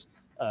Chris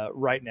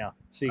right now.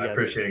 See you guys. I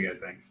appreciate it,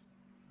 guys. Thanks.